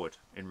straightforward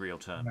in real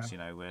terms. You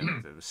know, where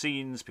there were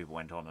scenes, people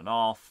went on and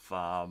off.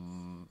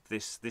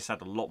 This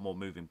had a lot more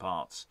moving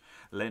parts.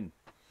 Lynn.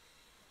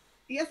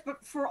 Yes,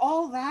 but for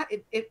all that,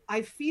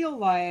 I feel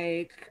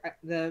like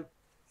the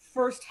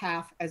first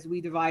half, as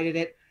we divided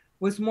it,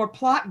 was more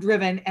plot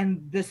driven,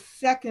 and the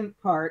second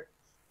part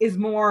is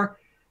more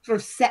sort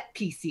of set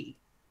piecey.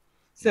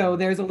 So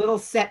there's a little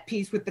set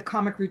piece with the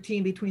comic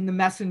routine between the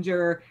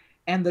messenger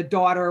and the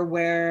daughter,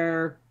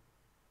 where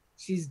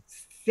she's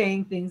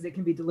saying things that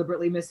can be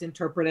deliberately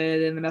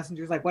misinterpreted, and the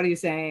messenger's like, "What are you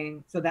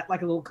saying?" So that,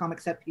 like, a little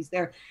comic set piece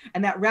there,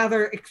 and that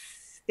rather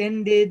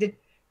extended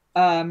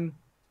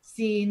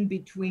scene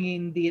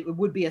between the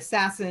would-be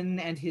assassin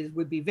and his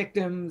would-be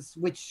victims,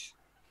 which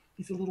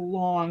is a little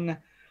long.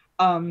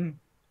 And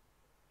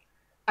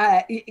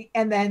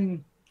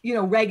then, you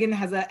know, Ragan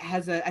has a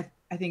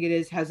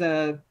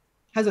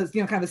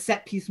you know, kind of a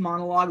set piece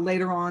monologue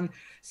later on.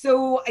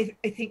 So I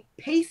think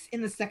pace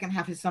in the second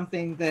half is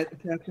something that the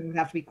production would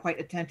have to be quite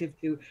attentive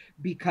to,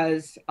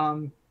 because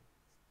I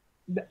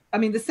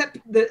mean,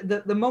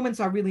 the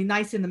moments are really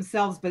nice in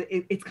themselves, but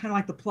it's kind of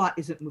like the plot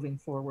isn't moving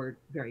forward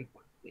very quickly.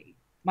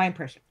 My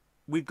impression.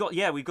 We've got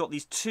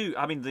these two.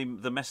 I mean,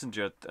 the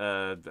messenger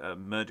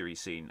murdery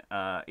scene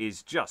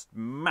is just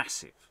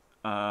massive,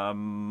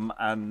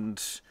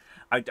 and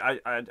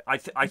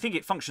I think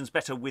it functions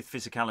better with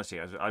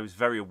physicality. I was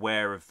very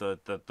aware of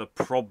the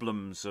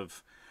problems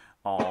of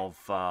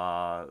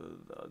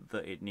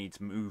that it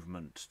needs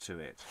movement to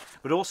it,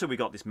 but also we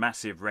got this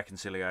massive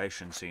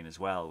reconciliation scene as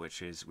well,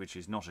 which is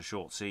not a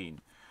short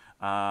scene.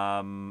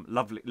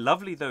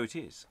 Lovely though it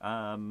is.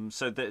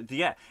 So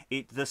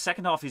the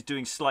second half is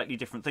doing slightly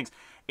different things.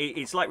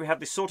 It's like we have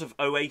this sort of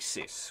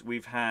oasis.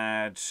 We've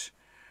had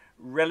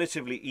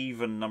relatively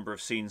even number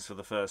of scenes for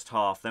the first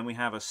half. Then we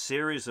have a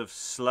series of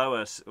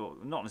slower, or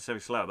not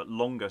necessarily slower, but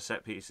longer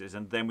set pieces,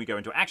 and then we go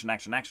into action,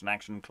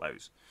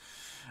 close.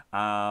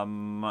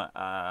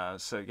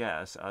 So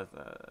yes,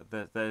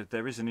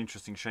 there is an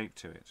interesting shape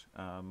to it.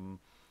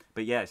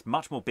 But yeah, it's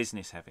much more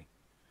business heavy.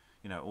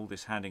 You know, all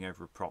this handing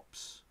over of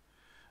props.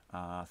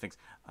 Things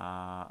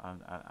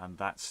and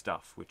that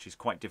stuff, which is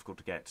quite difficult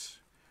to get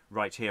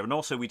right here, and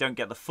also we don't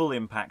get the full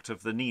impact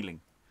of the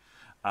kneeling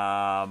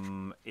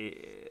that's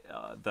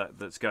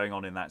going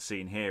on in that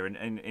scene here.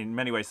 And in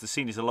many ways, the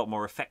scene is a lot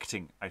more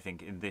affecting, I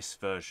think, in this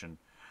version.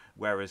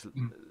 Whereas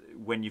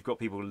when you've got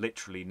people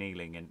literally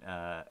kneeling,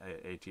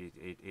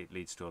 it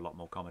leads to a lot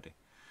more comedy,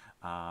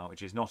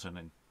 which is not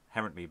an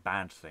inherently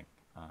bad thing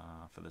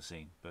for the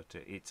scene, but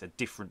it's a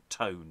different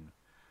tone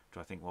to,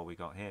 I think, what we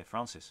got here.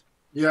 Francis.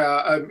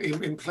 Yeah,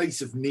 in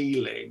place of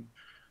kneeling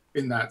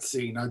in that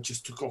scene, I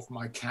just took off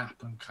my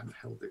cap and kind of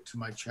held it to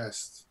my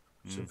chest.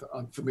 So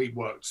for me, it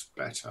works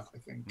better, I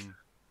think.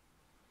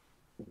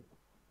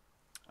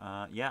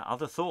 Yeah,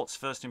 other thoughts,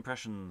 first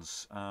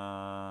impressions,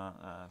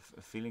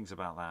 feelings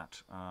about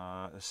that.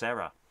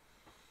 Sarah?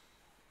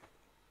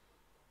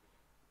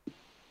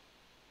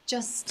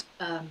 Just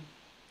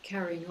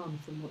carrying on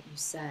from what you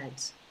said.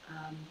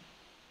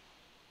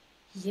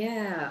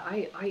 Yeah,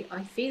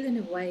 I feel in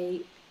a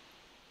way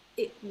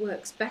it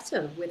works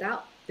better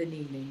without the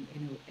kneeling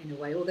in a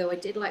way. Although I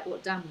did like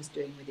what Dan was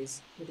doing with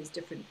his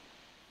different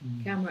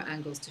camera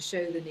angles to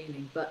show the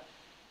kneeling. But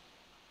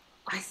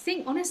I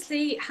think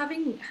honestly,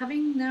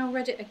 having now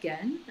read it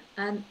again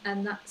and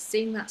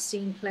seeing that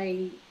scene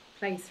play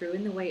through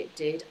in the way it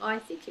did, I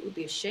think it would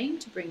be a shame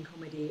to bring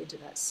comedy into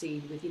that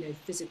scene with, you know,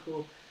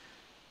 physical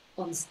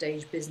on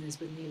stage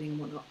business with kneeling and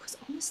whatnot, because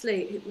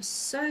honestly it was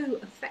so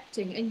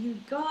affecting, and you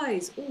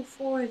guys, all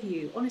four of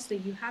you, honestly,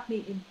 you had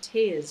me in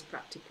tears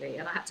practically,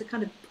 and I had to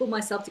kind of pull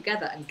myself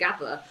together and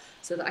gather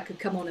so that I could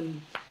come on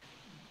and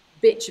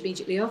bitch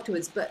immediately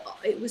afterwards. But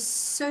it was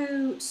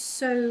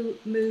so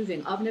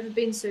moving. I've never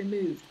been so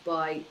moved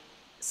by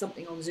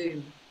something on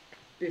Zoom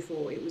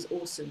before. It was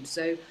awesome.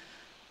 So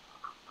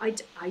I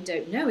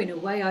don't know, in a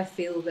way I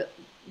feel that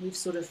we've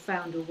sort of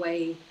found a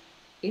way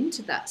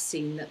into that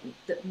scene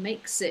that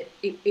makes it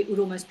would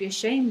almost be a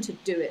shame to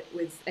do it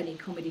with any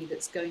comedy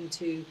that's going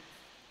to,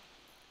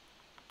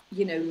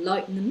 you know,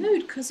 lighten the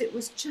mood, because it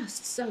was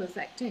just so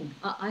affecting,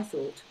 I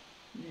thought.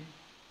 Yeah.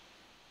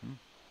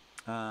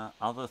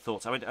 Other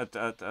thoughts? I mean,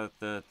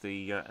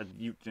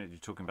 you're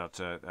talking about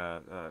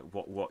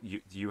what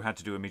you had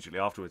to do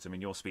immediately afterwards. I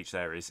mean, your speech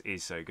there is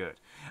so good.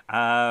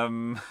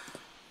 The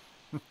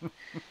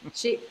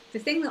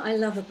thing that I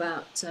love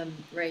about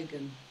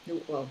Ragan,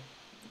 well,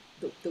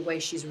 the way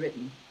she's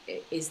written,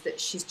 is that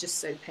she's just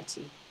so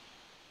petty.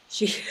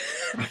 She,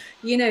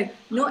 you know,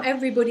 not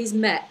everybody's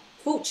met.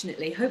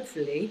 Fortunately,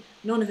 hopefully,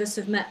 none of us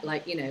have met,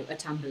 like, you know, a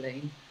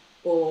Tamburlaine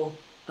or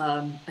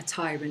a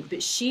tyrant.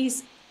 But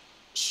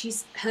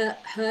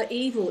her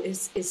evil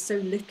is so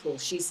little.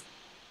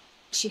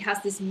 She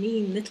has this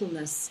mean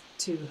littleness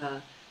to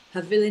her.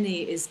 Her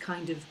villainy is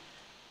kind of,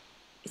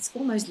 it's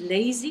almost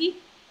lazy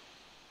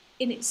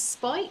in its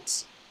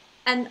spite.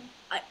 And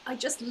I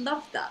just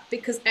love that,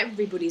 because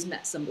everybody's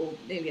met or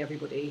nearly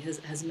everybody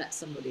has met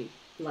somebody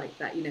like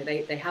that. You know,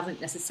 they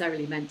haven't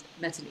necessarily met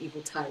an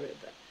evil tyrant,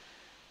 but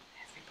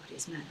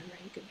everybody's met a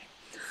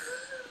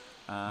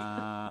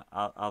Ragan.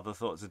 Other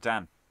thoughts of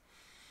Dan?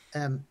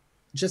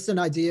 Just an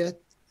idea.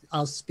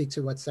 I'll speak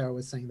to what Sarah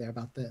was saying there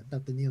about the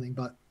kneeling,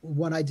 but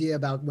one idea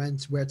about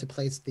where to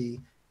place the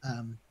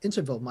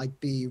interval might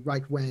be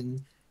right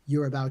when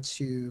you're about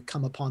to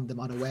come upon them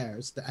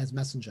unawares as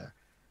messenger.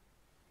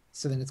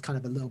 So then it's kind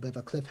of a little bit of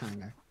a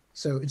cliffhanger.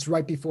 So it's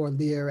right before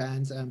Leir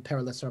and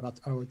Perillus are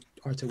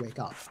to wake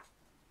up.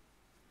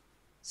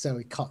 So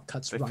it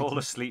cuts right. They fall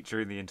asleep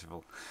during the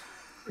interval.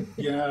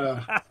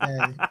 Yeah.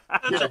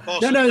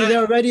 No,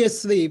 they're already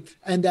asleep,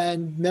 and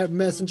then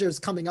messenger is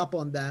coming up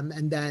on them,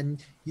 and then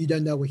you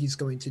don't know what he's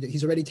going to do.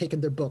 He's already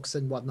taken their books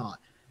and whatnot.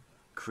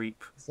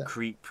 Creep,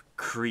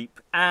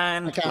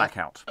 and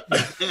blackout.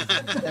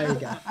 There you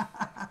go.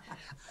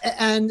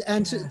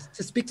 And to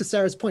speak to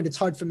Sarah's point, it's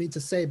hard for me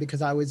to say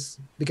because I was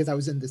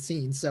in the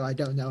scene, so I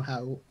don't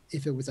know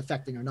if it was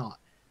affecting or not.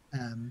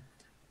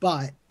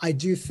 But I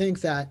do think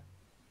that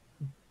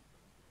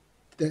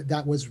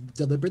was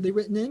deliberately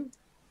written in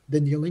the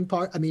kneeling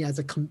part. I mean, as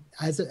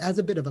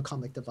a bit of a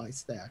comic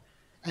device there,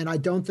 and I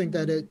don't think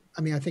that it.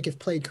 I mean, I think if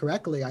played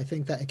correctly, I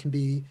think that it can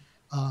be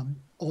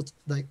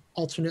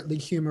alternately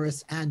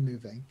humorous and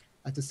moving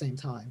at the same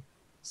time.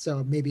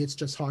 So maybe it's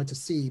just hard to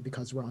see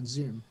because we're on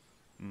Zoom.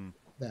 And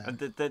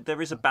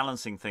there is a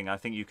balancing thing. I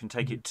think you can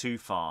take it too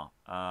far.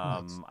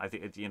 I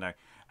think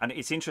and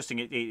it's interesting.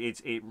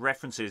 It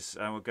references.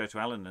 We'll go to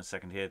Alan in a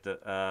second here.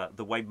 That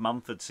the way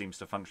Mumford seems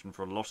to function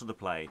for a lot of the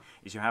play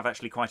is you have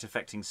actually quite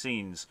affecting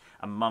scenes,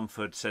 and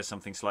Mumford says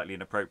something slightly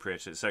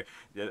inappropriate. So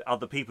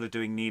other people are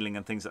doing kneeling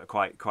and things that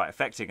are quite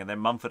affecting, and then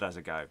Mumford has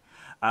a go,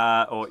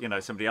 or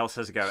somebody else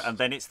has a go, and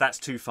then that's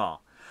too far.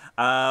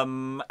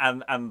 And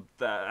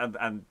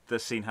the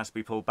scene has to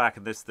be pulled back,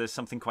 and there's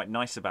something quite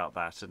nice about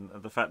that, and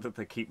the fact that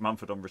they keep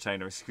Mumford on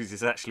retainer is because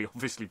he's actually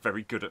obviously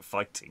very good at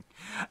fighting.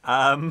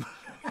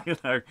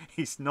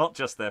 He's not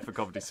just there for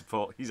comedy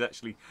support. He's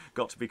actually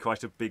got to be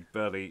quite a big,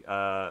 burly,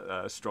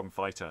 strong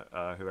fighter,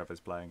 whoever's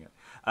playing it.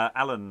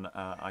 Alan,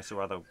 I saw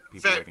other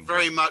people waiting.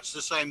 Very much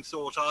the same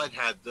thought I'd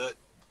had, that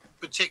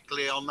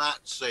particularly on that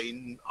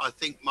scene, I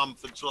think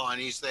Mumford's line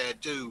is there,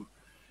 do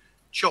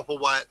chop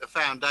away at the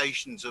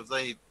foundations of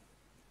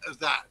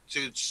that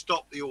to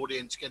stop the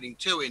audience getting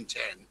too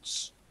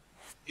intense,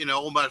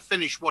 almost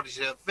finish what is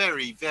a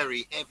very,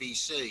 very heavy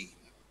scene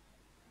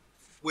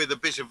with a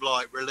bit of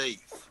light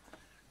relief.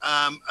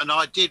 And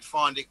I did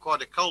find it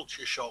quite a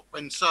culture shock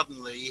when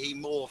suddenly he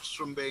morphs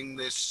from being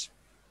this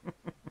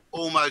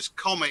almost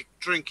comic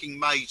drinking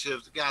mate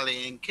of the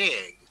Gallian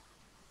king,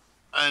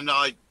 and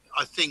I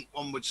think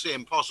one would see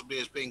him possibly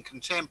as being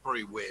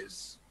contemporary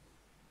with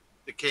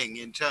the king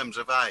in terms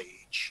of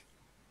age,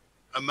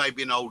 and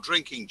maybe an old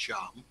drinking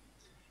chum,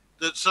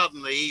 that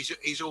suddenly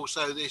he's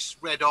also this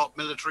red-hot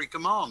military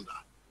commander.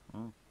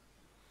 And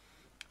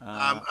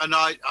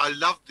I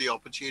loved the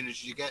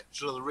opportunity to get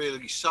sort of the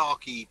really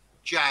sarky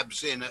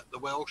jabs in at the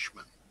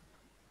Welshman.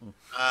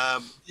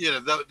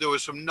 There were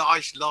some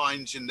nice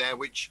lines in there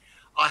which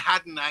I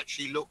hadn't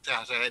actually looked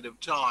at ahead of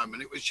time,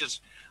 and it was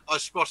just, I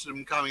spotted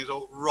them coming and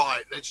thought,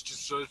 right, let's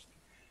just sort of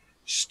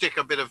stick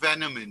a bit of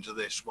venom into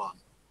this one.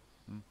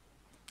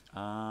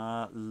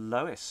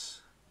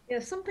 Lois. Yeah,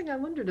 something I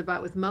wondered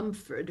about with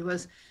Mumford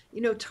was,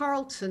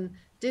 Tarleton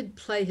did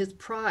play his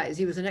prize.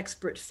 He was an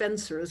expert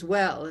fencer as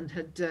well and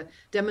had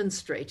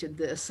demonstrated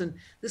this. And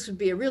this would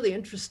be a really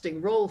interesting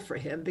role for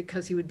him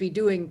because he would be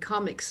doing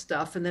comic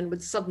stuff and then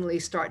would suddenly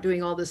start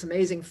doing all this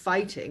amazing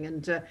fighting.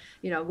 And,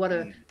 what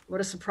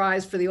a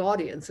surprise for the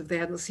audience if they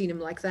hadn't seen him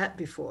like that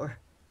before.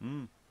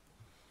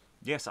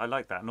 Yes, I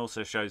like that, and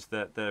also shows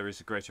that there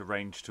is a greater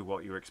range to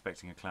what you're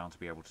expecting a clown to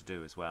be able to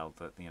do as well.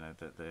 That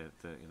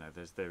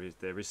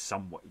there is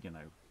somewhat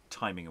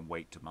timing and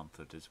weight to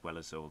Mumford as well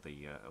as all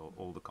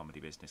the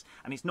comedy business,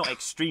 and it's not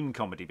extreme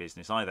comedy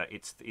business either.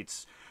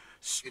 It's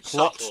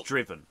plot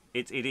driven.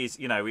 It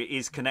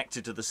is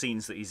connected to the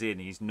scenes that he's in.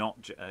 He's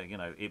not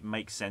it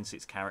makes sense.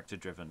 It's character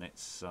driven.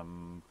 It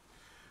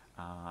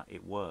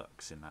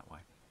works in that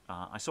way.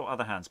 I saw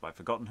other hands, but I've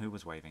forgotten who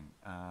was waving.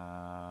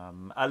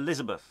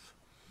 Elizabeth.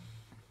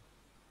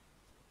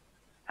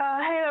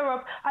 Hey there,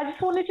 Rob. I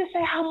just wanted to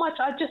say how much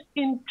I just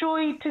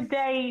enjoyed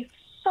today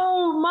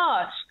so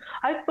much.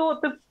 I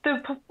thought the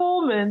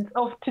performance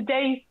of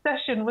today's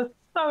session was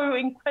so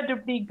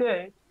incredibly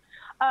good.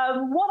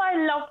 What I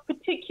loved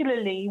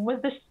particularly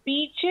was the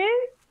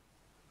speeches.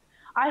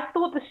 I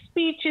thought the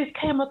speeches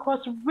came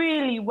across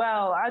really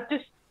well. I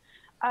just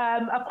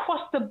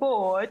across the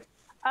board.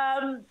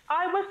 I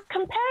was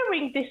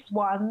comparing this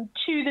one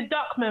to the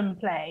Duckman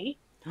play.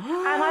 And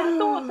I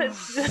thought that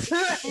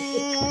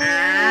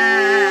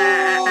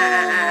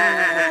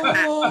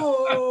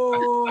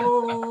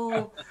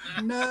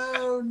no.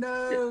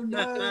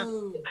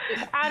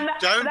 And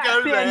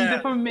that's the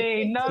end from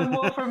me. No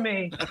more from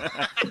me.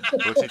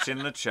 Put it in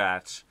the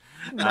chat.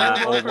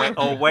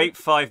 Or wait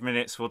 5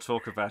 minutes. We'll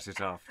talk about it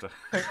after.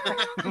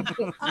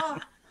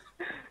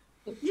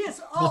 Yes,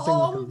 but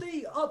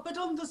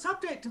on the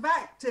subject of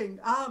acting,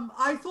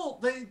 I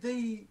thought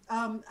the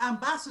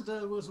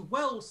ambassador was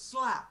well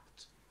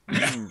slapped.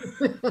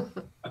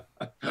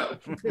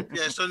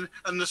 Yes, and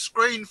the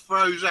screen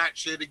froze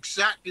actually at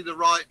exactly the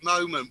right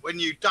moment when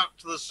you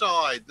ducked to the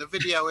side. The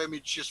video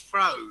image just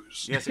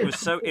froze. Yes, it was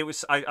so. It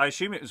was. I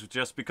assume it was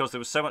just because there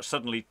was so much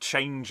suddenly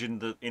change in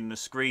the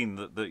screen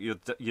that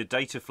your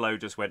data flow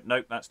just went.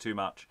 Nope, that's too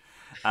much,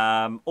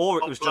 or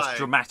it was just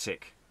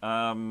dramatic.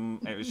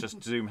 It was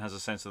just Zoom has a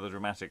sense of the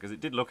dramatic, because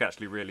it did look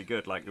actually really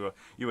good. Like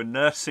you were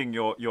nursing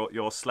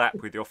your slap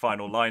with your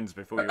final lines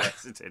before you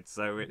exited,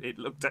 so it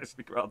looked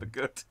actually rather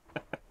good.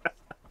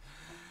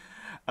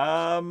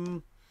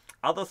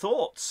 Other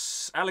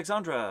thoughts,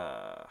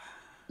 Alexandra?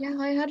 Yeah,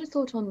 I had a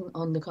thought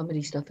on the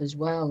comedy stuff as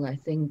well. I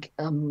think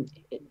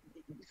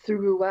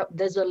throughout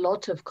there's a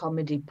lot of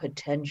comedy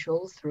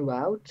potential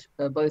throughout,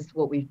 both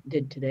what we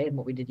did today and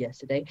what we did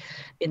yesterday,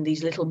 in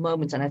these little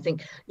moments. And I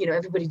think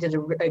everybody did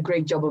a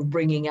great job of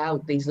bringing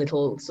out these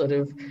little sort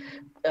of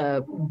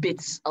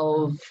bits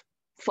of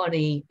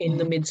funny in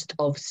the midst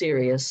of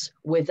serious,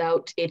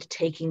 without it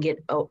taking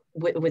it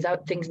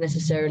without things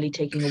necessarily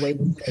taking away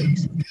the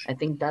stakes. I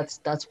think that's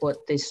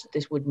what this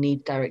would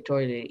need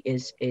directorially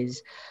is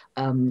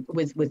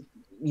with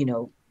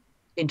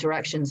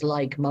interactions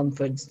like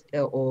Mumford's,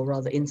 or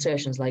rather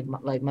insertions like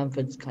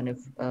Mumford's kind of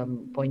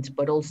points,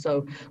 but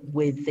also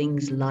with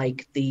things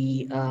like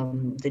the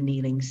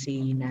kneeling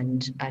scene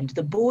and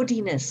the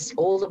bawdiness,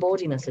 all the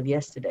bawdiness of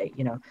yesterday.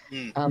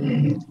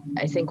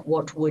 I think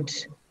what would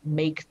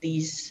make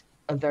these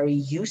a very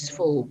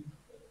useful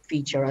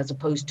feature as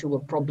opposed to a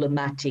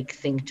problematic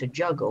thing to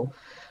juggle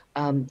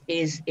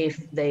is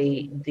if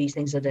these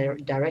things are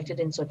directed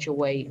in such a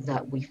way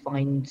that we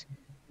find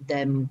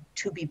them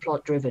to be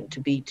plot driven, to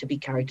be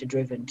character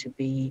driven, to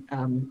be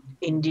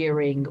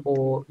endearing,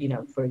 or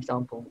for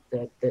example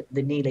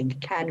the kneeling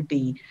can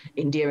be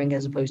endearing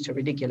as opposed to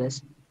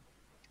ridiculous,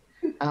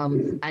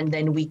 and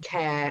then we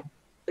care.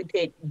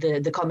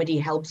 The comedy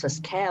helps us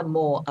care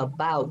more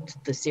about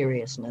the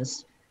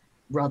seriousness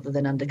rather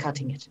than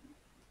undercutting it.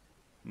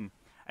 And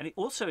it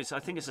also I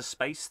think it's a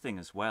space thing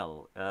as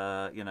well.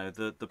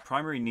 The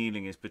primary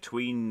kneeling is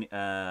between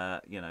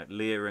Leir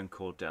and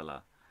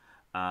Cordella.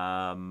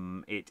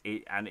 And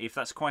if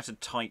that's quite a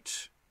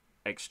tight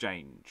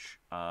exchange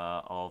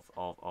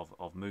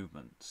of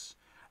movements,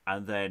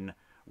 and then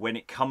when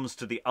it comes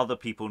to the other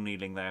people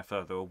kneeling there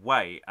further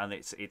away, and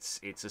it's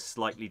a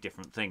slightly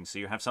different thing. So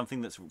you have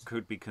something that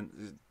could be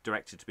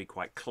directed to be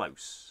quite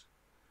close,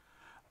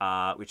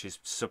 which is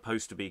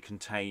supposed to be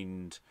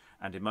contained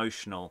and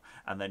emotional,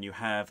 and then you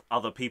have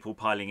other people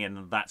piling in,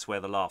 and that's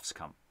where the laughs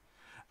come.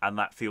 And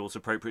that feels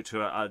appropriate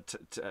to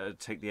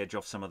take the edge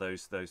off some of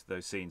those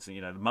scenes.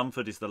 And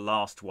Mumford is the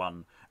last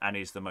one and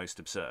is the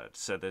most absurd.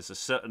 So there's a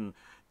certain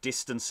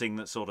distancing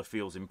that sort of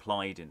feels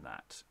implied in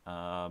that.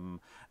 And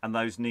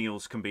those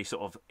kneels can be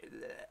sort of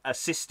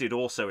assisted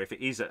also if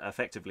it is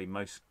effectively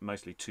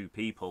mostly two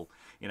people.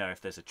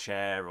 If there's a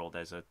chair or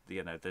there's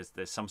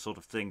there's some sort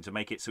of thing to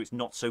make it so it's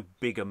not so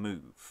big a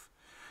move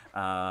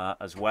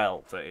as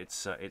well. But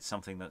it's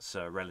something that's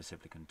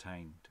relatively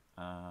contained.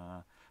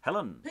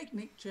 Helen?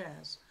 Picnic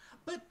chairs.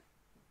 But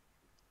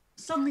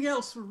something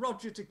else for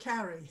Roger to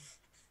carry.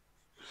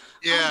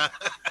 Yeah.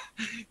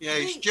 Yeah,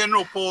 he's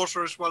general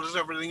porter as well as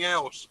everything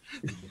else.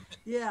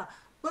 Yeah.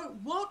 But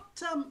what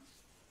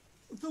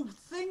the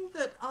thing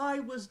that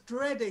I was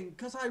dreading,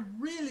 because I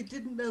really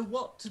didn't know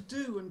what to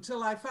do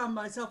until I found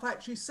myself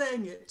actually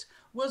saying it,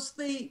 was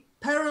the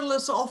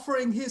Perillus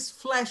offering his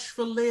flesh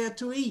for Leir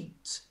to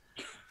eat.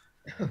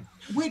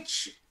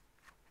 Which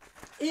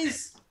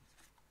is...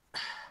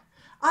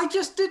 I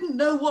just didn't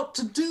know what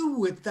to do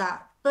with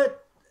that.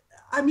 But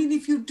I mean,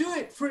 if you do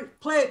it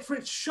play it for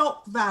its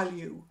shock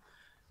value,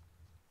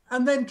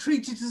 and then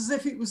treat it as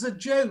if it was a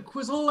joke,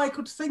 was all I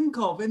could think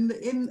of in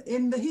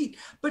the heat.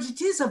 But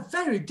it is a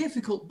very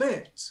difficult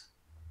bit.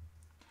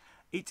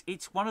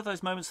 It's one of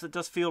those moments that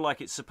does feel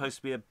like it's supposed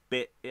to be a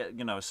bit, it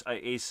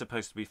is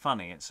supposed to be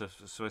funny. It's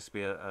supposed to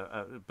be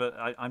but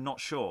I'm not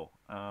sure,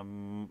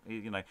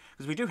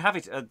 because we do have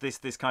it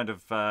this kind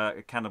of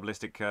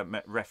cannibalistic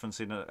reference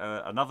in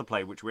another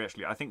play, which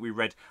I think we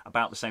read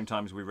about the same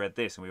time as we read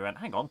this, and we went,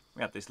 hang on,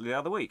 we had this the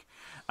other week.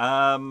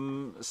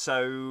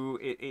 So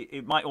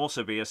it might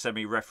also be a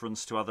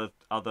semi-reference to other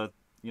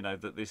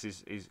that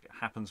this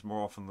happens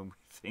more often than we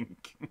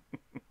think.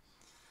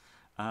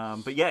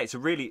 But yeah,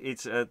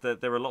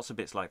 there are lots of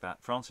bits like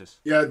that. Francis?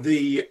 Yeah,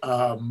 the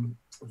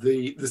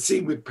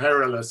scene with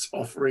Perillus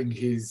offering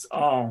his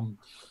arm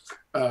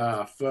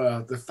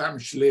for the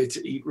famished Leir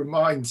to eat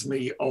reminds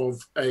me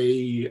of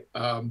a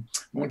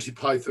Monty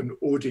Python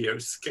audio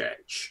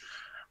sketch,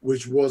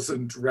 which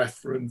wasn't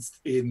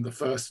referenced in the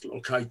first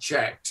look I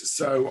checked.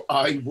 So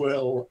I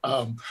will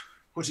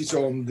put it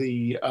on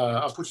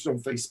I'll put it on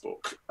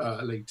Facebook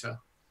later.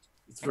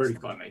 It's very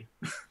funny.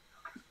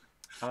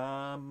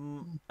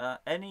 Dan?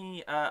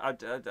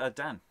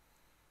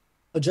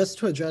 Just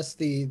to address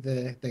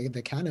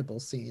the cannibal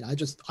scene,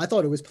 I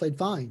thought it was played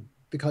fine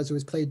because it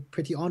was played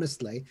pretty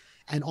honestly,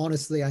 and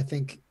honestly, I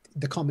think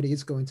the comedy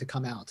is going to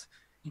come out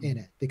in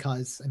it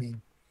because I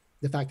mean,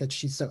 the fact that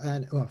she's so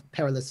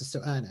Perillus is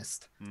so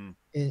earnest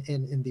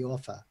in the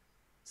offer.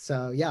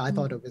 So yeah, I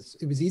thought it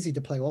was easy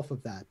to play off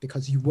of that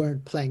because you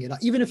weren't playing it up.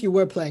 Even if you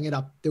were playing it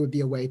up, there would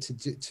be a way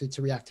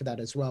to react to that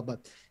as well.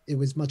 But it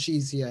was much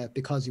easier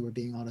because you were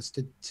being honest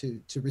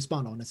to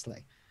respond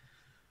honestly.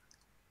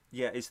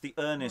 Yeah, it's the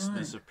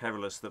earnestness of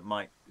Perillus that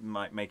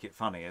might make it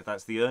funny.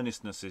 That's the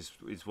earnestness is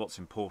what's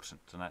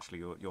important, and actually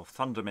your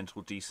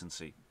fundamental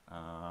decency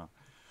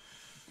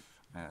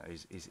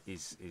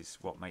is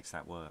what makes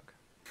that work.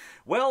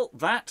 Well,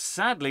 that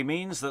sadly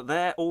means that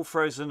they're all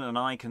frozen and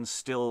I can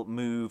still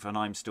move and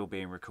I'm still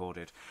being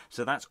recorded.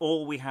 So that's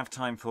all we have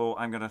time for.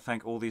 I'm going to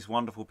thank all these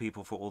wonderful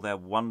people for all their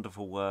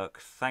wonderful work.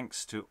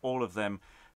 Thanks to all of them.